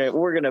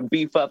we're gonna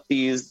beef up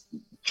these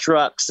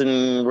trucks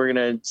and we're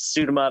gonna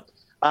suit them up.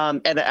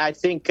 And I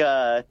think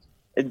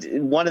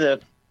one of the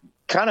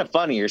kind of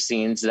funnier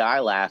scenes that I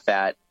laugh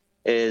at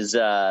is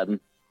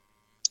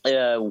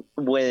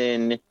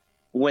when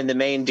the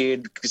main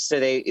dude, so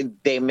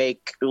they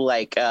make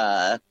like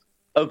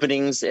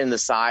openings in the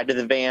side of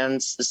the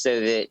vans so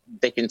that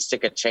they can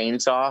stick a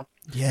chainsaw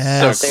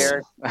out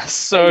there.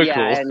 So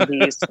yeah,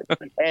 cool.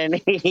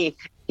 And he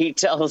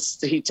tells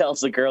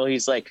the girl,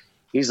 he's like,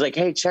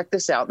 hey, check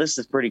this out, this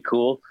is pretty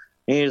cool.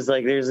 And he's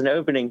like, there's an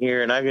opening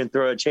here and I can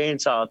throw a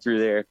chainsaw through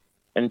there.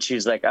 And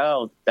she's like,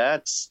 "Oh,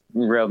 that's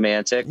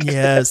romantic."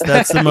 Yes,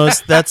 that's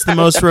the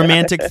most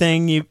romantic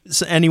thing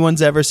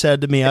anyone's ever said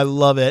to me. I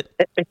love it.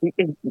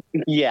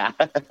 Yeah,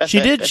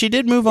 she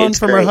did move on It's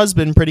from great. her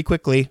husband pretty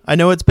quickly. I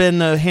know it's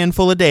been a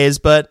handful of days,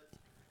 but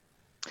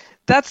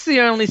That's the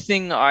only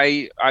thing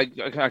I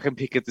can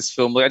pick at this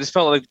film. Like, I just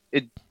felt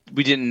like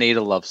we didn't need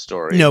a love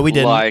story. No, we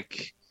didn't.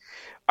 Like,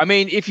 I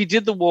mean, if you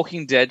did the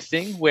Walking Dead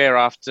thing, where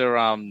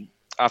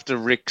after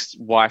Rick's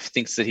wife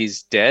thinks that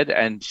he's dead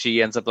and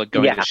she ends up like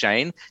going to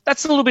Shane,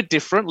 that's a little bit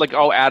different. Like,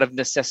 out of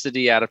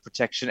necessity, out of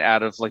protection,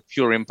 out of like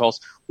pure impulse,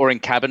 or in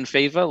Cabin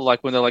Fever,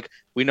 like when they're like,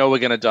 we know we're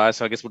going to die,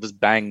 so I guess we'll just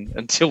bang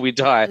until we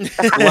die.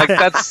 Like,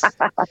 that's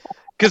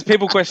because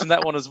people question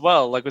that one as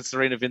well. Like when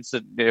Serena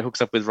Vincent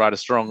hooks up with Ryder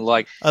Strong,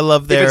 like I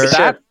love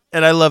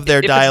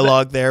their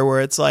dialogue there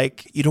where it's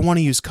like, you don't want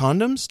to use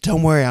condoms?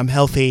 Don't worry, I'm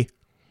healthy.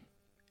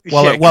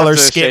 While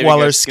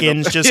her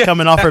skin's just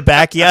coming off her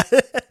back, yeah.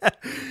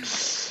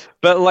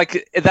 But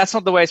like, that's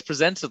not the way it's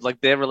presented. Like,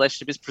 their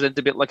relationship is presented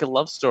a bit like a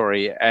love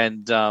story,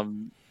 and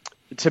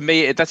to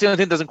me, that's the only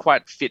thing that doesn't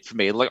quite fit for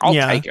me. Like, I'll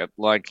take it.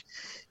 Like,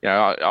 you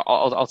know,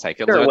 I'll take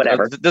it. Sure, like,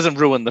 whatever. It doesn't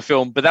ruin the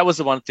film, but that was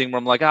the one thing where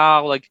I'm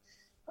like,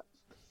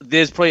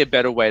 there's probably a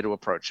better way to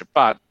approach it.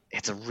 But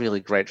it's a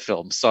really great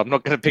film, so I'm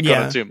not going to pick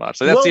on it too much.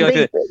 So that's the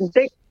only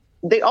thing.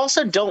 They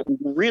also don't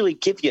really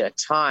give you a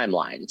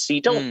timeline, so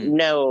you don't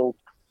know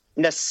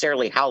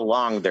necessarily how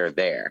long they're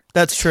there.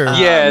 That's true.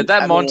 Yeah,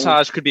 that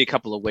montage could be a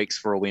couple of weeks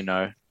for all we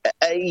know.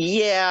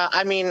 Yeah,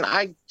 I mean,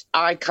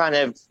 I kind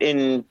of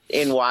in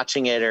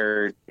watching it,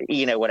 or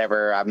you know,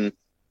 whatever,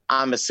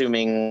 I'm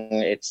assuming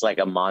it's like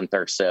a month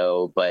or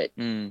so, but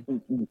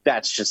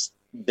that's just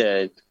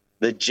the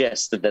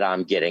gist that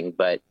I'm getting.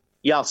 But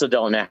you also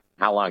don't know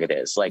how long it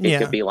is. Like, it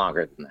could be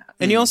longer than that.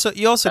 And you also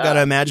got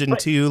to imagine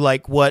too,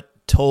 like what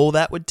toll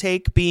that would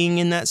take being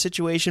in that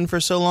situation for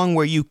so long,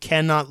 where you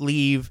cannot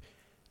leave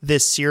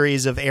this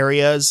series of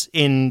areas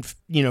in,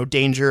 you know,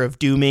 danger of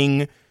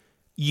dooming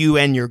you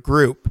and your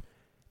group.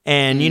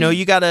 And, you know,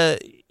 you gotta,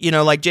 you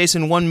know, like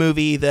Jason, one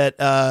movie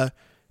that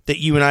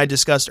you and I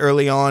discussed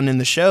early on in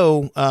the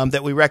show,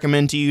 that we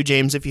recommend to you,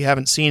 James, if you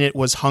haven't seen it,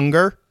 was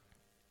Hunger.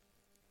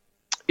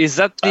 Is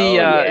that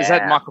is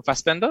that Michael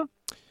Fassbender?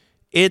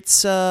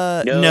 It's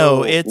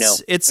No.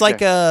 it's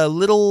like a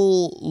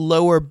little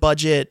lower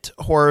budget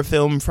horror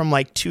film from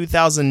like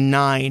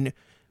 2009,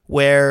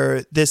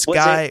 where this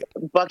guy,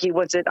 Bucky,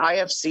 was it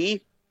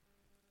IFC?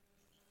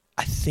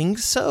 I think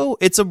so.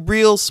 It's a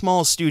real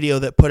small studio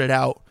that put it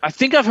out. I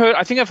think I've heard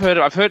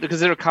it because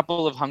there are a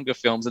couple of Hunger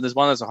films, and there's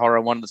one that's a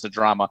horror, one that's a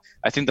drama.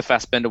 I think the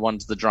Fassbender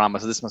one's the drama,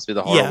 so this must be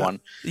the horror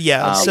one.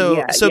 Yeah.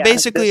 So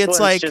basically,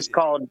 it's like just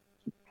called.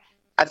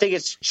 I think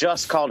it's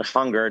just called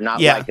Hunger, not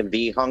like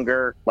The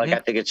Hunger. Like, I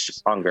think it's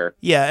just Hunger.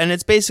 Yeah, and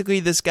it's basically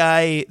this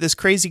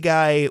crazy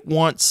guy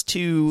wants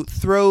to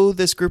throw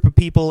this group of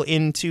people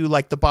into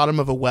like the bottom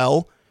of a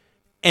well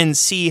and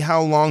see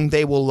how long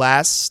they will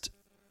last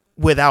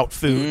without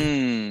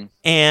food.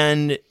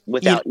 And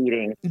without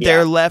eating.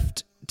 They're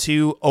left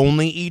to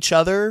only each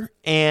other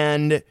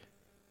and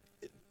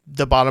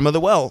the bottom of the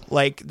well.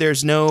 Like,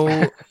 there's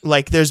no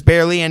there's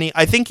barely any.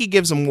 I think he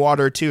gives them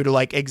water too to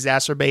like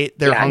exacerbate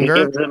their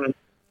hunger.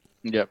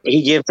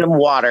 He gives them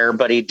water,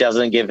 but he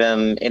doesn't give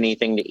them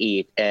anything to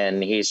eat,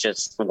 and he's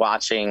just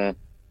watching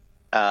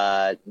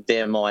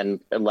them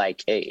on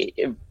like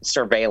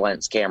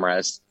surveillance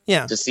cameras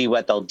to see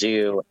what they'll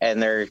do.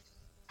 And they're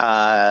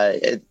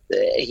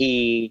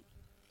he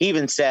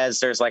even says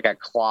there's like a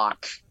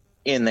clock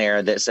in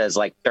there that says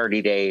like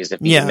 30 days.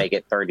 If you can make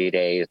it 30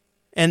 days,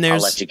 and I'll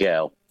let you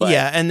go. But,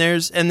 and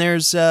there's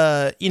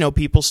you know,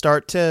 people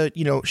start to,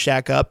 you know,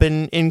 shack up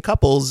in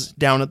couples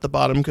down at the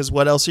bottom, because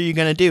what else are you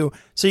going to do?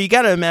 So you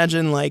got to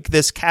imagine like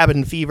this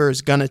cabin fever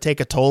is going to take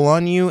a toll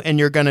on you, and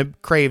you're going to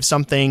crave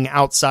something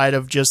outside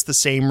of just the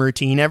same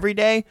routine every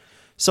day.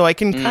 So I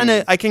can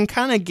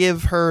kind of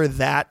give her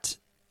that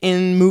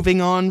in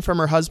moving on from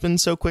her husband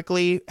so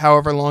quickly,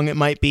 however long it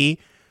might be.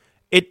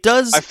 It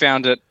does. I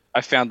found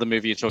the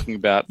movie you're talking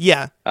about.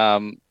 Yeah.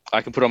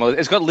 I can put on.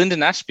 It's got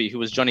Lyndon Ashby, who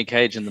was Johnny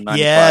Cage in the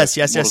 95. Yes.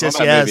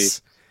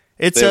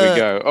 Movie. There we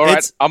go. All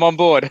right, I'm on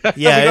board.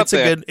 Yeah,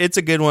 it's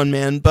a good one,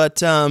 man.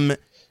 But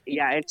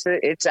yeah,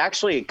 it's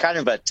actually kind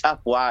of a tough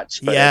watch,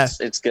 but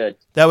it's good.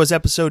 That was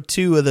episode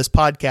 2 of this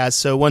podcast.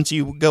 So once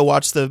you go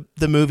watch the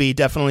movie,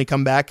 definitely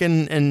come back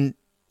and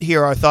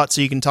hear our thoughts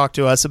so you can talk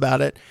to us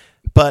about it.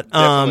 But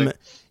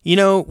you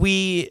know,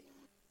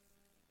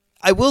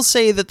 I will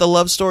say that the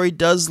love story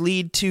does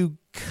lead to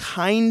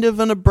kind of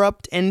an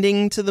abrupt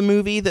ending to the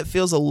movie that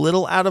feels a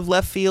little out of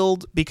left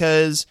field,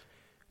 because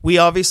we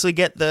obviously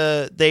get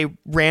they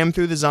ram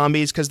through the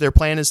zombies because their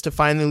plan is to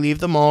finally leave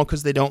the mall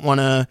because they don't want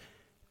to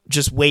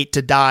just wait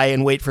to die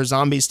and wait for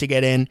zombies to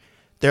get in.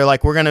 They're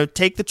like, we're going to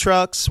take the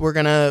trucks, we're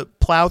going to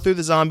plow through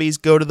the zombies,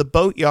 go to the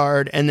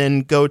boatyard, and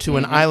then go to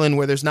an island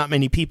where there's not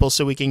many people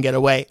so we can get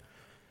away.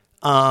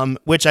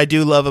 Which I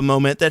do love a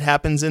moment that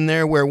happens in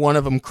there where one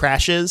of them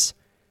crashes,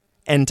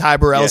 and Ty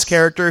Burrell's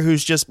character,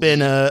 who's just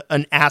been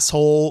an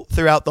asshole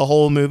throughout the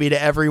whole movie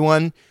to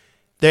everyone,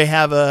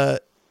 Anna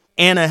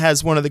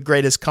has one of the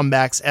greatest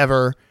comebacks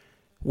ever,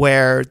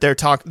 where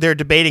they're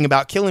debating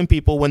about killing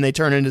people when they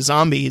turn into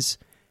zombies,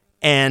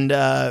 and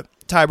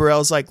Ty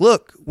Burrell's like,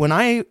 look,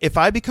 if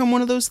I become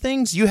one of those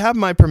things, you have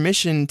my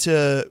permission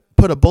to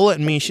put a bullet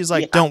in me. She's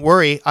like, don't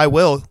worry, I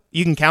will.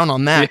 You can count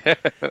on that.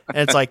 And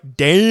it's like,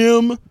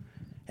 damn.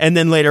 And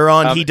then later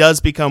on, he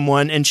does become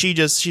one, and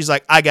she's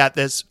like, I got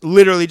this.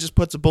 Literally just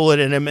puts a bullet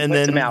in him, and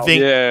then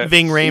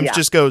Ving Rhames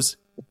just goes,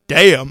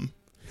 damn.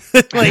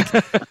 Like,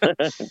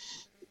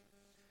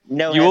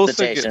 no you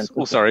hesitation.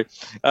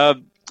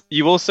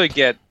 You also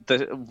get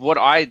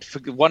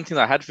one thing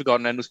that I had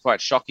forgotten and was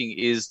quite shocking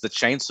is the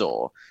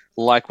chainsaw.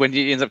 Like when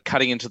you end up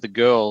cutting into the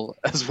girl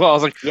as well. I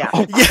was like,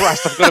 oh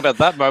Christ, I forgot about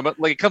that moment.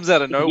 Like it comes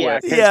out of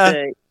nowhere.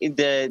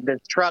 The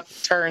truck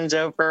turns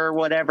over or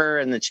whatever,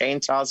 and the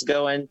chainsaw's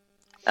going.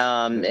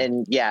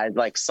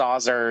 Like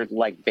saws are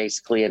like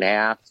basically in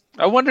half.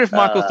 I wonder if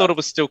Michael thought it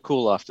was still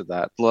cool after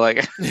that.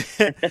 Like,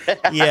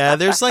 yeah,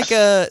 there's like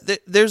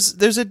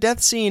there's a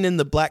death scene in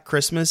the Black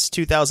Christmas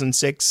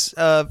 2006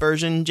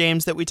 version,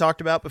 James, that we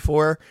talked about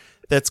before.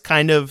 That's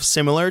kind of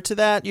similar to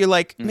that. You're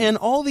like, man,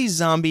 all these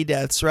zombie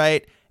deaths,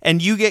 right? And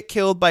you get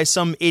killed by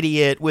some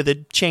idiot with a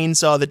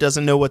chainsaw that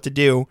doesn't know what to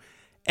do.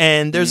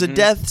 And there's a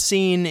death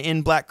scene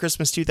in Black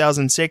Christmas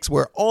 2006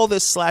 where all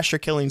this slasher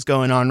killing's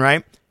going on,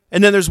 right?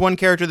 And then there's one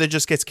character that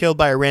just gets killed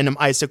by a random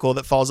icicle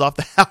that falls off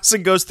the house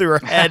and goes through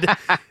her head.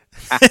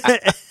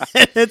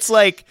 And it's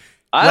like,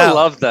 I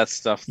love that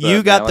stuff. Though,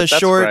 you got the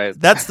short. Great.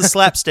 That's the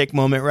slapstick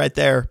moment right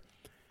there.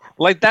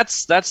 Like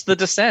that's the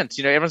descent.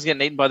 You know, everyone's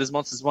getting eaten by these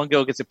monsters. One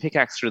girl gets a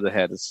pickaxe through the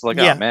head. It's like,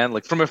 oh man,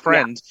 like from a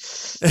friend.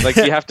 Like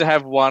you have to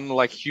have one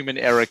like human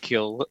error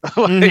kill.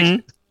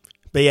 Like,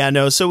 But yeah,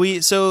 no.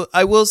 So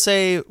I will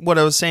say what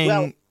I was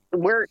saying.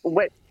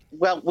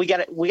 Well, we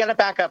got to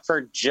back up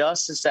for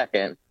just a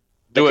second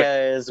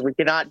because we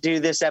cannot do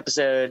this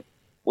episode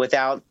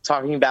without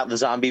talking about the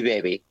zombie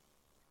baby.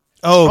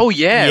 Oh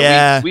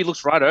yeah. We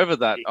looked right over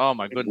that. Oh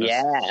my goodness.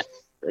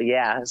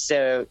 Yeah.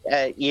 So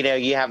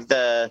you have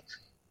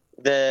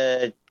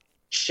the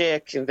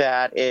chick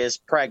that is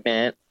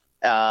pregnant.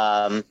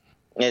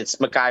 It's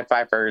Mekhi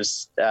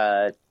Phifer's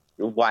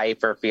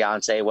wife or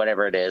fiance,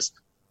 whatever it is,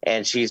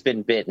 and she's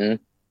been bitten.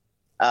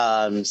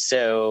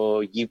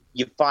 So you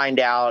find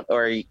out,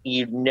 or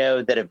you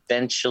know that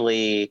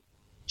eventually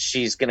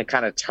she's going to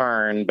kind of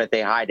turn, but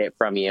they hide it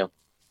from you.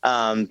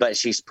 But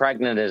she's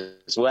pregnant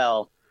as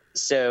well.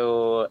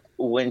 So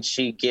when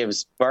she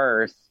gives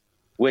birth,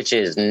 which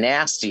is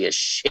nasty as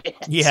shit.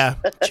 Yeah,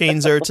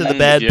 chains her to the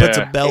bed, puts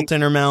a belt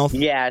in her mouth.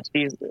 Yeah,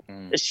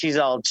 she's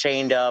all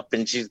chained up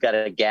and she's got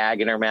a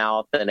gag in her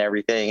mouth and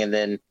everything, and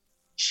then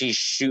she's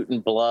shooting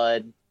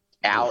blood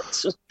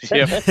out.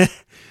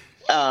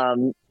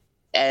 And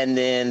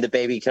then the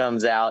baby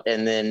comes out,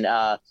 and then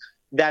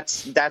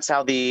that's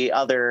how the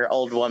other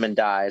old woman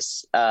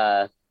dies.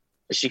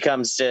 She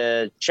comes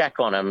to check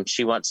on him.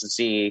 She wants to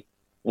see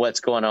what's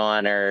going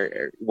on,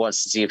 or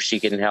wants to see if she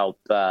can help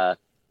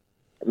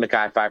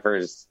Mekhi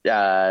Phifer's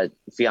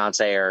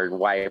fiance or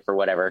wife or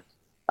whatever.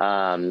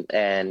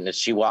 And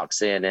she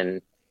walks in,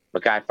 and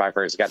Mekhi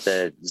Phifer's got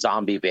the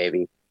zombie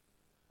baby,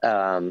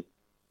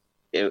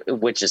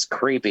 which is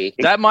creepy.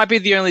 That might be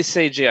the only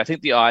CGI. I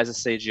think the eyes are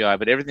CGI,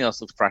 but everything else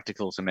looks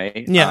practical to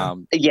me. Yeah,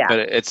 But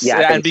it's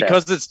and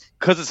because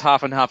it's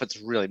half and half, it's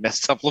really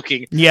messed up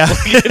looking. Yeah,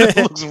 it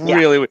looks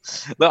really weird.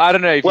 I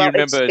don't know if you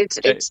remember.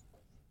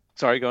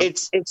 Sorry, go on.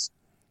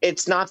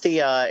 It's not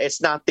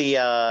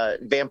the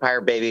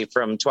vampire baby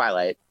from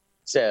Twilight.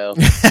 So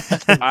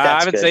I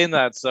haven't seen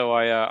that, so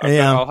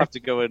I'll have to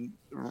go and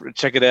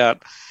check it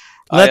out.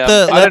 Let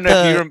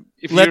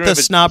the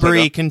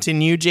snobbery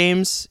continue,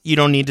 James. You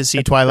don't need to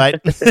see Twilight.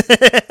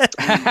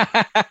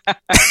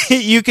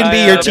 You can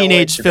be your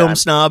teenage film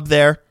snob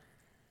there.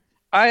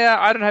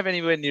 I don't have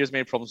anywhere near as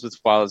many problems with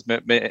Twilight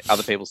as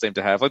other people seem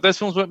to have. Like, those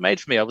films weren't made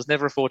for me. I was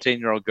never a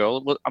 14-year-old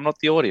girl. I'm not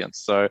the audience,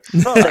 so.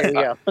 There you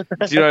go. Do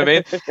you know what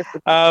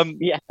I mean?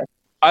 Yeah.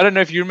 I don't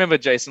know if you remember,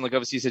 Jason. Like,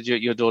 obviously, you said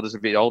your daughters are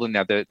a bit older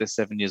now. They're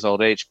 7 years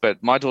old each,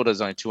 but my daughter's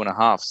only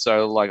 2.5.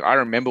 So, like, I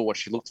remember what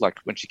she looked like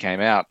when she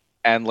came out,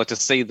 and like to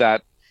see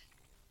that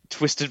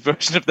twisted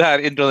version of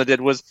that in Dawn of the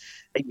Dead was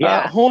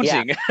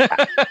haunting.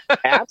 Yeah.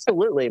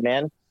 Absolutely,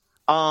 man.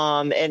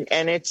 And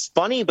it's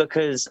funny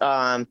because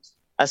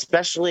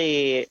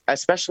especially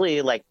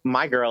like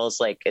my girls,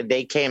 like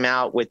they came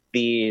out with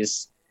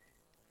these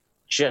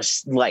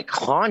just like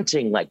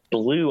haunting, like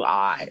blue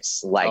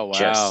eyes, like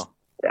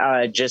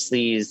just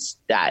these,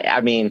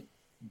 I mean,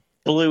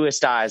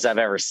 bluest eyes I've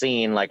ever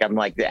seen. Like, I'm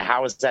like,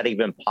 how is that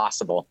even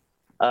possible?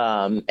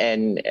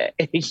 And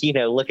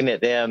looking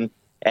at them,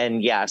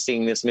 And yeah,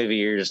 seeing this movie,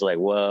 you're just like,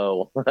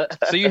 whoa.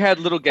 So you had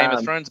little Game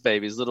of Thrones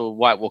babies, little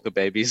White Walker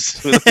babies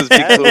with those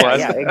big blue eyes.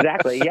 Yeah,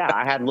 exactly. Yeah,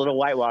 I had little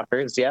White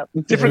Walkers. Yep.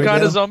 Different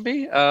kind of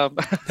zombie.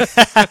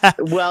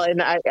 Well,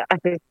 and I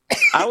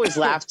always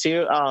laugh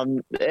too.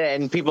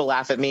 And people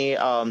laugh at me.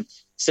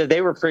 So they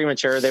were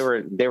premature. They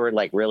were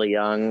like really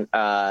young.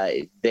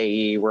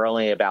 They were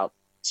only about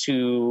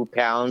 2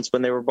 pounds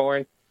when they were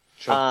born.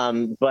 Sure.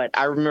 But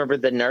I remember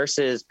the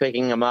nurses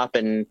picking them up,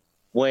 and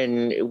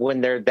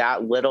when they're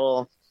that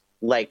little,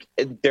 like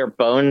their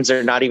bones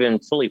are not even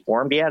fully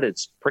formed yet.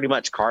 It's pretty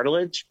much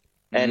cartilage.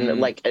 And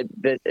like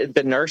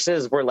the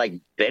nurses were like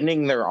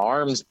bending their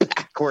arms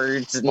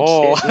backwards and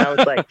shit. And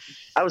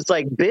I was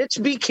like,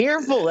 bitch, be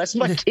careful. That's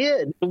my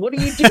kid. What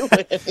are you doing?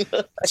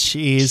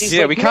 Jeez.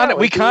 Yeah, like,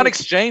 we can't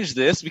exchange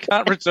this. We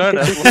can't return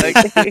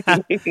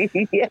it.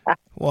 Like, yeah.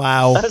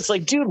 Wow. I was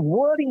like, dude,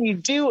 what are you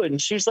doing?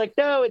 She's like,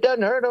 no, it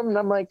doesn't hurt him. And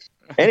I'm like,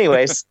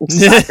 anyways,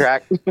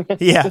 sidetrack.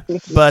 Yeah,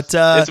 but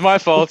it's my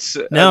fault.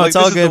 No, it's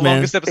all good,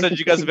 man. This is the longest episode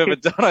you guys have ever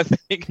done, I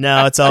think.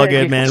 No, it's all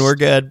good, man. We're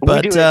good.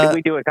 But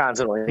we do it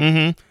constantly.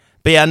 Mm-hmm.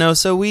 But yeah, no.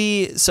 So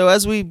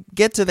as we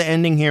get to the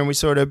ending here, and we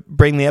sort of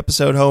bring the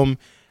episode home.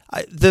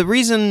 The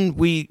reason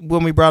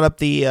when we brought up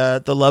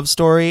the love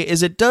story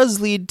is it does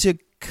lead to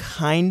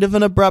kind of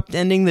an abrupt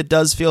ending that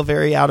does feel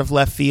very out of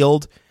left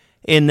field,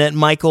 in that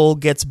Michael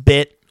gets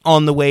bit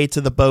on the way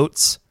to the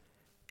boats,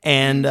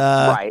 and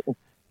right.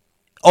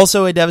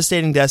 Also a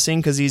devastating death scene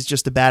because he's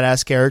just a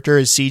badass character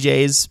is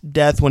CJ's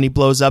death when he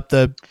blows up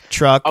the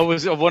truck. I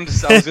was going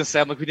to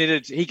say, I'm like,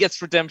 he gets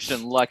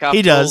redemption. Like after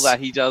all that,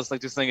 he does like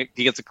this thing.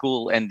 He gets a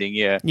cool ending.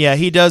 Yeah. Yeah,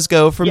 he does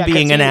go from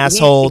being an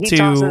asshole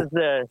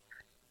to.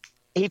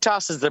 He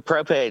tosses the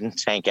propane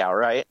tank out,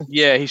 right?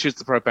 Yeah, he shoots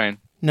the propane.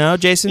 No,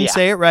 Jason,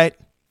 say it right.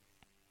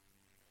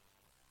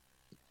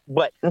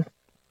 What?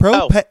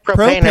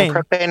 Propane. And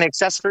propane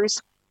accessories?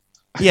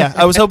 Yeah,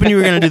 I was hoping you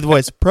were going to do the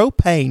voice.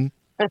 Propane.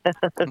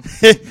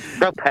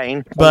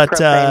 Propane. But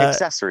propane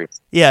accessories.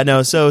 Yeah,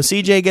 no, so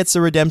CJ gets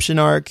the redemption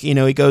arc. You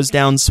know, he goes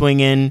down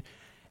swinging,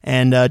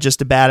 and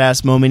just a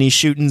badass moment. He's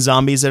shooting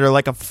zombies that are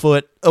like a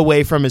foot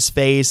away from his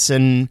face,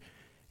 and,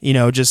 you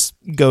know, just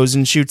goes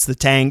and shoots the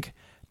tank.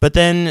 But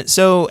then,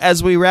 so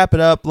as we wrap it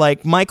up,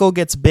 like, Michael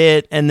gets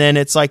bit, and then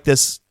it's like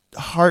this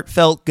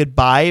heartfelt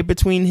goodbye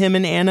between him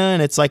and Anna,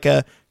 and it's like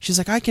she's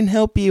like, I can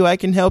help you,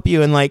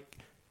 and like,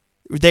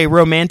 they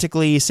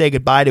romantically say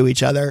goodbye to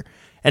each other.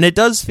 And it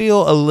does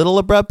feel a little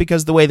abrupt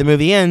because the way the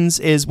movie ends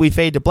is we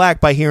fade to black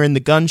by hearing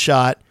the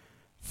gunshot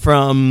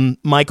from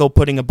Michael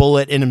putting a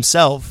bullet in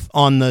himself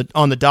on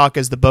the dock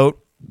as the boat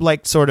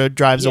like sort of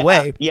drives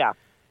away. Yeah.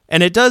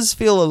 And it does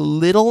feel a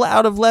little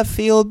out of left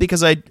field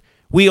because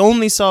we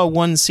only saw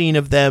one scene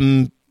of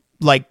them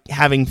like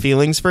having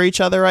feelings for each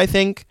other, I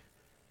think.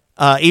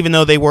 Even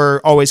though they were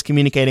always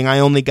communicating, I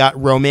only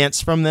got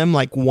romance from them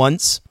like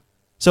once.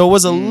 So it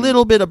was a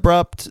little bit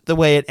abrupt the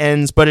way it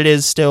ends, but it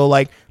is still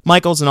like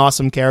Michael's an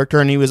awesome character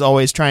and he was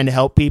always trying to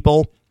help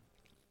people.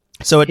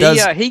 So it does.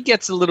 Yeah, he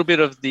gets a little bit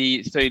of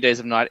the 30 Days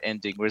of Night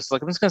ending where it's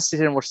like, I'm just going to sit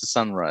here and watch the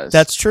sunrise.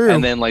 That's true.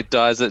 And then like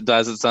dies at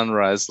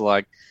sunrise,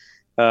 like,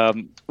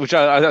 which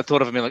I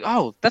thought of and being like,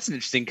 oh, that's an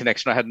interesting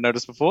connection I hadn't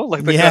noticed before.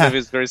 Like the kind of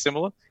is very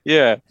similar.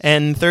 Yeah.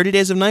 And 30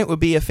 Days of Night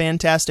would be a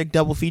fantastic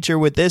double feature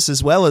with this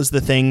as well as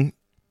The Thing.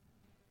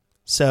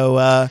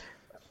 So,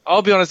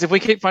 I'll be honest, if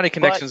we keep finding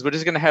connections, we're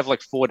just going to have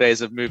like 4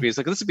 days of movies.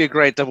 Like this would be a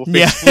great double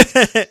feature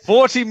with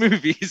 40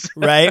 movies.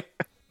 Right.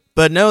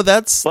 But no,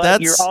 that's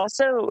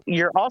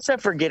you're also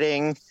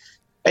forgetting.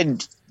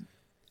 And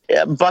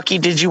Bucky,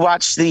 did you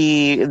watch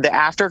the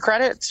after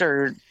credits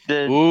or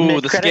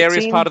the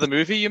scariest scene? part of the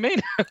movie? You mean?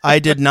 I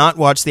did not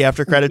watch the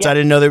after credits. I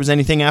didn't know there was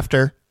anything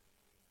after.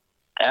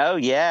 Oh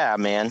yeah,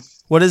 man.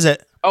 What is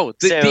it? Oh,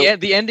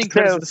 the ending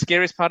credits are the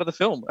scariest part of the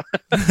film.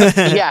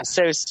 Yeah.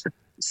 So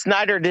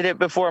Snyder did it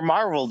before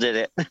Marvel did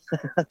it.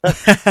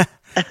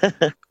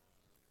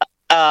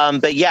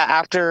 But yeah,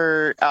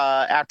 after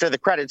the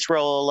credits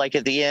roll, like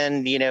at the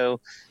end, you know,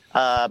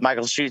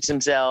 Michael shoots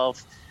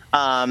himself.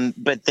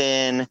 But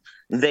then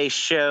they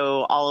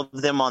show all of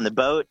them on the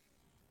boat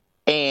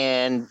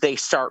and they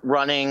start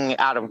running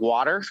out of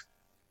water.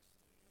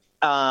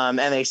 And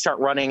they start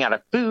running out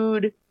of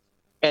food.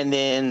 And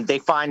then they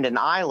find an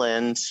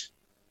island.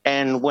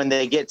 And when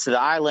they get to the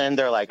island,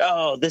 they're like,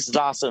 oh, this is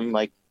awesome.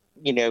 Like,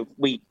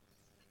 we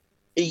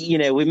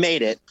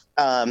made it.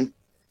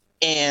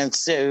 And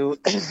so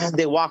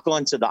they walk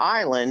onto the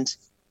island,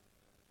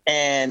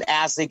 and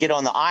as they get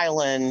on the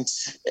island,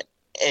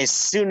 as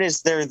soon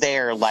as they're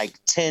there, like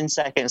 10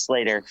 seconds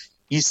later,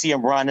 you see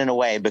them running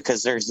away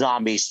because there's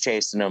zombies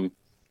chasing them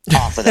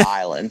off of the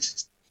island.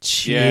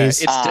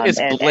 Jeez. Yeah, it's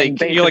bleak. And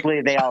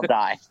basically, they all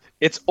die.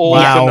 It's all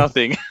for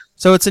nothing.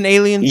 So it's an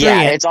Alien 3.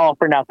 Yeah, it's all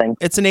for nothing.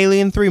 It's an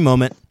Alien 3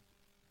 moment.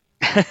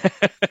 Yeah,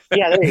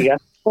 there you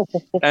go.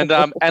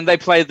 And they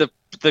play the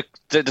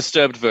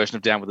disturbed version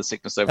of Down with the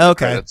Sickness over the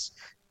credits.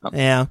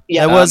 Yeah.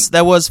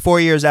 That was 4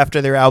 years after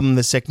their album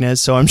The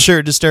Sickness, so I'm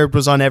sure Disturbed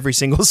was on every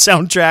single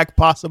soundtrack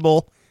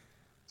possible.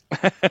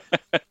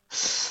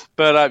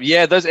 But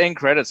yeah, those end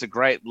credits are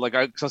great. Like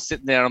I was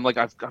sitting there, and I'm like,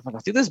 I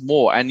think there's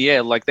more. And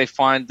yeah, like they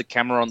find the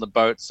camera on the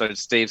boat, so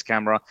it's Steve's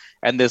camera,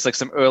 and there's like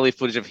some early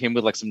footage of him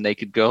with like some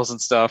naked girls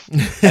and stuff.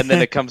 And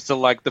then it comes to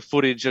like the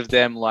footage of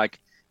them, like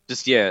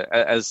just yeah,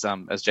 as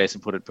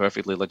Jason put it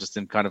perfectly, like just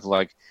them kind of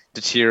like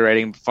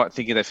deteriorating,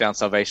 thinking they found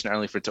salvation,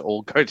 only for it to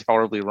all go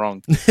horribly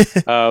wrong.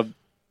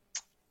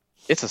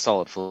 It's a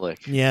solid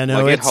flick. Yeah,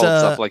 no, like, it holds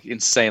up like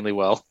insanely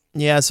well.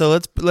 Yeah, so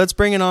let's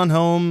bring it on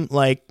home.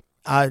 Like,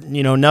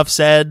 enough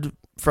said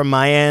from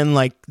my end.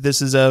 Like,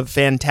 this is a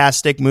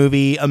fantastic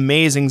movie,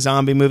 amazing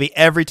zombie movie.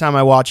 Every time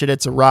I watch it,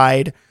 it's a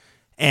ride,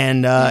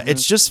 and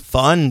it's just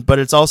fun. But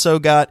it's also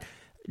got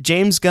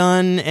James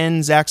Gunn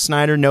and Zack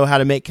Snyder know how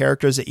to make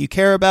characters that you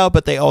care about,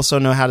 but they also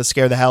know how to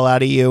scare the hell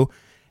out of you.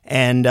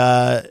 And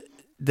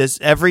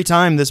every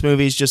time this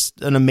movie is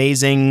just an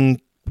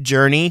amazing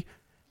journey.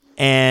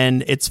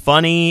 And it's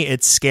funny,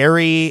 it's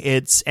scary,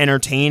 it's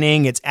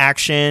entertaining, it's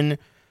action.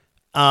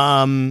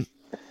 Yeah,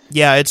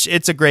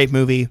 it's a great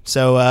movie.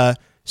 So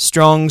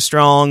strong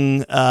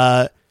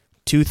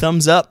 2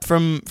 thumbs up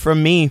from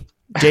me.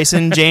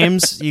 Jason,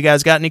 James, you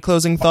guys got any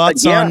closing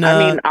thoughts on?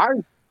 I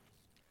mean,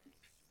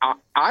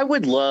 I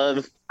would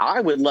love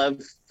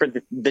for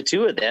the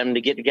two of them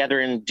to get together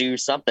and do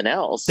something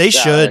else. They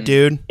should,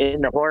 dude. In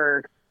the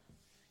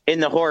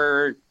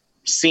horror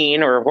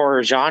scene or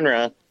horror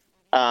genre.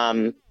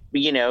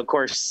 Of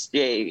course,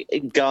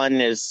 Gunn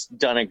has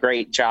done a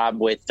great job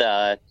with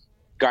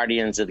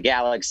Guardians of the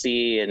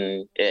Galaxy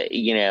and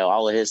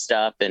all of his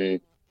stuff, and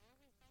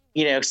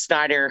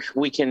Snyder.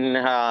 We can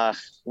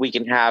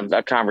have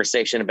a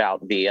conversation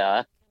about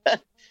the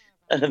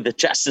the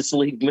Justice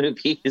League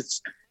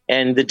movies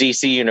and the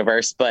DC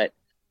universe, but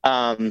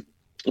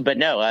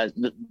no,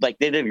 like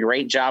they did a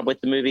great job with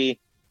the movie,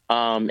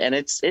 and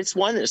it's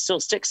one that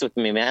still sticks with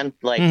me, man.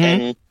 Like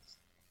and.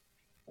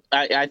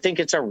 I think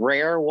it's a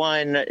rare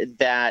one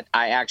that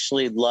I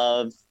actually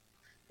love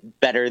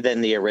better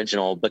than the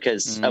original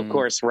because, of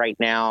course, right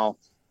now,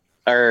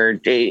 or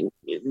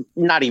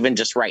not even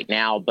just right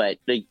now, but,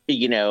 in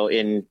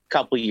a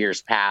couple of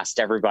years past,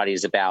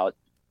 everybody's about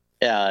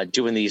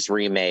doing these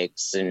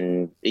remakes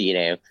and,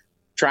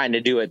 trying to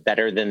do it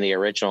better than the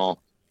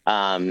original.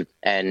 And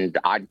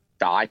I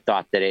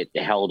thought that it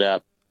held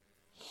up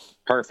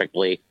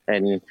perfectly.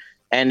 And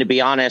to be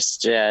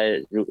honest,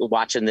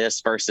 watching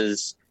this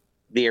versus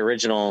the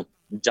original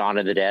Dawn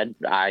of the Dead,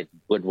 I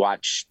would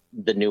watch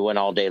the new one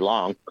all day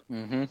long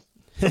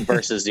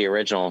versus the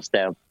original.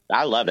 So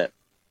I love it.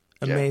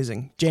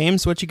 Amazing. Yeah.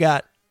 James, what you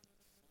got?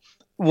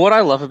 What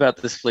I love about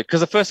this flick, because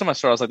the first time I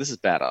saw it, I was like, this is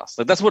badass.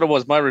 Like, that's what it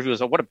was. My review was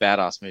like, what a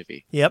badass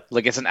movie. Yep.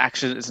 Like, it's an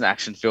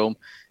action film.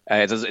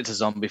 It's a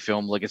zombie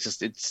film. Like,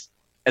 it's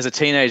as a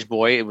teenage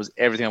boy, it was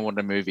everything I wanted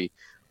in a movie.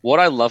 What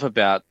I love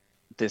about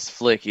this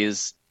flick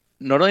is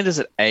not only does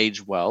it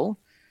age well,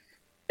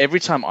 every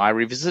time I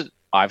revisit it,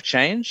 I've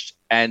changed,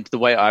 and the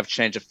way I've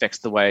changed affects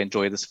the way I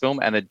enjoy this film,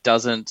 and it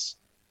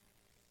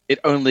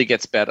only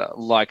gets better.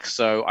 Like,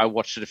 so I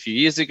watched it a few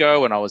years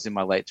ago when I was in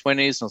my late 20s,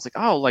 and I was like,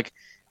 oh, like,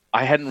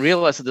 I hadn't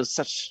realized that there's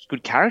such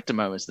good character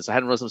moments in this. I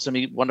hadn't realized there was so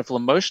many wonderful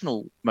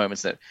emotional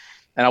moments in it.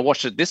 And I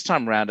watched it this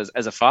time around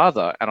as a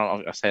father, and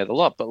I say it a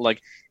lot, but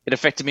like it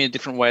affected me in a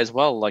different way as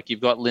well. Like,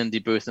 you've got Lindy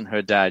Booth and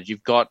her dad,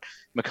 you've got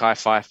Mekhi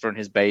Phifer and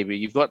his baby,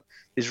 you've got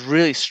these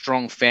really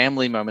strong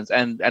family moments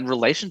and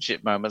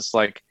relationship moments,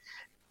 like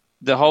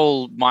the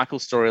whole Michael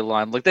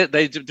storyline. Like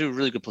they do a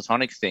really good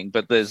platonic thing,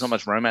 but there's not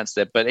much romance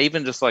there. But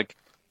even just like,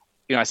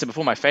 I said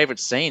before, my favorite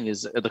scene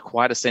is the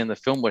quietest scene in the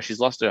film where she's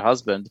lost her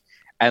husband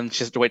and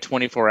she has to wait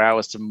 24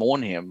 hours to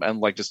mourn him and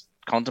like just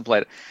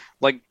contemplate it.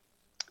 Like,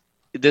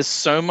 there's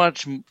so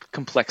much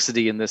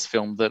complexity in this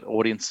film that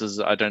audiences,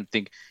 I don't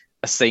think,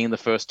 are seeing the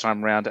first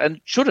time around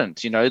and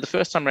shouldn't. The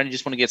first time around, you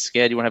just want to get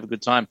scared, you want to have a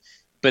good time.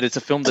 But it's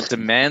a film that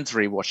demands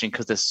rewatching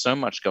because there's so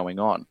much going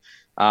on.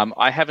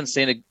 I haven't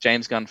seen a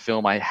James Gunn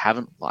film I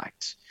haven't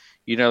liked.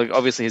 Like,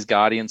 obviously his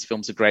Guardians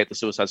films are great. The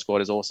Suicide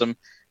Squad is awesome.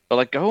 But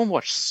like, go and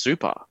watch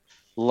Super.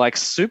 Like,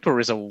 Super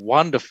is a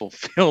wonderful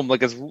film.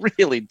 Like, it's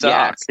really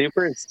dark. Yeah,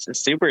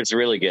 Super is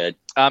really good.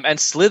 And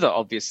Slither,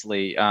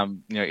 obviously, is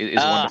wonderful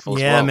as well.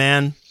 Yeah,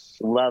 man.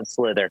 Love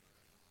Slither.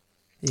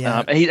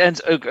 Yeah.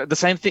 The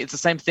same thing. It's the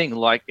same thing.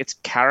 Like, it's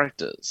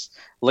characters.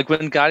 Like,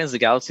 when Guardians of the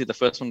Galaxy, the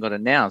first one got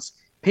announced,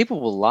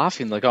 people were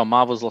laughing like, oh,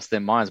 Marvel's lost their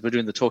minds. We're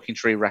doing the Talking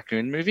Tree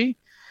Raccoon movie.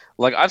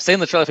 Like, I've seen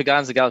the trailer for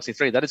Guardians of the Galaxy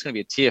 3. That is going to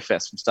be a tear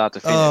fest from start to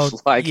finish. Oh,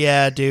 like,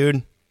 yeah,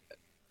 dude.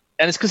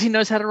 And it's because he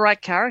knows how to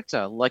write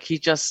character. Like, he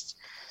just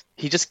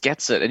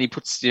gets it, and he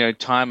puts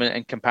time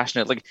and compassion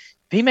in it. Like,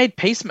 he made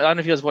Peacemaker. I don't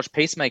know if you guys watched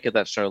Peacemaker,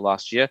 that show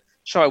last year.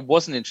 Show I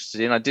wasn't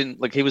interested in. I didn't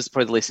like. He was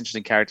probably the least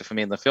interesting character for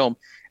me in the film.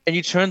 And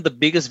you turned the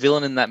biggest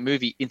villain in that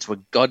movie into a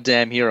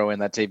goddamn hero in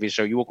that TV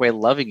show. You walk away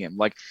loving him.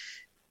 Like,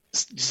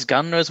 just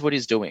Gunn knows what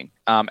he's doing.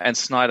 And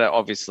Snyder,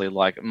 obviously,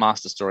 like,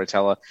 master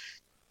storyteller.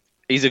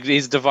 He's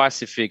a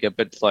divisive figure,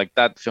 but like,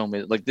 that film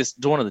is like, this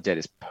Dawn of the Dead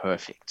is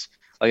perfect.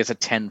 Like, it's a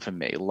 10 for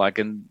me. Like,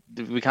 and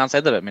we can't say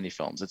that about many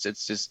films.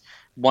 It's just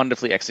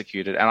wonderfully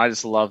executed, and I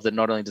just love that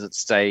not only does it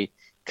stay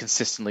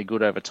consistently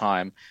good over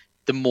time,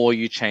 the more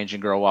you change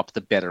and grow up,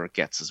 the better it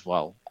gets as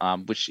well,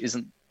 which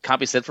can't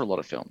be said for a lot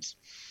of films.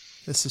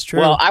 This is true.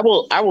 Well, I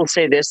will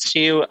say this to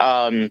you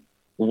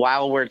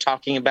while we're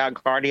talking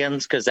about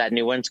Guardians, because that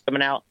new one's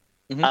coming out.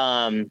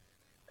 Mm-hmm.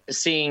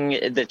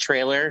 Seeing the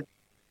trailer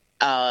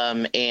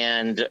and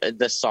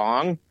the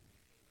song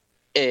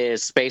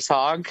is Space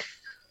Hog.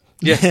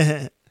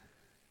 Yeah.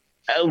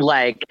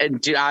 Like,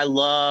 dude, I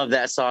love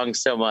that song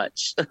so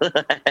much.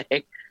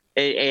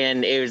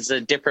 And it was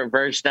a different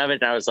version of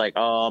it, and I was like,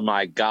 oh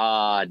my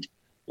God.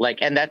 Like,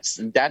 and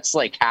that's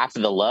like half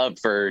of the love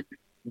for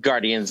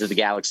Guardians of the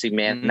Galaxy,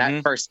 man. Mm-hmm.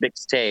 That first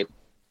mixtape,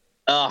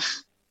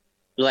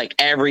 like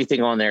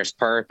everything on there is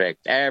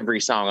perfect.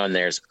 Every song on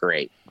there is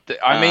great.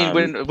 I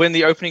mean, when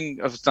the opening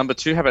of number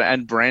 2 happened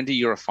and Brandy,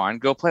 You're a Fine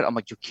Girl played, I'm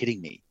like, you're kidding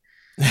me.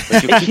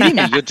 Like, you're kidding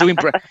me. You're doing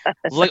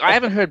like, I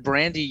haven't heard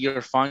Brandy, You're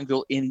a Fine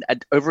Girl in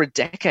over a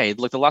decade.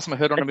 Like, the last time I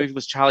heard on a movie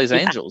was Charlie's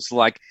Angels.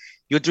 Like,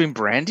 you're doing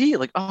Brandy?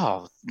 Like,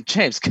 oh,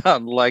 James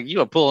Gunn, like, you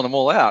are pulling them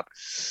all out.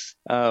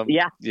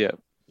 Yeah.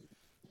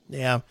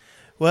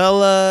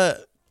 Well,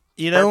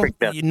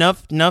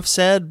 enough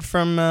said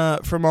from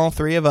all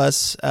three of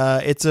us.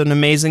 It's an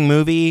amazing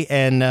movie,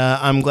 and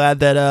I'm glad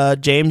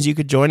that James, you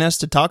could join us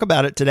to talk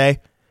about it today.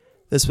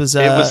 It was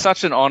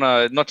such an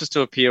honor, not just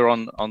to appear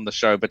on the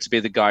show, but to be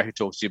the guy who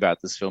talks to you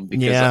about this film,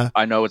 because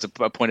I know it's a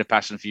point of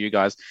passion for you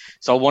guys.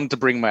 So I wanted to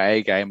bring my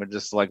A game and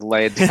just like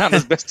lay it down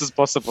as best as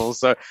possible.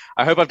 So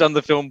I hope I've done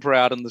the film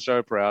proud and the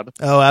show proud.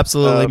 Oh,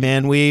 absolutely,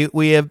 man.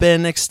 We have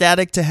been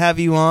ecstatic to have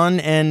you on,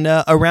 and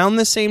around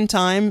the same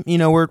time,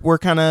 we're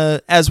kind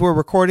of, as we're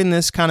recording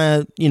this, kind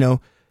of,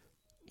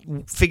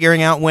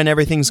 figuring out when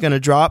everything's going to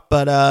drop,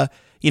 but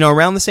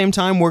around the same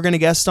time, we're going to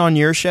guest on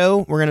your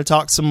show. We're going to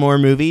talk some more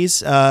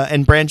movies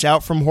and branch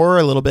out from horror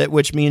a little bit,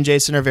 which me and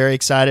Jason are very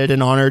excited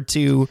and honored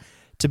to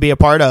be a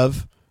part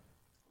of.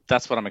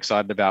 That's what I'm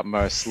excited about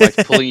most, like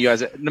pulling you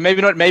guys,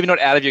 maybe not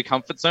out of your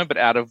comfort zone, but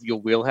out of your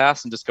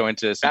wheelhouse and just going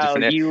to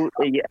some different.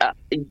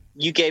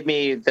 You gave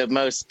me the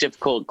most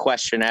difficult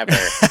question ever,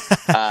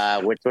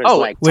 which was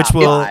top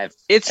 5.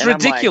 It's and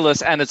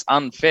ridiculous and it's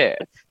unfair.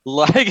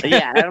 Like,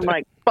 yeah, and I'm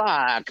like,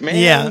 fuck,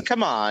 man,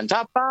 come on,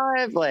 top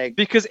 5, like,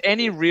 because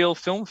any real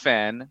film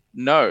fan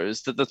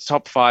knows that the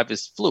top 5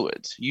 is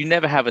fluid. You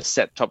never have a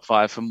set top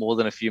 5 for more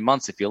than a few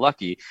months if you're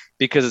lucky,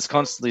 because it's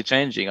constantly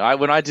changing.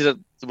 When I did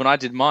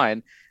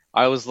mine,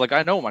 I was like,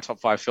 I know what my top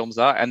 5 films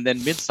are, and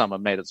then Midsummer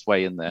made its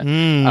way in there.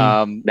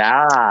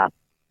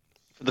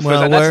 That's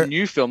a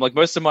new film. Like,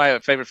 most of my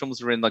favorite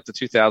films were in like the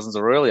 2000s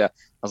or earlier. I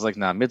was like,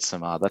 nah,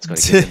 Midsommar, that's going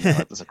to get in there.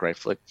 Like, that's a great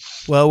flick.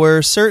 Well,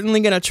 we're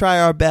certainly going to try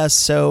our best.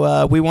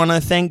 So we want to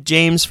thank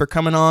James for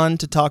coming on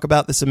to talk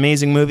about this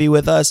amazing movie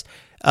with us.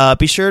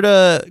 Be sure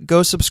to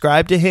go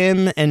subscribe to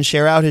him and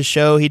share out his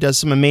show. He does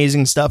some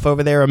amazing stuff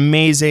over there,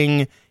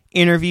 amazing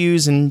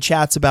interviews and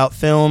chats about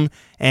film,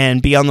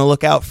 and be on the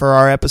lookout for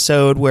our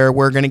episode where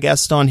we're going to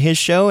guest on his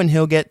show, and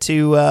he'll get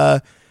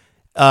to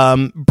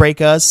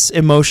break us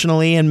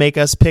emotionally and make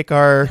us pick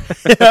our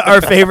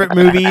our favorite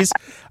movies,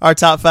 our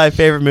top 5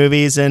 favorite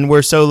movies, and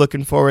we're so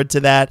looking forward to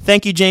that.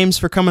 Thank you, James,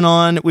 for coming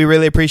on. We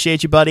really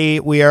appreciate you, buddy.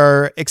 We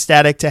are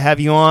ecstatic to have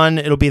you on.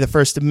 It'll be the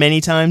first of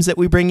many times that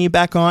we bring you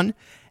back on,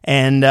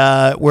 and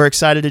we're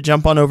excited to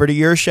jump on over to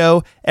your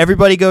show.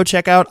 Everybody go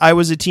check out I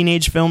Was a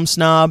Teenage Film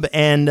Snob,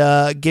 and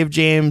give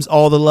James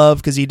all the love,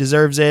 because he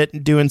deserves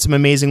it, doing some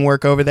amazing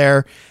work over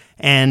there,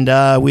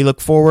 and we look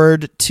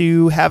forward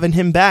to having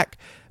him back.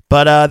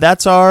 But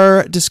that's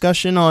our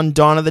discussion on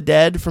Dawn of the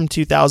Dead from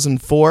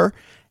 2004.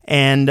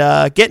 And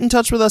get in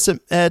touch with us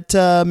at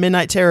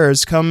Midnight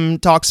Terrors. Come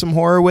talk some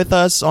horror with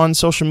us on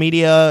social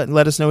media.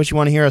 Let us know what you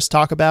want to hear us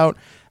talk about.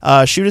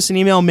 Shoot us an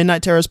email,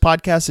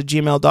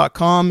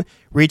 midnightterrorspodcast@gmail.com.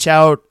 Reach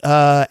out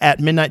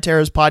at Midnight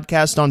Terrors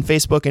Podcast on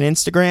Facebook and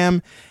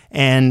Instagram.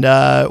 And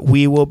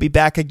we will be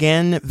back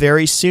again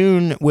very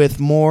soon with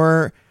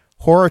more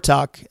horror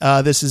talk.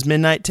 This is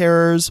Midnight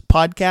Terrors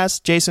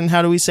Podcast. Jason,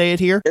 how do we say it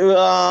here?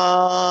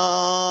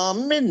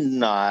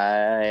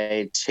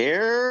 Midnight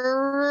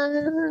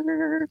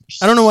Terrors.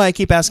 I don't know why I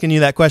keep asking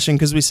you that question,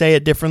 because we say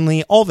it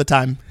differently all the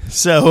time.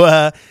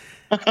 So,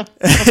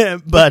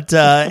 but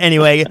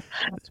anyway.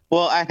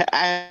 Well,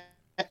 I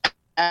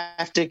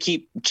have to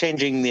keep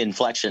changing the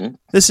inflection.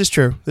 This is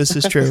true.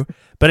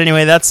 But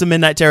anyway, that's the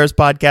Midnight Terrors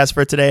Podcast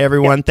for today,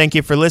 everyone. Yep. Thank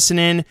you for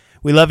listening.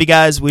 We love you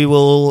guys. We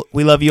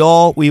love you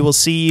all. We will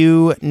see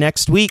you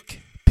next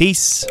week.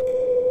 Peace.